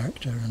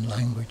character and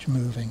language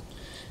moving.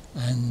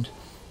 And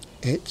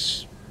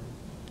it's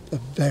a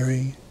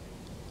very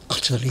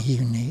utterly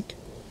unique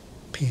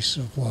piece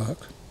of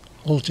work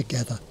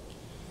altogether.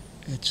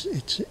 It's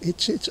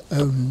its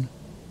own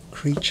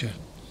creature.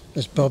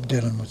 As Bob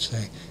Dylan would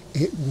say,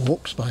 it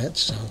walks by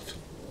itself.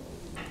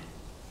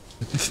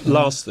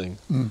 Last thing,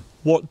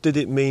 what did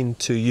it mean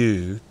to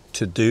you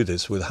to do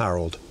this with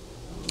Harold?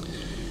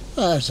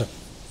 It's a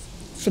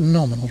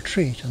phenomenal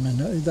treat. I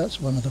mean, that's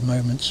one of the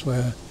moments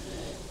where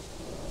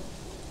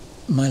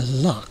my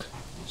luck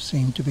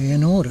seemed to be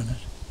inordinate.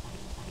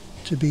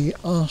 To be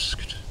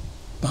asked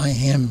by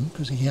him,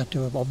 because he had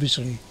to have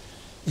obviously,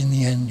 in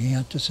the end, he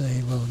had to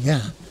say, well,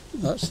 yeah,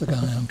 that's the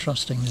guy I'm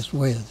trusting this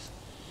with.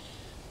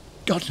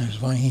 God knows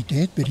why he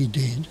did, but he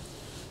did.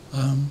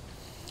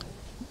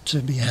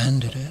 To be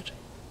handed it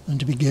and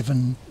to be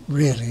given,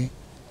 really,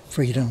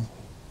 freedom,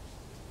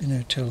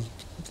 till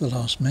the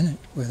last minute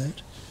with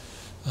it,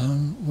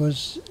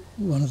 was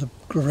one of the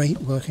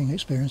great working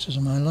experiences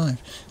of my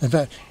life. In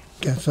fact,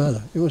 go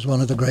further, it was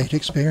one of the great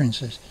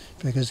experiences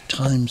because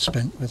time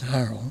spent with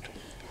Harold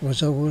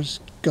was always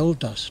gold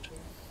dust.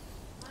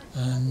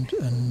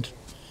 And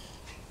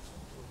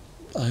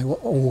I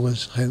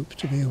always hope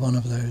to be one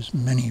of those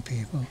many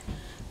people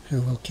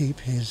who will keep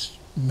his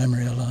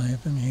memory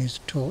alive and his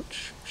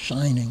torch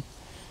shining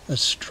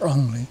as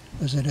strongly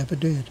as it ever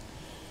did,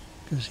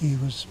 because he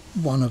was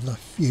one of the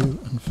few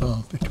and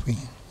far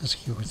between, as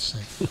he would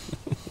say.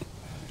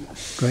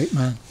 Great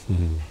man,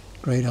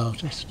 great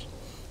artist,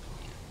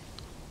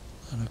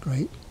 and a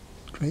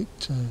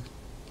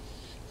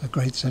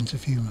great sense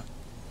of humour,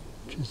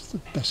 which is the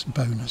best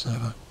bonus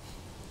ever.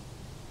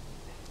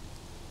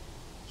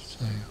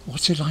 So,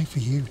 what's it like for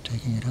you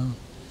taking it on?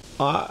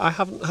 I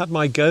haven't had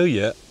my go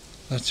yet.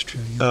 That's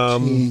true, you're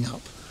teeing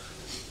up.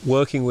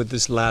 Working with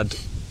this lad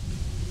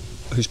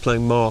who's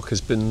playing Mark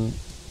has been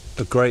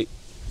a great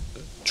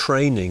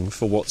training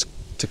for what's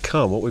to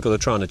come, what we've got to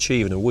try and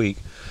achieve in a week,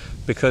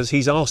 because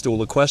he's asked all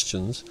the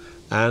questions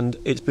and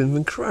it's been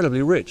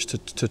incredibly rich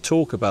to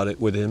talk about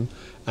it with him,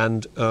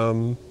 and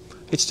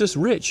it's just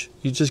rich.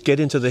 You just get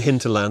into the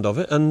hinterland of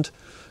it, and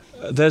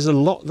there's a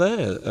lot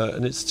there,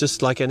 and it's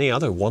just like any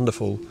other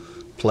wonderful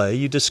play.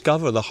 You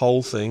discover the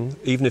whole thing,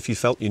 even if you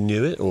felt you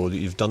knew it or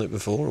you've done it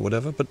before or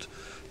whatever. But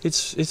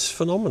it's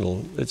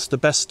phenomenal. It's the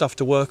best stuff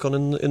to work on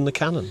in the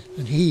canon.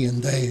 And he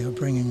and they are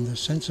bringing the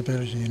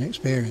sensibility and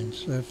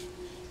experience of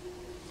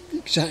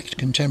exact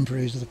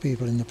contemporaries of the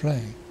people in the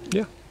play.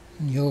 Yeah.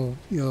 And your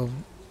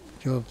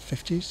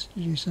 50s,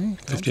 did you say?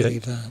 Can't 58.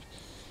 believe that.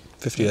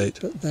 58.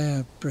 But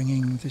they're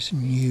bringing this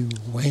new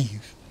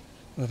wave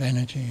of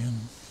energy and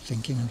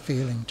thinking and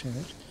feeling to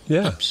it.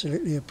 Yeah.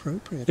 Absolutely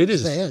appropriate. It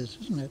It's is. theirs,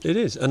 isn't it? It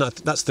is, and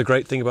that's the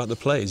great thing about the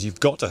plays. You've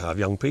got to have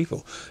young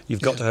people.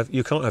 You've got to have.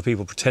 You can't have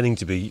people pretending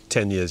to be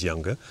 10 years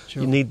younger.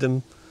 Sure. You need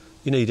them.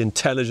 You need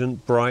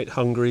intelligent, bright,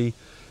 hungry,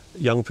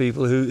 young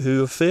people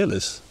who are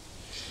fearless.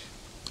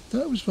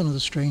 That was one of the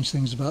strange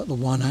things about the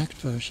one-act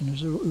version.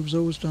 Is it was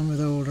always done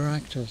with older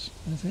actors.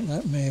 I think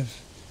that may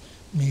have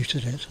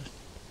muted it.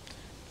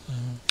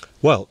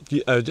 Well,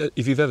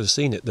 if you've ever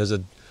seen it, there's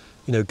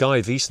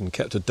Guy Veason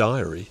kept a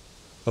diary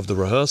of the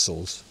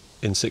rehearsals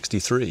in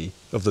 '63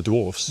 of the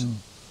Dwarfs.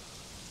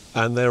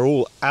 And they're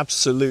all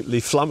absolutely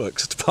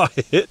flummoxed by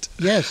it.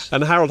 Yes.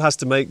 And Harold has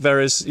to make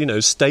various,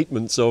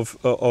 statements of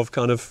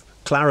kind of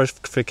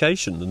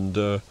clarification,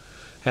 and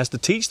has to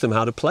teach them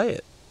how to play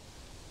it.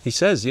 He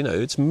says,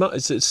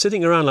 it's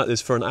sitting around like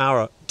this for an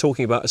hour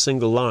talking about a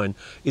single line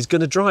is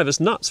going to drive us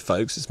nuts,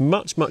 folks. It's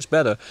much, much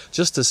better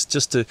just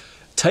to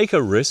take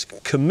a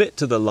risk, commit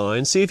to the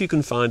line, see if you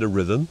can find a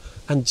rhythm,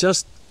 and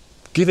just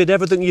give it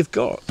everything you've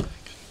got.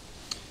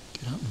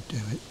 Get up and do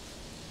it.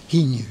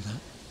 He knew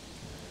that.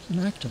 He's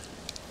an actor.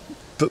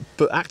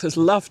 But actors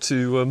love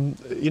to,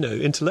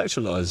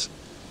 intellectualise.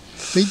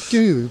 They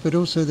do, but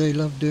also they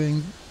love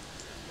doing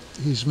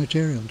his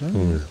material, don't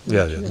they?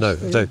 Yeah. Yes, No,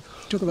 they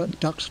talk about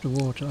ducks to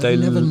water. They I've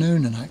never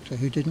known an actor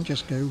who didn't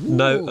just go, "Whoa."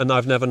 No, and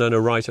I've never known a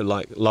writer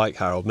like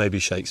Harold, maybe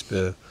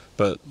Shakespeare,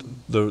 but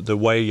the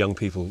way young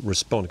people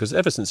respond, because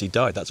ever since he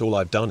died, that's all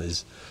I've done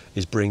is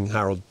bring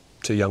Harold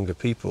to younger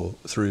people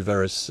through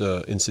various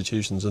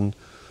institutions, and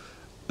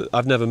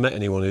I've never met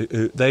anyone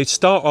who they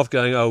start off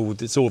going, oh,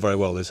 it's all very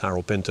well, this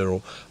Harold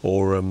Pinter,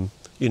 or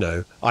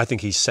I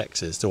think he's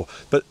sexist,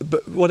 but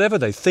whatever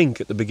they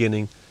think at the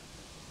beginning,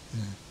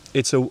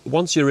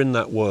 once you're in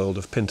that world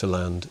of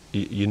Pinterland,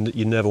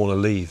 you never want to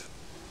leave.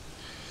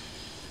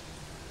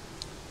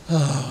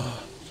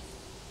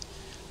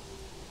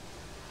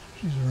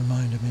 She's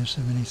reminded me of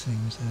so many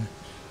things there.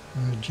 I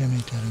remember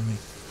Jimmy telling me,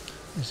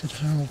 he said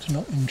Harold's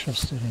not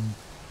interested in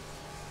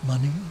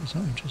money, he's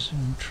not interested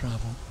in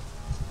travel.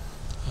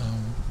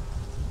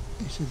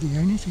 He said the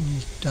only thing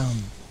he's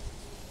done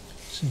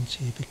since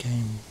he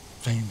became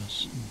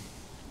famous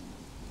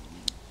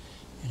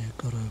and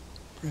got a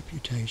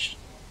reputation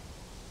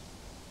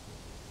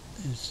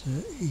is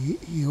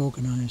he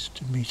organised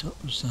to meet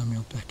up with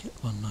Samuel Beckett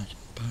one night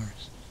in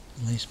Paris,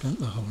 and they spent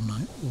the whole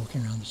night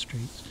walking around the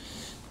streets,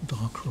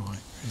 bar crawling.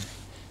 Really.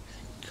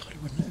 God,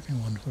 wouldn't it have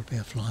been wonderful to be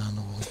a fly on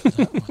the wall for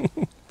that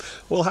one?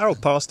 Well,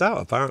 Harold passed out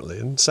apparently,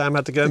 and Sam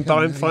had to go and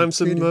find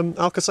some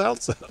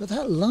Alka-Seltzer. But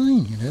that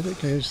line, that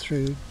goes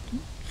through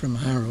from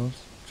Harold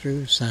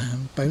through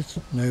Sam, both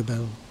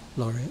Nobel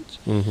laureates,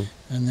 and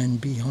then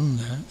beyond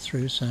that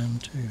through Sam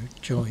to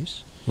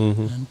Joyce,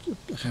 and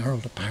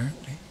Harold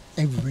apparently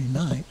every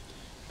night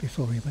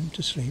before he went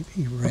to sleep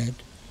he read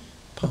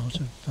part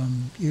of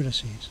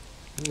Ulysses.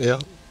 Yeah.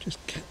 Just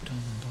kept on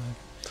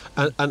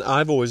and And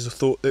I've always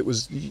thought it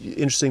was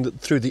interesting that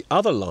through the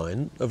other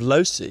line of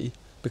Locy,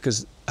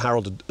 because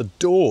Harold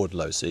adored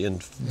Locy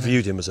and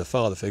viewed him as a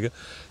father figure,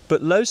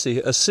 but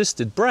Locy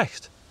assisted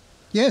Brecht.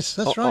 Yes,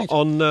 that's right.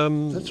 On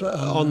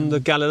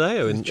the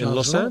Galileo in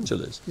Los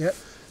Angeles. Yep.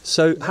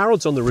 So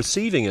Harold's on the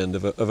receiving end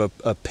of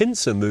a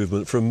pincer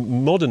movement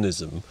from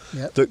modernism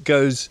that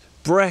goes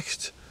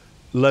Brecht,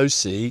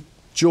 Locy,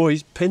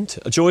 Joyce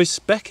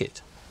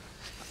Beckett,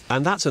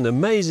 and that's an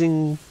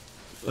amazing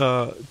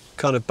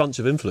kind of bunch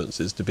of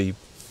influences to be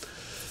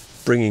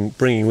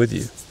bringing with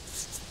you.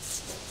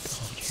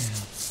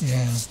 God,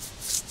 yeah,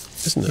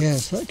 isn't it?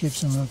 Yes, that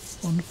gives them a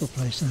wonderful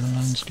place in the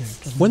landscape,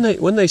 doesn't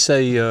it? When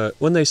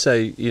they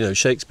say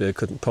Shakespeare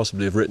couldn't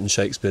possibly have written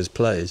Shakespeare's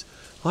plays,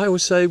 I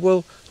always say,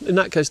 well, in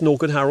that case, nor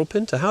could Harold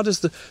Pinter. How does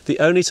the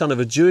only son of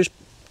a Jewish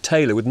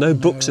tailor with no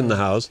books in the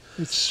house,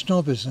 with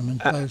snobism in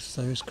both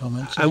those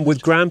comments, and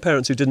with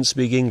grandparents who didn't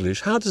speak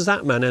English, how does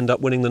that man end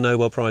up winning the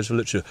Nobel Prize for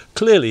Literature?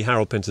 Clearly,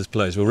 Harold Pinter's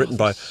plays were written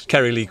by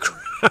Kerry Lee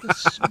Crabbe. The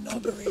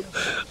snobbery of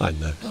it. I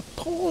know.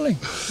 Appalling.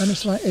 And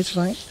it's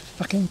like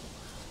fucking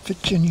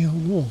Virginia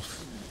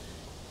Woolf.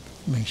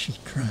 May she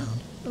drown.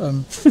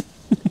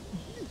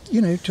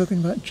 Talking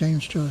about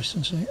James Joyce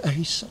and saying, oh,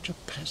 he's such a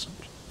peasant.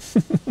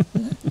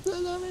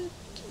 I mean,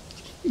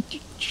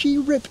 she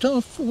ripped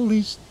off all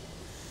his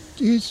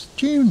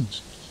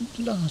tunes.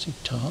 Lousy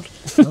tart.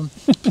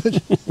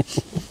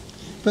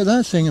 But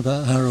that thing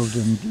about Harold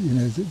and,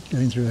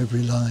 going through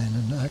every line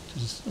and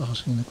actors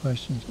asking the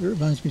questions, it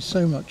reminds me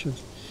so much of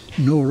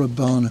Nora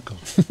Barnacle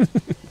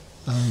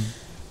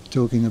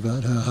talking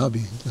about her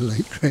hubby, the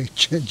late great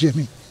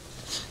Jimmy.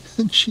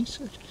 And she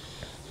said,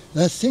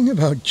 the thing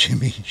about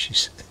Jimmy, she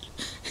said,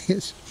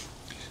 is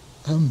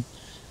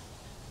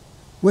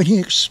when he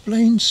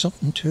explains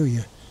something to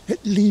you,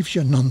 it leaves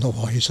you none the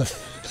wiser.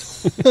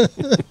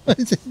 I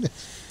think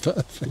that's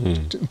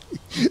perfect to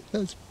me.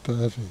 That's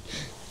perfect.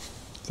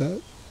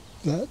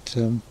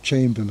 That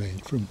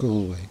chambermaid from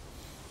Galway,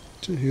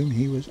 to whom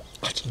he was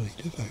utterly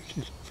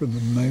devoted from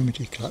the moment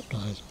he clapped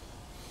eyes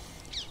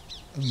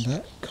on. And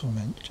that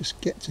comment just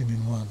gets him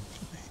in one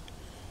for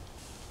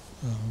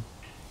me.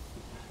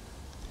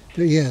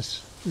 But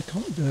yes,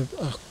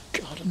 oh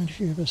God, I mean, if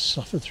you ever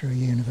suffered through a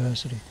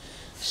university,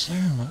 so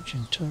much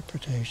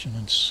interpretation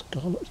and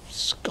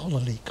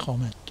scholarly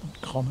comment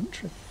and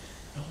commentary.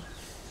 Oh,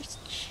 it's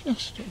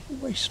just a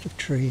waste of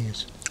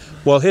trees.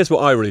 Well, here's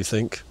what I really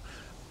think.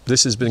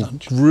 This has been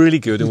Lunch. really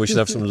good, and we should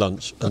have some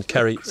lunch. And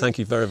Kerry, thank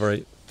you very,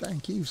 very,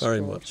 Thank you, very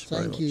Scott. much.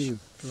 Thank Very you.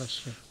 much.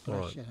 Bless you. All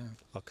Bless right, your heart.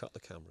 I'll cut the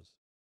cameras.